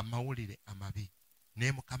amawulire amabi,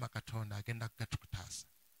 naye Mukama Katonda agenda kugatukutaasa.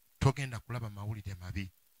 Togenda kulaba mawulire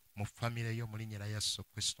mabi mu famire yo mu linnya lya Yesu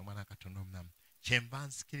Kristo omwana wa Katonda omulamu. Kyenva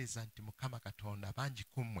nzikiriza nti Mukama Katonda bangi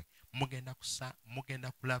ku mmwe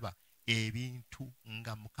mugenda kulaba ebintu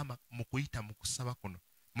nga Mukama mu kuyita mu kusaba kuno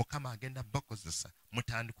Mukama agenda bakozesa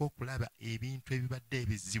mutandika okulaba ebintu ebibadde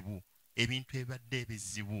ebizibu, ebintu ebibadde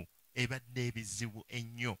ebizibu, ebibadde ebizibu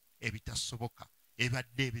ennyo ebitasoboka,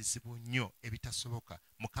 ebibadde ebizibu nnyo ebitasoboka.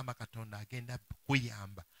 Mukama Katonda agenda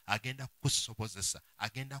kuyamba, agenda kusobozesa,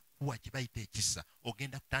 agenda kuwa kye bayita ekisa.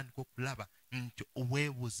 Ogenda kutandika okulaba nti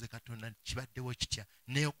oweebuuze Katonda nti kibaddewo kitya,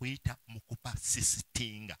 naye okuyita mu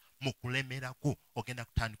kupasisitinga mu kulemerako ogenda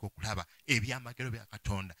kutandika okulaba ebyamagero bya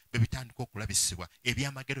Katonda bwe bitandika okulabisibwa,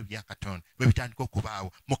 ebyamagero bya Katonda bwe bitandika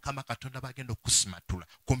okubaawo. Mukama Katonda bagenda okusimatula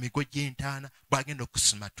ku migo gy'entaana, bwagenda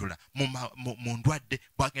okusimatula mu ndwadde,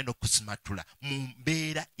 bwagenda okusimatula mu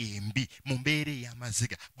mbeera embi, mu mbeera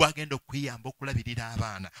ey'amaziga, bwagenda okuyamba okulabirira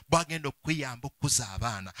abaana, bwagenda okuyamba okukuza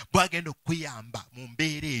abaana, bwagenda okuyamba mu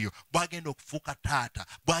mbeera eyo, bwagenda okufuuka taata,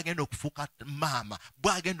 bwagenda okufuuka maama,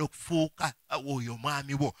 bwagenda okufuuka oyo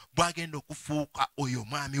mwami wo, bwagenda okufuuka oyo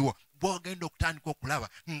mwami wo, bwogenda okutandika okulaba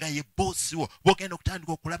nga ye boosi wo, bwogenda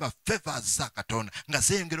okutandika okulaba favors za Katonda nga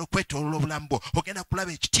zeeyongera okwetooloola obulamu bwo, ogenda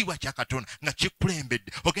kulaba ekitiibwa kya Katonda nga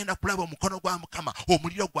kikulembedde, ogenda kulaba omukono gwa Mukama,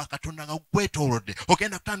 omuliro gwa Katonda nga gukwetoolodde,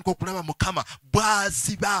 ogenda kutandika okulaba Mukama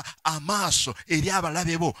bw'aziba amaaso eri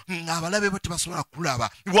abalabe bo nga abalabe bo tebasobola kulaba.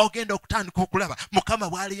 Bwogenda okutandika okulaba Mukama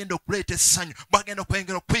bw'aligenda okuleeta essanyu, bw'agenda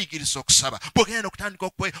okwengera okuyigiriza okusaba, bw'ogenda okutandika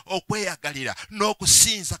okweyagalira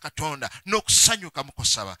n'okusinza Katonda n'okusanyuka mu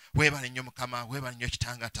kusaba. Webale nnyo Mukama, webale nnyo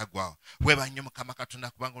Kitanga atagwawo, webale nnyo Mukama Katonda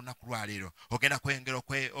kubanga olunaku lwa leero ogenda kweyongera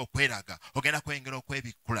okweraga, ogenda kweyongera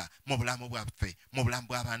okwebikkula mu bulamu bwaffe, mu bulamu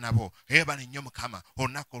bw'abaana bo. Webale nnyo Mukama,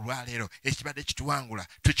 olunaku lwa leero ekibadde kituwangula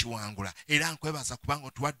tukiwangula, era nkwebaza kubanga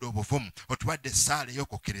otuwadde obuvumu, otuwadde essaala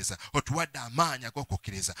ey'okukkiriza, otuwadde amaanyi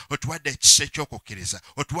ag'okukkiriza, otuwadde ekisa eky'okukkiriza,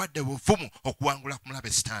 otuwadde buvumu okuwangula ku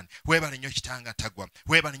mulabe Sitaani. Webale nnyo Kitanga atagwa,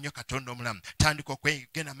 webale nnyo Katonda omulamu. Tandika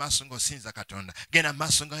okwegenda maaso ng'osinza Katonda, genda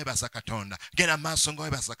maaso ng'owebaza Katonda, genda maaso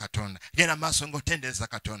ng'owebaza Katonda, genda maaso ng'otendereza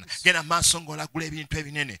Katonda, genda maaso ng'olagula ebintu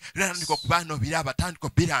ebinene. Tandika okuba n'obiraba, tandika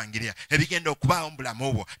obirangirira ebigenda okubaawo mu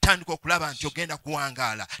bulamu bwo. Tandika okulaba nti ogenda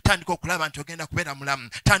kuwangaala, tandika okulaba nti ogenda kubeera mulamu,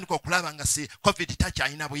 tandika okulaba nga si COVID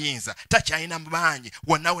takyalina buyinza, takyalina maanyi,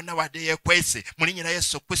 wonna wonna wadde yeekwese mu linnya lya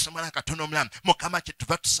Yesu Kristo omwana Katonda omulamu. Mukama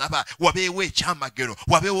kyetuva tusaba wabeewo ekyamagero,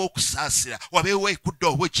 wabeewo okusaasira, wabeewo ekudda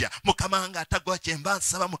obujja. Mukama nga atagwa kyenva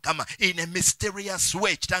nsaba Mukama in a mysterious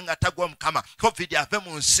way, Kitanga kitanga tagwa mukama covid ave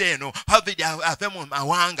mu nsi eno covid ave mu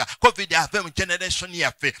mawanga covid ave mu generation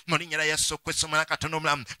yaffe mu linnya lya Yesu Kristo Mwana Katonda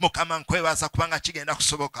omulamu mukama nkwebaza kubanga kigenda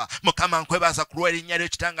kusoboka mukama nkwebaza ku lw'erinnya lyo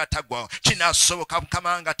kitanga tagwa kinasoboka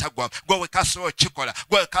mukama nga tagwa gwe wekasobola kikola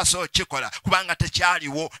gwe wekasobola kikola kubanga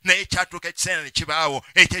tekyaliwo naye kyatuuka ekiseera ne kibaawo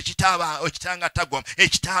ekyo ekitaba okitanga tagwa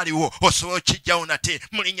ekitaliwo osobola okijjawo nate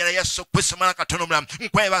mu linnya lya Yesu Kristo Mwana Katonda omulamu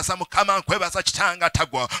nkwebaza mukama nkwebaza kitanga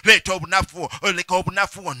tagwa leeta obunafu leka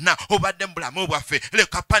obunafu wonna obadde mu bulamu bwaffe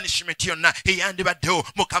leka punishment yonna eyandibaddewo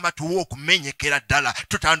mukama tuwe okumenyekera ddala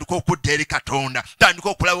tutandika okudda eri Katonda tandika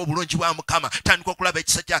okulaba obulungi bwa mukama tandika okulaba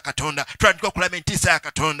ekisa kya Katonda tandika okulaba entiisa ya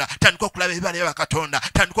Katonda tandika okulaba ebibala bya Katonda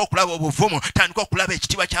tandika okulaba obuvumu tandika okulaba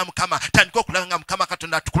ekitiibwa kya mukama tandika okulaba nga mukama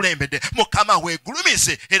Katonda atukulembedde mukama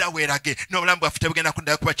weegulumize era weerage n'obulamu bwaffe tebugenda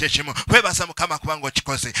kuddayo kuba kyekimu kwebaza mukama kubanga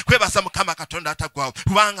okikoze kwebaza mukama Katonda ataggwawo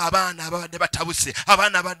kubanga abaana ababadde batabuse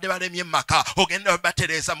abaana abadde balemye maka ogenda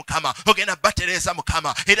batereeza mukama ogenda batereeza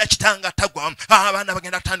mukama era kitanga taggwawo abaana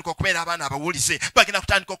bagenda kutandika okubeera abaana abawulize bagenda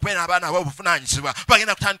kutandika okubeera abaana ab'obuvunaanyizibwa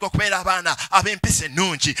bagenda kutandika okubeera abaana ab'empisa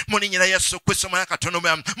ennungi mu linnya lya Yesu Kristo Mwana Katonda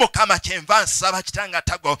omulamu mukama kyenva nsaba kitanga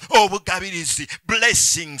taggwawo obugabirizi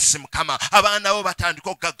blessings mukama abaana bo batandika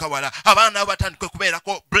okugaggawala abaana bo batandika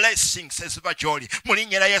okubeerako blessings eziva gy'oli mu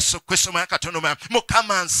linnya lya Yesu Kristo Mwana Katonda omulamu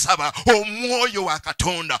mukama nsaba omwoyo wa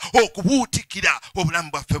Katonda okubuutikira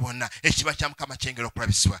obulamu bwaffe bwonna ekiba kya mukama kyengera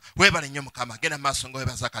okulabisibwa weebale nnyo mukama genda maaso nga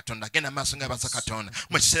weebaza Katonda genda maaso nga weebaza Katonda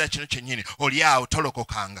mu kiseera kino kyennyini oli awo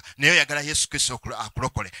tolokokanga naye oyagala Yesu Kristo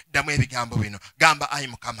akulokole ddamu ebigambo bino gamba ayi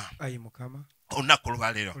mukama olunaku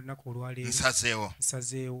olwaleero nsazeewo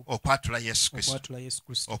okwatula Yesu Kristo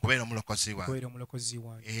okubeera omulokozi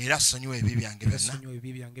wange era sonyiwa ebibi byange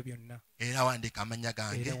byonna era wandiika amannya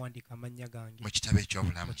gange mu kitabo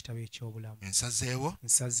eky'obulamu nsazeewo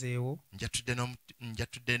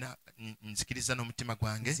njatudde nzikiriza n'omutima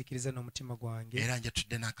gwange era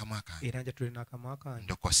njatudde n'akamwa kange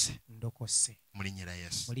ndokose mu linnya lya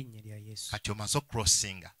Yesu kati omaze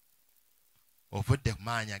okukrossinga ovudde ku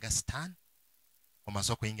maanyi aga Sitaani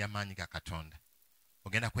omaze okuyingira amaanyi ga Katonda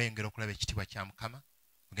ogenda kweyongera okulaba ekitiibwa kya mukama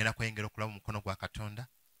ogenda kweyongera okulaba omukono gwa Katonda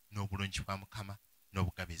n'obulungi bwa mukama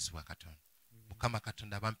n'obugabizi bwa Katonda mukama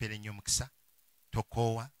Katonda abampeera ennyo omukisa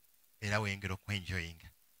tokoowa era weyongera okwenjoyinga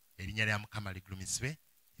erinnya lya mukama ligulumizibwe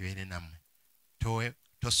libeere nammwe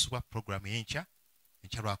tosubwa puroguramu y'enkya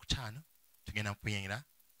lwakutaano tugenda kuyingira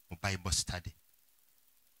mu Bible study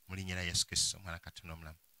mu linnya lya Yesu Kristo Mwana Katonda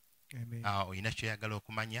omulamu olina kyoyagala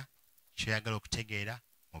okumanya kyoyagala okutegeera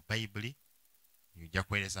mu Bayibuli ojja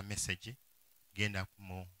kuweereza message genda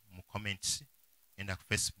mu comments genda ku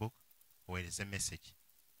Facebook oweereze message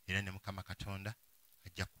era ne mukama Katonda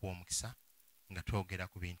ajja kuwa omukisa nga twogera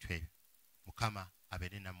ku bintu ebyo mukama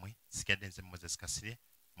abeere nammwe sigadde nze Moses Kasirye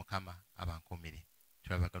mukama abankuumire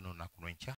tulabagana olunaku lw'enkya